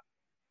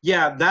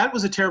yeah, that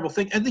was a terrible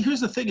thing. And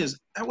here's the thing is,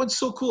 that one's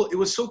so cool. It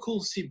was so cool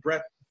to see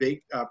Brett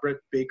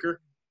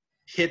Baker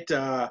hit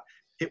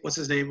what's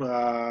his name,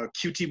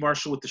 QT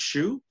Marshall with the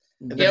shoe,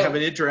 and then have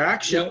an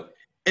interaction. Yep.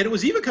 And it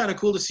was even kind of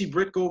cool to see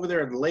Britt go over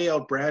there and lay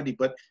out Brandy,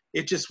 but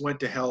it just went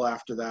to hell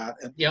after that.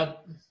 And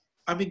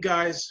I mean,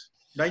 guys,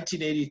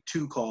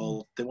 1982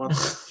 call, they want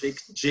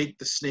Jake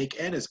the Snake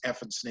and his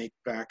effing snake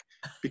back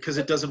because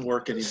it doesn't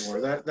work anymore.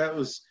 That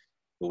was,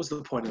 what was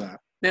the point of that?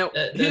 Now,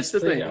 here's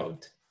the thing.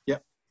 Yep.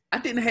 I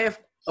didn't have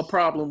a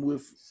problem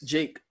with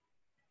Jake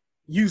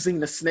using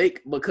the snake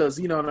because,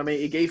 you know what I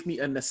mean, it gave me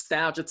a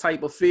nostalgia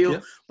type of feel.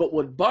 Yeah. But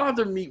what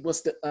bothered me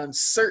was the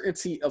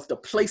uncertainty of the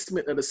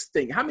placement of the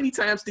snake. How many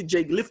times did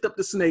Jake lift up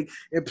the snake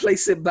and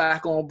place it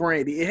back on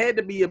Brandy? It had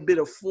to be a bit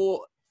of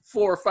four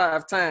or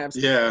five times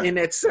in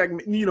that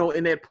segment,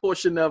 in that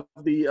portion of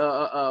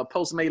the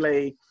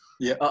post-melee,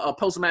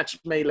 post-match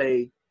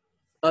melee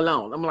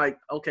alone. I'm like,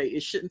 okay,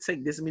 it shouldn't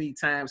take this many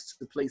times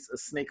to place a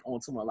snake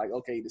on someone. Like,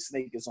 okay, the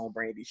snake is on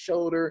Brandy's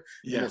shoulder,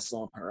 then it's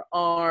on her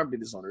arm,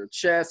 then it's on her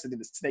chest, and then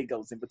the snake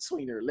goes in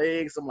between her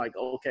legs. I'm like,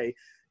 okay,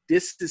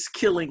 this is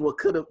killing what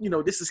could have,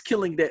 this is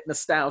killing that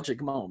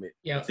nostalgic moment.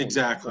 Yeah,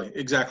 exactly.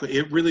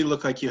 It really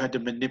looked like you had to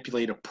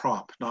manipulate a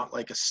prop, not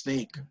like a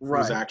snake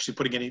was actually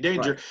putting any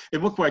danger. Right.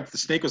 It looked like the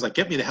snake was like,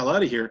 get me the hell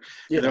out of here.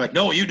 Yeah. And they're like,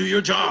 no, you do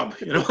your job.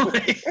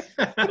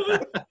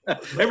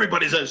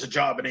 Everybody says a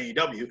job in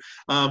AEW.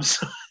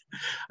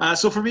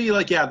 So for me,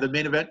 the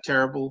main event,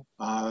 terrible.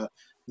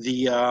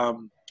 The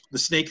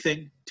snake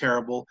thing,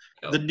 terrible.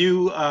 The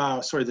new,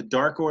 the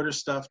Dark Order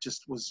stuff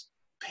just was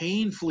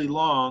painfully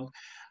long.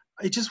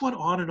 It just went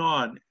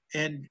on,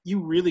 and you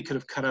really could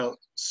have cut out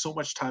so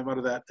much time out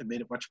of that and made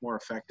it much more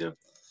effective.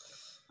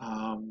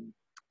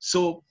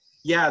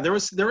 There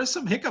was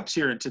some hiccups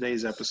here in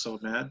today's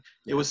episode, man.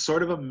 It was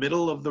sort of a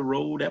middle of the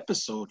road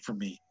episode for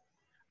me.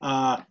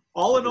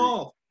 All in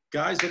all,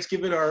 guys, let's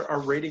give it our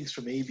ratings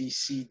from A, B,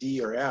 C, D,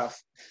 or F.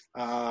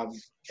 And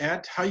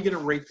how are you going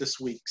to rate this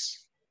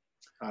week's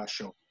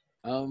show?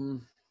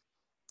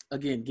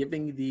 Again,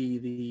 giving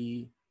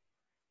the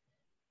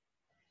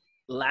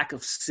lack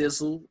of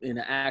sizzle in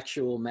the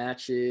actual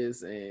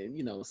matches and,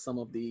 some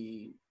of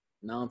the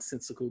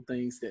nonsensical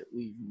things that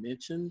we've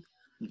mentioned,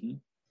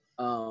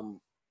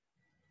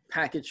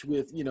 packaged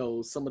with,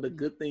 some of the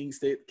good things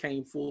that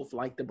came forth,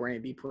 like the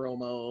Brandy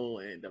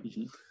promo and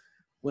the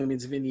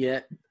women's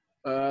vignette.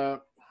 I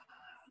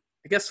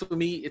guess for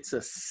me, it's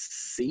a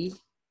C.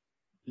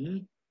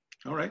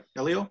 All right.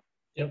 Elio?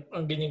 Yep,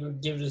 I'm going to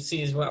give it a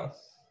C as well.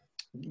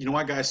 You know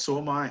what, guys? So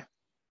am I.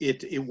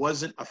 It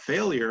wasn't a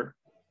failure.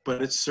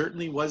 but it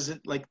certainly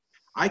wasn't like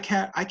I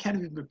can't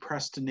even be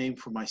pressed to name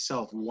for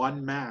myself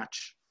one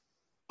match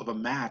of a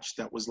match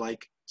that was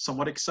like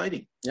somewhat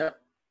exciting. Yeah.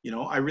 You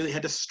know, I really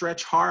had to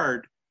stretch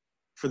hard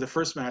for the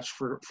first match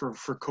for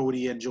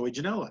Cody and Joey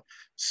Janela.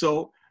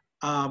 So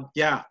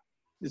yeah,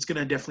 it's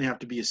gonna definitely have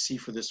to be a C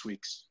for this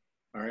week's.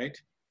 All right.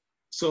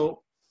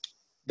 So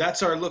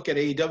that's our look at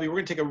AEW. We're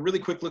going to take a really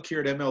quick look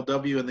here at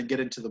MLW and then get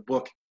into the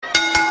book.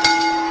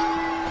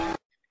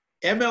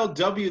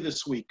 MLW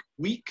this week,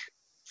 week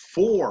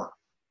 4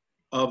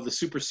 of the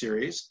Super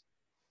Series.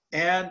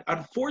 And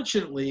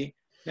unfortunately,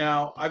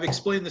 now I've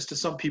explained this to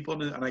some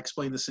people, and I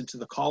explained this into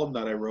the column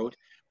that I wrote.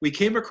 We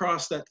came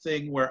across that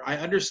thing where I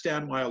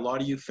understand why a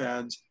lot of you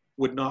fans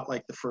would not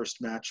like the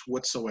first match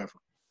whatsoever.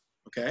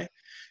 Okay?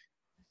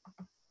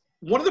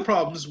 One of the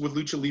problems with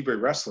Lucha Libre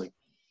Wrestling,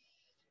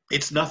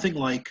 it's nothing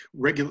like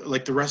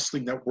the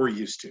wrestling that we're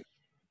used to.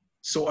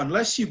 So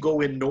unless you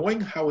go in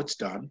knowing how it's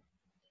done,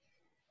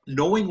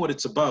 knowing what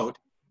it's about,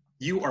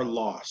 you are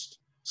lost.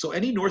 So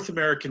any North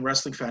American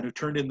wrestling fan who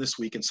turned in this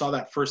week and saw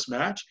that first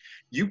match,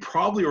 you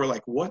probably were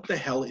like, what the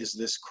hell is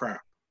this crap?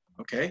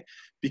 Okay?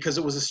 Because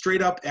it was a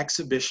straight up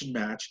exhibition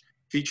match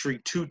featuring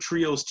 2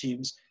 trios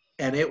teams,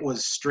 and it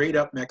was straight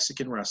up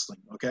Mexican wrestling.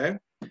 Okay?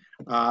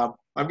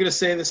 I'm going to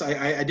say this.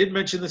 I did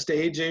mention this to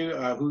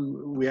AJ,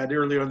 who we had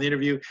earlier on the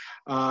interview.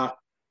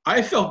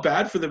 I felt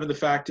bad for them, and the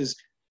fact is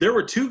there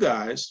were 2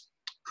 guys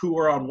who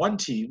were on one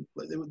team,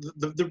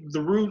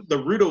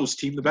 the Rudos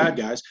team, the bad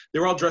guys. They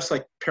were all dressed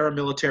like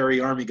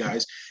paramilitary army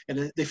guys,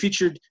 and they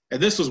featured,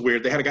 and this was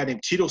weird, they had a guy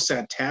named Tito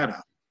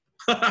Santana,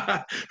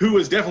 who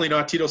was definitely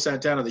not Tito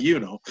Santana that you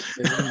know.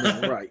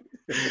 Right.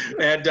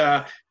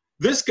 And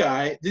this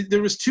guy,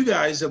 there was 2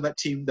 guys on that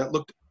team that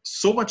looked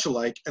so much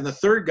alike, and the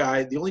third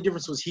guy, the only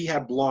difference was he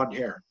had blonde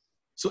hair.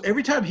 So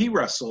every time he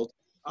wrestled,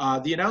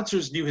 the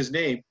announcers knew his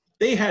name.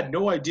 They had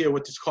no idea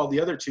what to call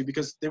the other 2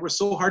 because they were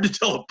so hard to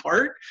tell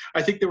apart.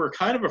 I think they were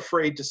kind of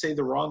afraid to say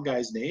the wrong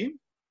guy's name.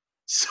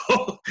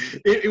 So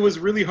it was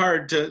really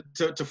hard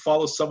to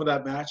follow some of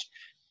that match.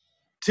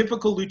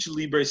 Typical Lucha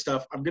Libre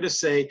stuff. I'm going to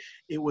say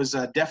it was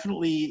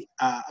definitely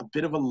a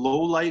bit of a low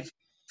life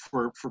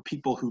for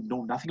people who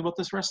know nothing about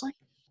this wrestling.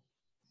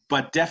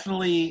 But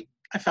definitely,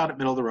 I found it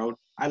middle of the road.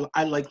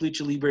 I like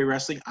Lucha Libre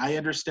wrestling. I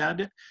understand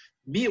it.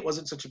 Me, it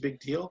wasn't such a big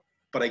deal,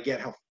 but I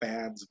get how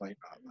fans might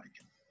not like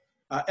it.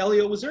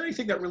 Elio, was there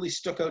anything that really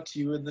stuck out to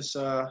you in this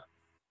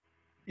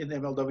in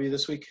MLW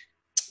this week?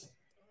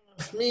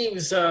 For me, it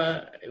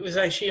was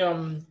actually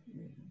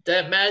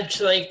that match.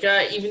 Like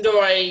even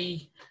though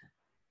I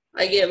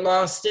get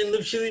lost in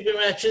Lucha Libre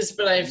matches,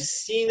 but I've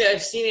seen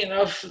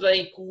enough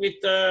like with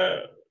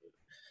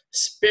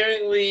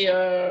sparingly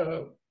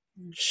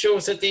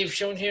shows that they've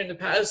shown here in the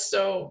past.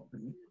 So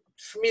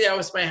for me, that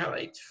was my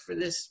highlight for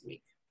this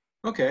week.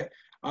 Okay,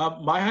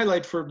 my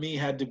highlight for me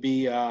had to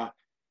be.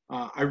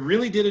 I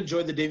really did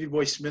enjoy the Davey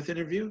Boy Smith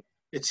interview.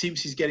 It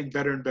seems he's getting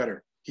better and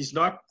better. He's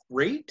not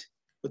great,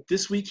 but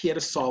this week he had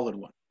a solid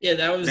one. Yeah,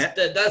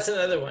 that's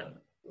another one.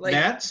 Like,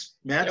 Mance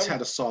had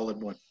a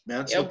solid one.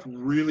 Mance looked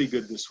really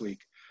good this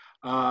week.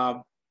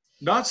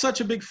 Not such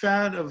a big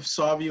fan of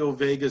Savio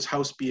Vega's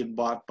house being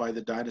bought by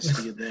the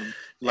Dynasty and them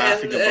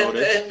laughing about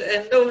it.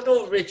 And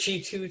no Richie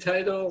 2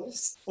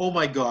 titles. Oh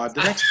my God.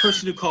 The next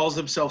person who calls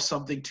themselves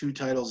something 2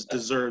 titles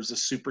deserves a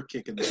super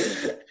kick in the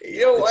head.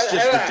 You know what?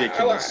 It's just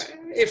ridiculous.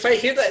 If I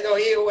hear that, no,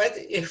 you know what?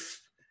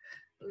 If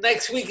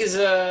next week is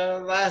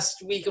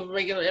last week of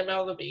regular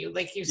MLW,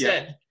 like you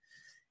said,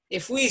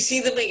 if we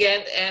see them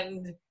again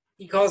and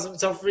he calls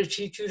himself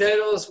Richie 2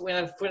 titles, we're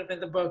going to put him in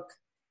the book.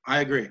 I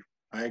agree.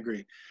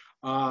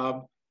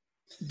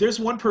 There's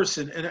one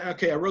person, and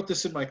okay, I wrote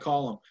this in my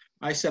column.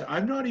 I said,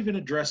 I'm not even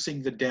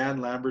addressing the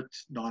Dan Lambert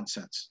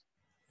nonsense.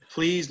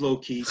 Please,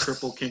 low-key,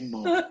 cripple King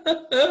Mo.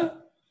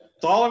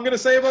 That's all I'm going to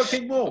say about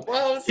King Mo.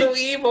 Wow, so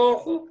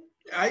evil.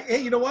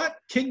 Hey, you know what?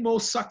 King Mo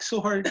sucks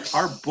so hard,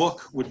 our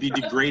book would be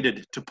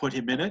degraded to put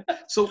him in it.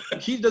 So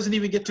he doesn't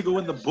even get to go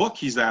in the book.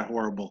 He's that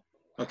horrible.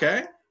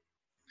 Okay?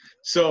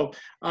 So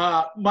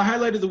my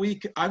highlight of the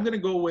week, I'm going to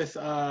go with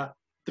the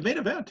main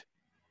event.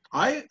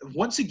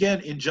 Once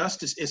again,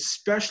 Injustice,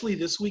 especially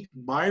this week,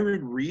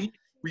 Myron Reed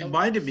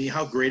reminded me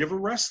how great of a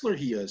wrestler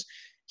he is.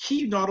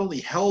 He not only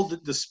held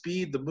the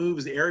speed, the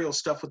moves, the aerial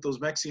stuff with those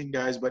Mexican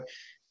guys, but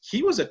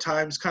he was at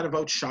times kind of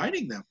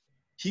outshining them.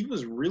 He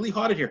was really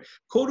hot in here.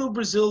 Cotto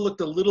Brazil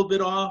looked a little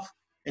bit off,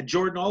 and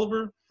Jordan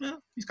Oliver,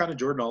 he's kind of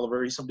Jordan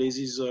Oliver. Some days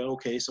he's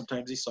okay,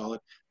 sometimes he's solid.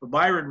 But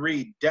Myron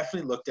Reed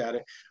definitely looked at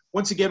it.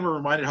 Once again, we're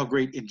reminded how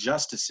great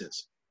Injustice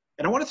is.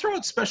 And I want to throw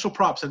out special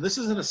props, and this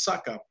isn't a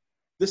suck-up.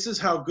 This is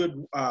how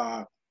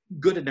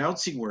good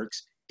announcing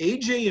works.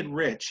 AJ and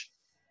Rich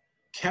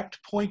kept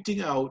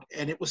pointing out,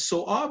 and it was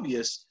so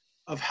obvious,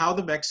 of how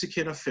the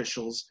Mexican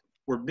officials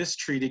were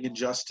mistreating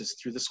Injustice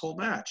through this whole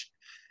match.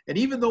 And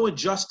even though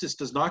Injustice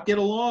does not get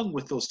along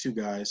with those 2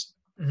 guys,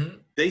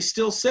 they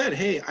still said,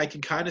 hey, I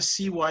can kind of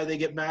see why they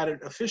get mad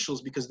at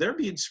officials because they're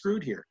being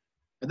screwed here.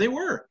 And they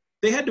were.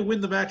 They had to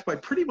win the match by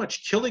pretty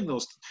much killing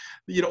those.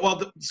 They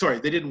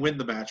didn't win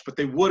the match, but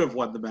they would have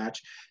won the match.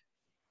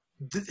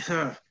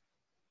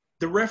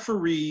 the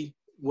referee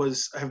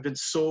have been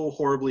so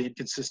horribly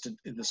inconsistent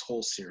in this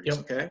whole series. Yep.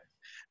 Okay.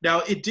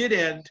 Now it did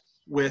end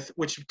with,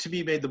 which to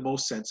me made the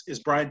most sense, is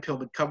Brian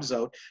Pillman comes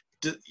out,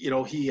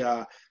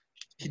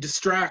 he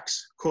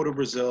distracts Cotto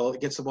Brazil,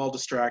 gets them all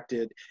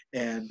distracted,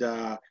 and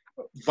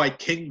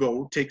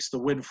Vikingo takes the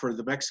win for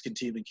the Mexican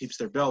team and keeps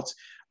their belts.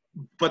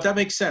 But that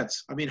makes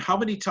sense. I mean, how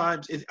many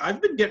times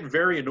I've been getting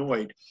very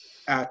annoyed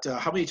at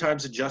how many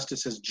times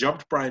Injustice has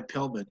jumped Brian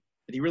Pillman,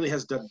 and he really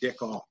has done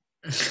dick all.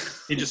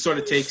 He just sort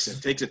of takes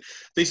it.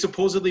 They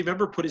supposedly,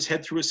 remember, put his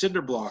head through a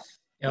cinder block.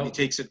 Yep. And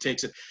he takes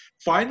it.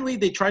 Finally,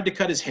 they tried to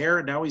cut his hair,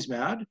 and now he's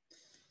mad.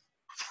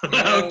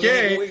 No,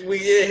 Okay. We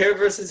did a hair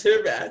versus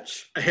hair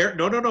match.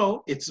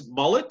 No. It's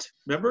mullet.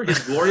 Remember his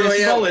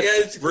glorious mullet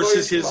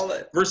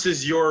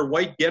versus your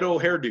white ghetto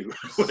hairdo,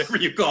 whatever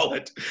you call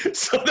it.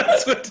 So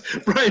that's what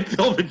Brian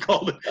Pillman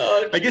called it.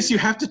 I guess you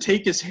have to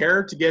take his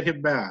hair to get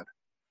him mad.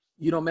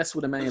 You don't mess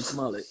with a man's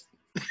mullet.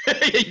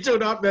 You do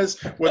not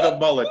mess with a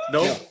mullet.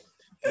 No.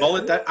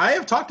 Mullet. That I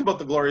have talked about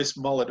the glorious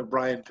mullet of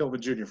Brian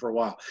Pillman Jr. for a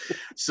while.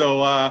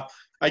 So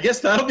I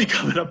guess that'll be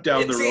coming up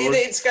down the road.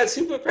 It's got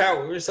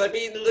superpowers. I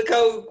mean, look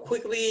how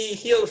quickly he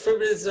healed from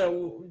his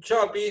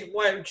jaw being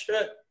wired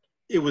shut.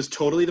 It was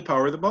totally the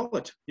power of the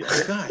mullet. Yeah,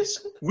 guys,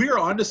 we are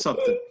onto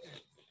something.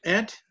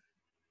 Ant,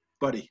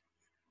 buddy, do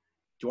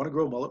you want to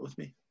grow a mullet with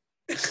me?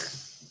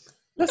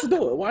 Let's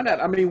do it. Why not?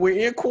 I mean,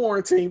 we're in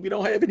quarantine. We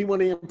don't have anyone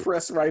to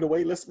impress right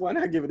away. Why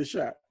not give it a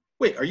shot?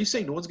 Wait, are you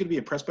saying no one's going to be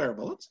impressed by our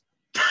mullets?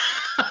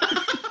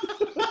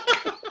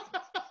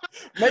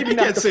 Maybe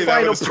not the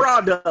final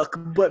product,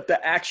 but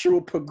the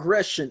actual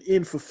progression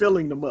in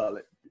fulfilling the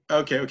mullet.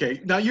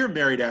 Okay. Now you're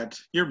married,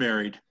 Ant. You're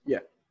married. Yeah.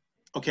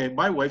 Okay,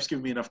 my wife's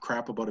giving me enough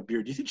crap about a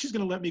beard. Do you think she's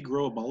going to let me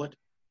grow a mullet?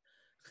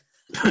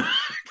 Come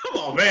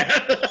on, man.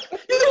 You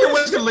think your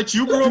wife's going to let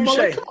you grow a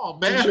mullet? Come on,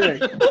 man.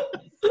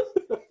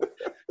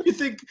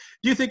 Do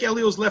you think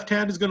Elio's left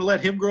hand is going to let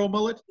him grow a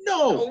mullet?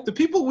 No. The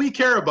people we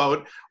care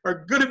about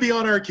are going to be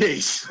on our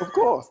case. Of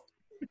course.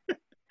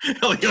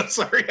 Elio,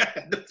 sorry, I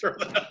had to throw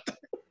that out there.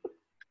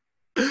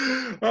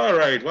 All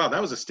right. Wow,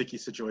 that was a sticky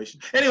situation.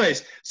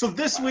 Anyways, so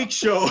this week's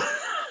show,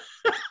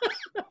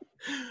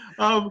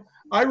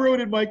 I wrote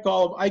in my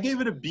column, I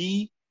gave it a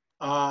B.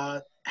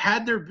 There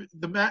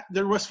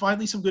was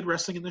finally some good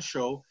wrestling in the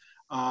show.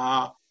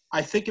 I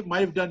think it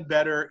might have done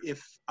better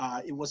if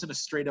it wasn't a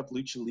straight up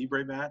Lucha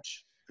Libre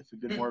match. If it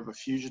had been more of a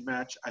fusion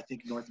match, I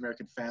think North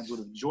American fans would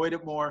have enjoyed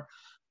it more.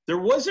 There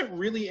wasn't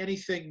really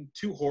anything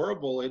too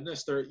horrible in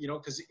this,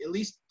 because at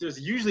least there's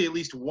usually at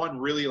least one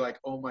really like,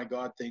 oh my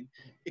God thing,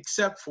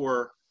 except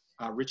for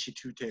Richie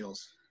Two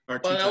Tails.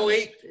 No,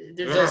 wait,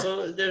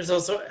 there's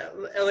also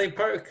LA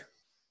Park.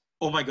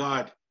 Oh my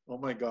God.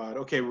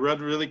 Okay, run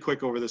really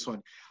quick over this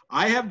one.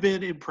 I have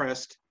been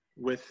impressed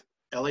with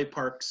LA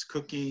Park's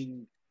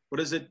cooking.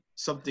 What is it?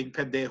 Something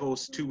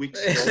pendejos 2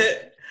 weeks ago.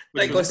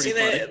 La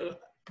cocina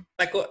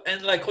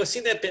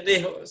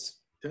pendejos.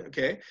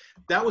 Okay,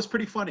 that was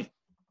pretty funny.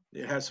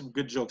 It has some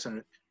good jokes on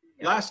it.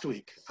 Yep. Last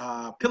week,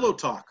 Pillow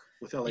Talk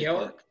with LA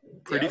Park.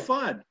 Pretty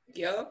fun.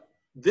 Yeah.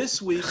 This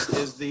week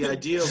is the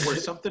idea of where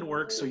something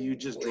works, so you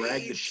just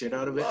drag the shit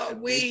out of it.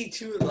 Way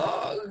too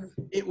long.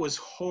 It was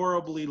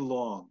horribly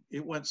long.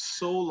 It went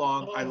so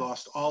long, I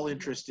lost all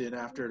interest in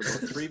after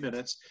about 3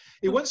 minutes.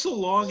 It went so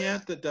long,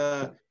 Ant,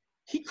 that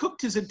he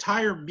cooked his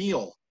entire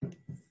meal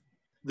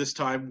this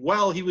time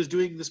while he was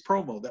doing this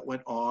promo that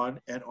went on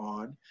and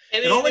on.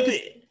 And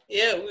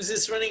it was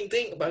this running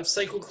thing about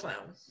Psycho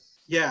Clown.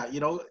 Yeah,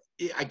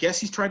 I guess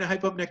he's trying to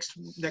hype up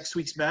next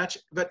week's match.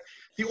 But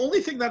the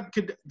only thing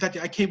that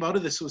I came out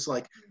of this was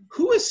like,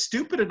 who is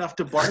stupid enough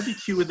to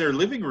barbecue in their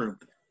living room?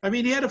 I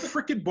mean, he had a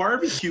freaking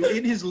barbecue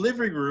in his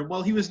living room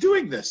while he was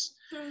doing this.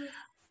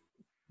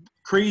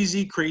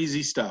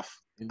 Crazy stuff.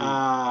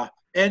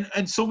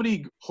 And so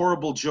many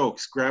horrible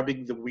jokes,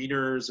 grabbing the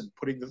wieners and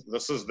putting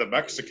this is the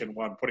Mexican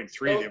one, putting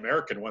three of the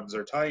American ones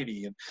are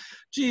tiny. And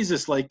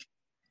Jesus, like,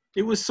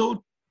 it was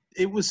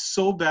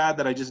so bad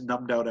that I just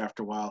numbed out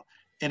after a while.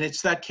 And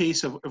it's that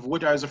case of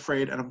what I was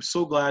afraid. And I'm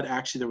so glad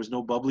actually there was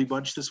no Bubbly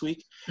Bunch this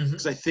week,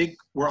 because I think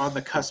we're on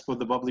the cusp of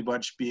the Bubbly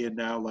Bunch being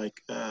now like,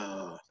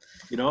 And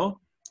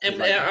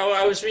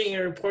I was reading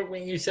a report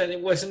when you said it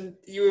wasn't,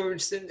 you were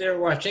sitting there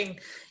watching,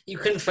 you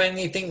couldn't find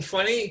anything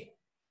funny.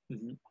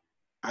 Mm-hmm.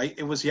 I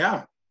was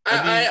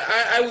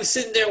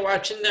sitting there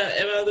watching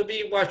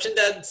MLW, watching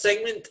that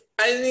segment.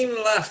 I didn't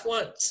even laugh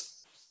once.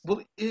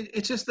 Well,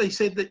 it's just they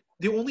said that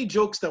the only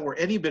jokes that were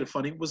any bit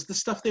funny was the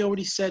stuff they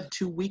already said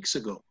 2 weeks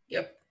ago.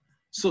 Yep.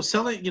 So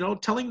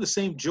telling the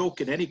same joke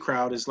in any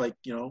crowd is like,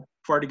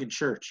 farting in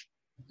church.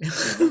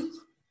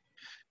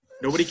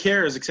 Nobody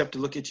cares except to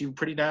look at you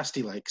pretty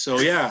nasty like. So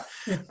yeah,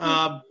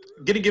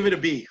 gonna give it a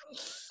B.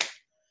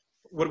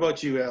 What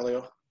about you,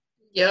 Elio?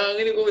 Yeah, I'm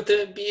gonna go with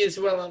the B as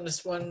well on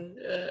this one.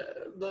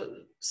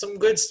 Some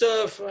good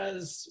stuff,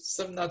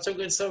 some not so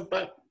good stuff,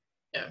 but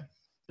yeah.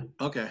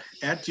 Okay,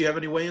 Ant, do you have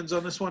any weigh-ins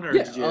on this one, or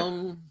did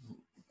you?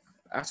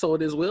 I saw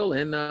it as well,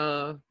 and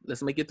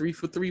let's make it 3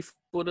 for 3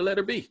 for the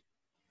letter B.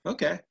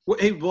 Okay. Well,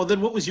 hey, well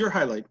then, what was your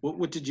highlight?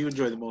 What did you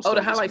enjoy the most? Oh, the out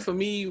of this highlight one? for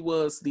me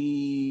was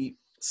the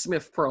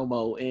Smith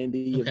promo and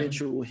the Okay.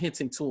 eventual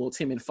hinting towards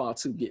him and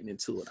Fatu getting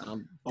into it.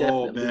 I'm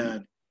Oh definitely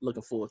man!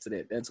 looking forward to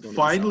that. That's going to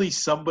Finally,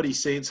 somebody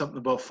saying something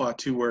about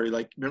Fatu where,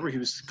 like, remember he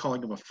was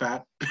calling him a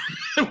fat.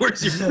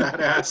 Where's your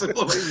fat ass? And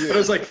I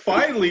was like,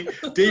 finally,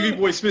 Davey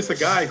Boy Smith's a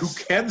guy who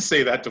can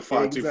say that to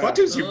Fatu. Exactly.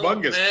 Fatu's Oh,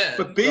 humongous, man.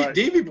 but Right.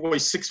 Davey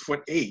Boy's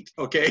 6'8".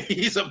 Okay,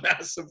 he's a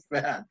massive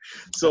fan.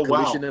 So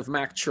wow, collision of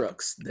Mack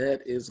trucks.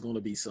 That is going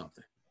to be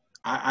something.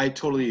 I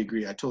totally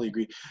agree.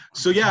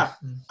 So yeah,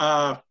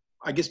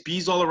 I guess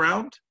B's all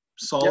around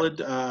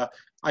solid.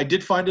 I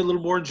did find it a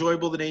little more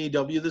enjoyable than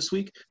AEW this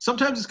week.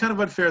 Sometimes it's kind of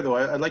unfair though.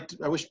 I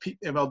wish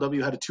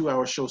MLW had a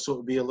 2-hour show so it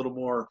would be a little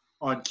more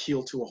on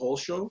keel to a whole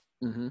show.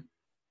 Mm-hmm.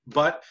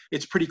 But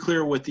it's pretty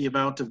clear with the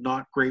amount of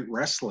not great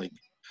wrestling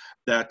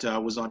that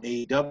was on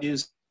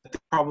AEW's, that they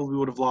probably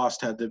would have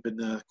lost had there been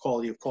the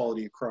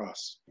quality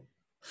across.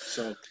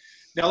 So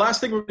now,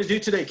 last thing we're going to do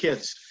today,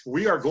 kids,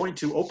 we are going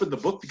to open the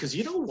book because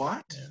you know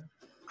what?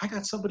 I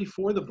got somebody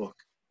for the book.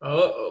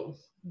 Uh-oh.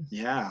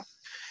 Yeah.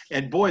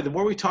 And boy, the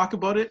more we talk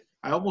about it,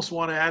 I almost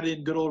want to add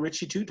in good old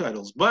Richie 2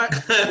 titles. But,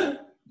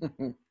 to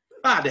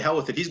hell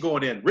with it. He's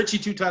going in. Richie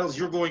 2 titles,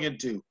 you're going in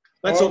too.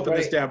 Let's open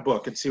this damn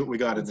book and see what we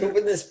got Let's in there.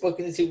 open this book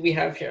and see what we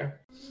have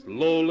here.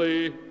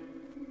 Slowly,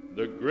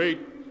 the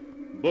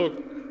great book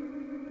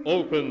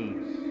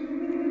opens.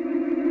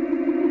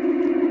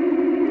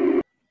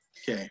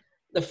 Okay.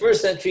 The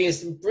first entry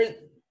is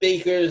Britt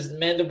Baker's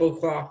Mandible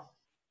Claw.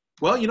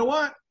 Well, you know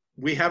what?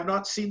 We have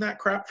not seen that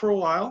crap for a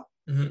while.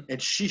 Mhm.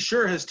 And she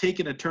sure has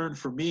taken a turn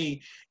for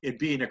me in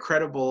being a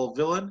credible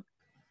villain.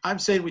 I'm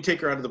saying we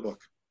take her out of the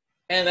book.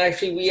 And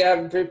actually, we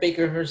have Britt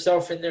Baker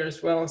herself in there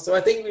as well. So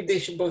I think they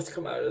should both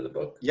come out of the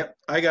book. Yep,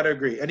 I gotta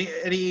agree.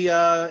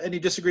 Any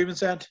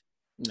disagreements, Ant?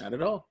 Not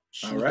at all.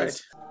 All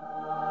right.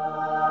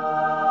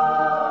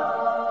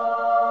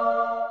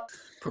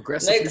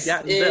 Progressively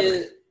gotten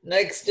better.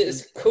 Next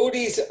is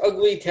Cody's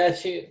ugly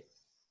tattoo.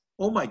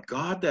 Oh my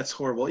God, that's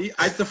horrible.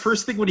 The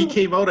first thing when he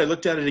came out, I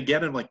looked at it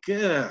again and I'm like,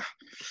 ugh,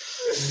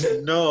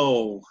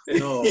 no.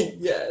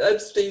 Yeah,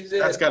 that stays in.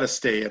 That's got to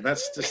stay in.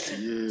 That's just,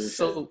 ugh.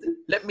 So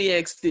let me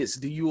ask this.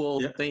 Do you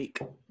all Yeah. think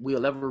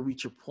we'll ever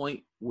reach a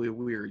point where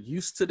we're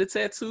used to the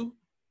tattoo?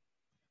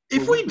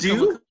 If Will we become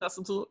do,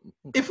 accustomed to it?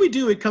 if we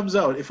do, it comes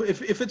out. If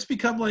it's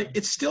become like,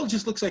 it still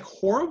just looks like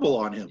horrible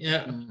on him.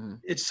 Yeah.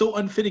 Mhm. It's so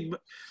unfitting.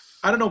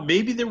 I don't know.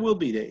 Maybe there will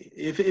be day.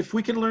 If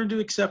we can learn to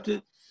accept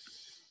it,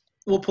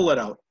 we'll pull it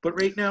out. But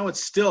right now,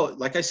 it's still,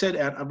 like I said,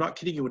 and I'm not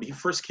kidding you. When he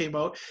first came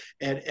out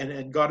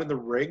and got in the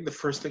ring, the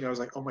first thing I was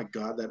like, oh my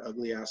God, that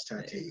ugly ass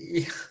tattoo.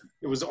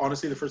 It was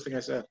honestly the first thing I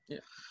said. Yeah.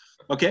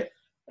 Okay.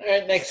 All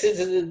right, next is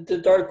the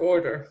Dark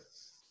Order.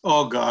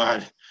 Oh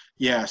God.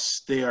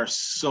 Yes, they are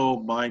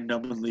so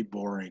mind-numbingly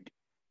boring.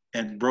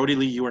 And Brody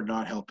Lee, you are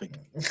not helping.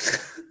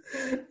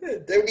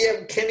 Then we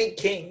have Kenny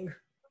King.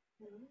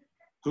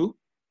 Who?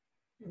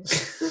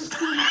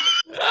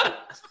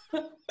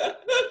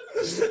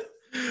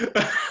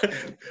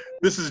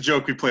 This is a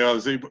joke we play all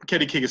the time.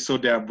 Kenny King is so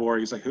damn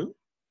boring. He's like, who?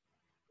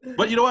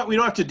 But you know what? We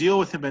don't have to deal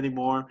with him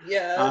anymore.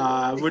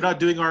 Yeah. We're not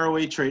doing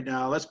ROH right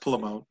now. Let's pull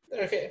him out.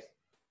 Okay.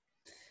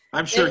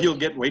 I'm sure And- he'll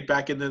get right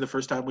back in there the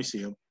first time we see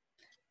him.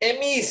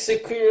 Emmy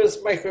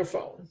Sakura's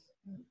microphone.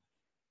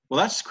 Well,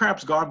 that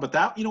crap's gone, but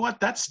that, you know what?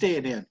 That's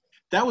staying in.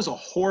 That was a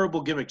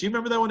horrible gimmick. Do you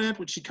remember that one, Ed,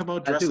 when she come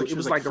out I dressed do. like she It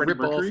was was like a Freddie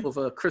rip-off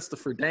Mercury? of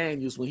Christopher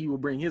Daniels when he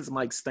would bring his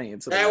mic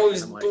stand. To the That mic.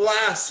 was I'm like,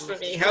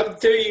 blasphemy. How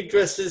dare you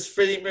dress as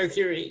Freddie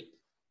Mercury?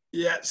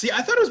 Yeah. See,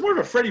 I thought it was more of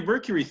a Freddie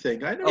Mercury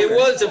thing. I know. It that.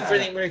 was a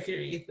Freddie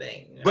Mercury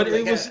thing. But Oh my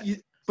it was. God.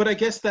 But I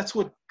guess that's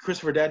what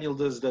Christopher Daniel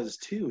does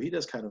too. He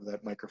does kind of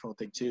that microphone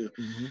thing too.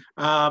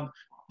 mhm.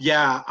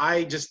 Yeah,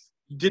 I just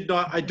did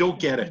not. I don't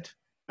get it.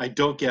 I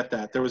don't get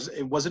that.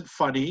 It wasn't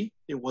funny.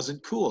 It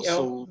wasn't cool. Yeah,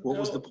 So what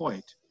was no. the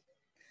point?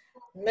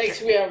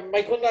 Next, we have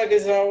Michael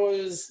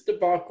Nagasawa's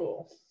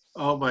debacle.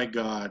 Oh my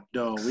God,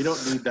 no! We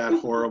don't need that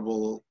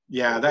horrible.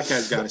 Yeah, that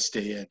guy's got to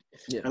stay in.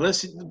 Yeah.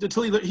 Unless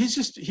until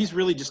he's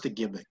really just a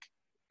gimmick.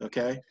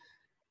 Okay.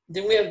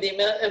 Then we have the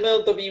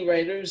MLW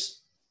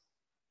writers.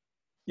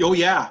 Oh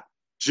yeah,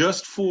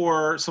 just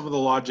for some of the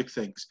logic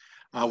things.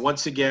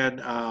 Once again,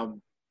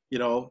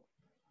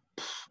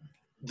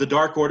 the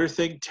Dark Order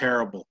thing,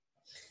 terrible.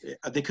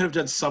 They could have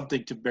done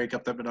something to break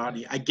up that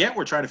monotony. I get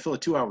we're trying to fill a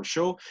 2-hour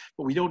show,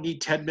 but we don't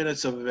need 10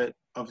 minutes of it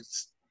of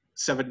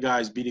 7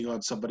 guys beating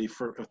on somebody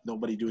with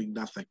nobody doing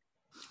nothing.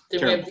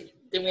 Then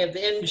we have the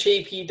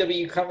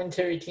NJPW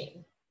commentary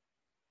team.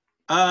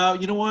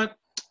 You know what?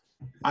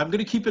 I'm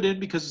going to keep it in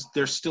because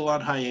they're still on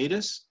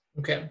hiatus.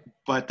 Okay.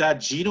 But that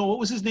Gino, what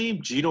was his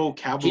name? Gino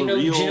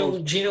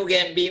Caballerio. Gino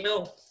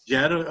Gambino.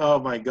 Gino, oh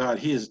my God,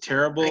 he is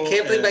terrible. I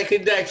can't believe I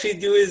could actually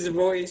do his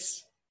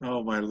voice.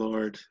 Oh my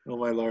Lord. Oh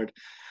my Lord.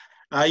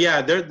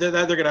 Yeah, they're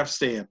gonna have to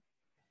stay in.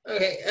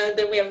 Okay, and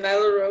then we have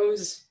Nyla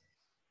Rose.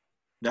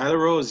 Nyla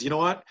Rose, you know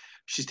what?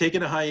 She's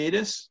taking a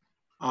hiatus.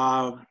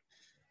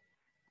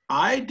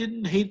 I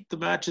didn't hate the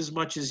match as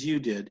much as you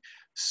did.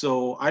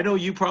 So I know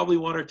you probably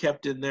want her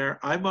kept in there.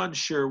 I'm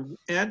unsure.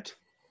 And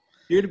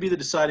You're going to be the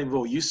deciding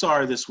vote. You saw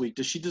her this week.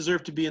 Does she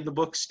deserve to be in the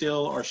book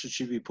still, or should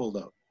she be pulled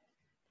out?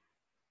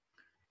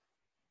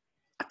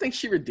 I think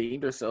she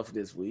redeemed herself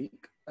this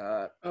week.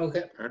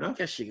 Okay. Fair I enough.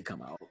 guess she could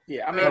come out.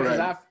 Yeah, I mean, All because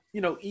right.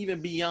 even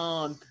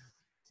beyond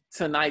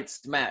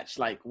tonight's match,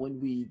 like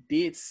when we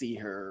did see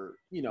her,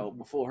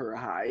 before her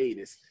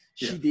hiatus,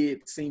 she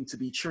did seem to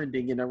be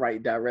trending in the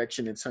right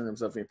direction in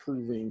terms of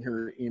improving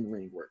her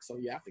in-ring work. So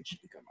yeah, I think she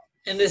can come out.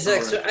 And this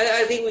next right. one,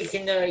 I think we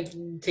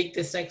can take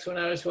this next one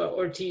out as well.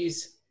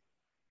 Ortiz.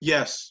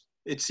 Yes.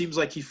 It seems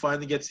like he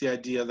finally gets the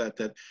idea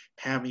that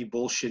hammy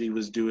bullshit he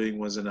was doing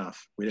was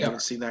enough. We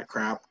haven't seen that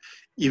crap.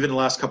 Even the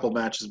last couple of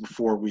matches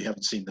before, we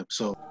haven't seen them.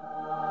 So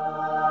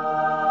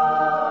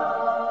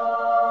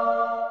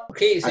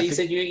Okay, so you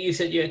said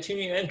you had 2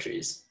 new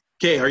entries.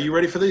 okay, are you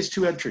ready for these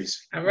 2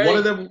 entries? I'm ready. One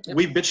of them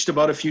we bitched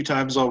about a few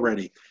times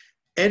already.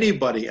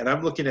 Anybody, and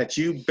I'm looking at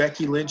you,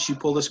 Becky Lynch, you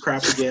pull this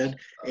crap again.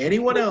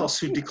 Anyone else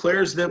who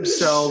declares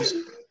themselves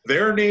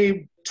their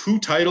name, 2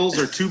 titles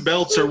or 2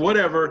 belts or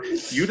whatever,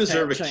 you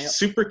deserve a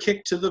super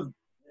kick to the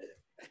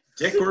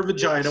dick or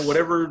vagina,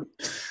 whatever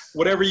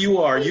you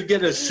are. You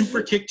get a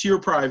super kick to your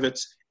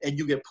privates, and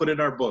you get put in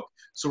our book.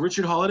 So,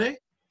 Richard Holiday,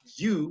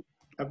 you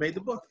have made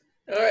the book.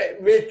 All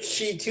right,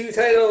 Richie, 2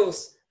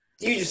 titles.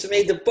 You just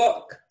made the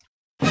book.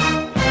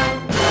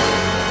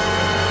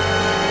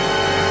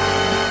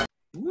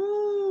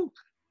 Woo!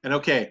 And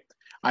okay,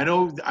 I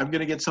know I'm going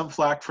to get some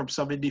flack from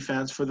some indie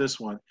fans for this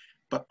one,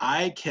 but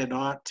I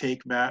cannot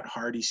take Matt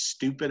Hardy's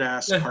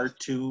stupid-ass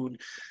cartoon,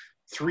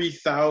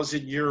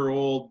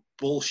 3,000-year-old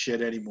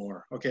bullshit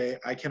anymore, okay?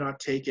 I cannot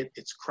take it.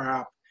 It's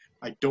crap.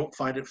 I don't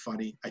find it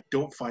funny. I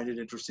don't find it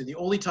interesting. The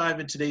only time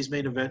in today's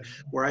main event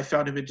where I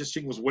found him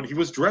interesting was when he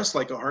was dressed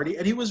like a Hardy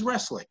and he was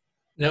wrestling.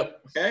 Nope.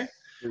 Okay?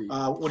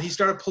 When he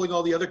started pulling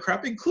all the other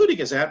crap, including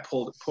his aunt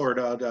poured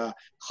out,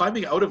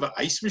 climbing out of an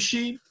ice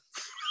machine.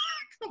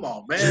 Come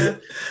on,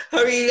 man. How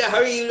are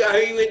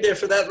you in there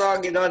for that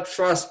long and not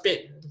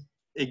frostbitten?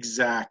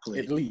 Exactly.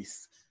 At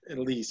least.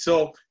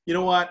 So, you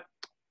know what?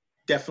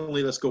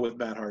 Definitely let's go with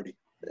Matt Hardy.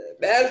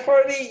 Matt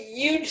Hardy,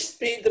 you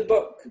just made the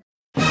book.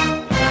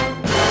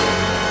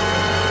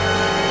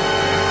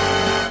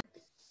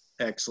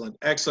 Excellent.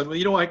 Well,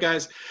 you know what,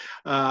 guys?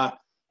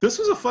 This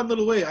was a fun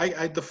little way.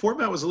 The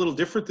format was a little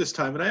different this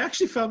time, and I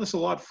actually found this a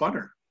lot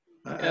funner.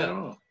 I don't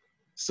know.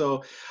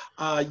 So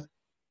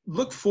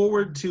look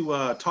forward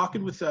to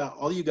talking with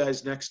all you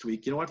guys next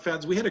week. You know what,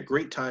 fans? We had a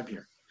great time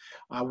here.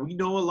 We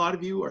know a lot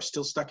of you are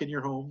still stuck in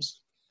your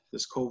homes.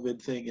 This COVID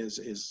thing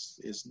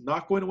is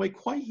not going away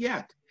quite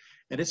yet,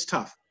 and it's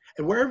tough.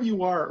 And wherever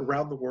you are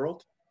around the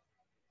world,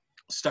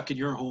 stuck in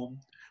your home,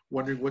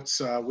 wondering what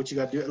you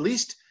got to do, at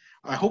least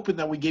I'm hoping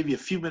that we gave you a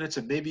few minutes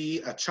and maybe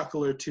a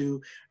chuckle or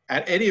two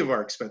at any of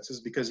our expenses,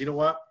 because you know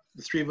what?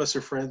 The 3 of us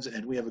are friends,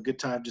 and we have a good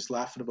time just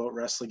laughing about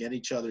wrestling and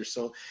each other.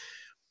 So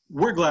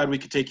we're glad we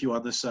could take you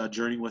on this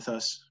journey with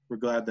us. We're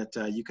glad that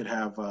you could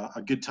have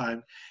a good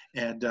time.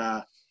 And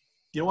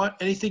you know what?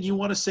 Anything you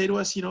want to say to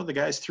us? You know, the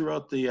guys threw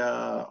out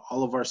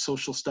all of our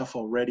social stuff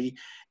already.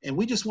 And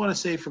we just want to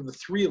say from the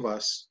 3 of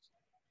us,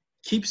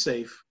 keep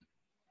safe.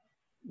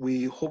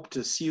 We hope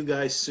to see you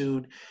guys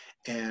soon.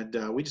 And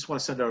we just want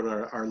to send out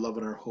our love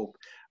and our hope.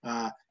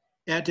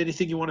 Ant,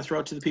 anything you want to throw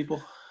out to the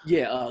people?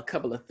 Yeah, a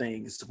couple of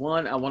things.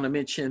 One, I want to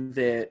mention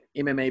that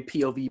MMA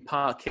POV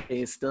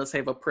Podcast does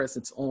have a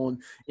presence on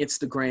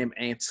Instagram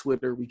and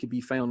Twitter. We can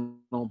be found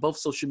on both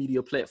social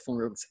media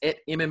platforms at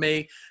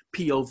MMA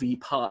POV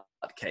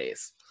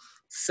Podcast.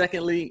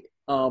 Secondly,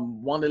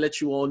 want to let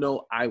you all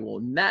know I will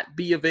not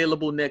be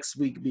available next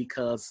week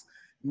because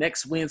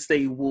next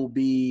Wednesday will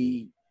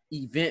be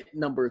event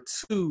number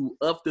 2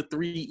 of the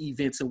 3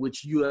 events in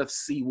which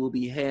UFC will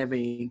be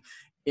having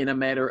in a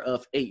matter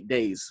of 8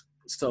 days.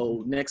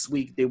 So next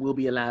week, there will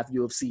be a live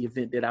UFC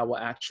event that I will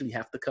actually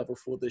have to cover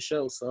for the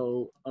show.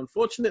 So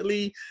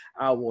unfortunately,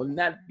 I will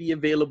not be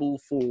available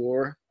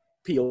for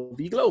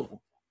POV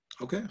Global.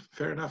 Okay,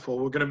 fair enough. Well,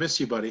 we're going to miss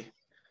you, buddy.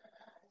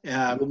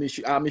 I'll miss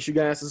you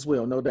guys as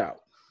well, no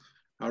doubt.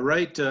 All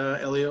right,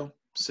 Elio,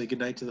 say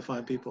goodnight to the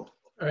fine people.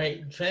 All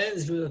right,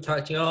 friends, we will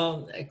talk to you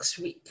all next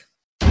week.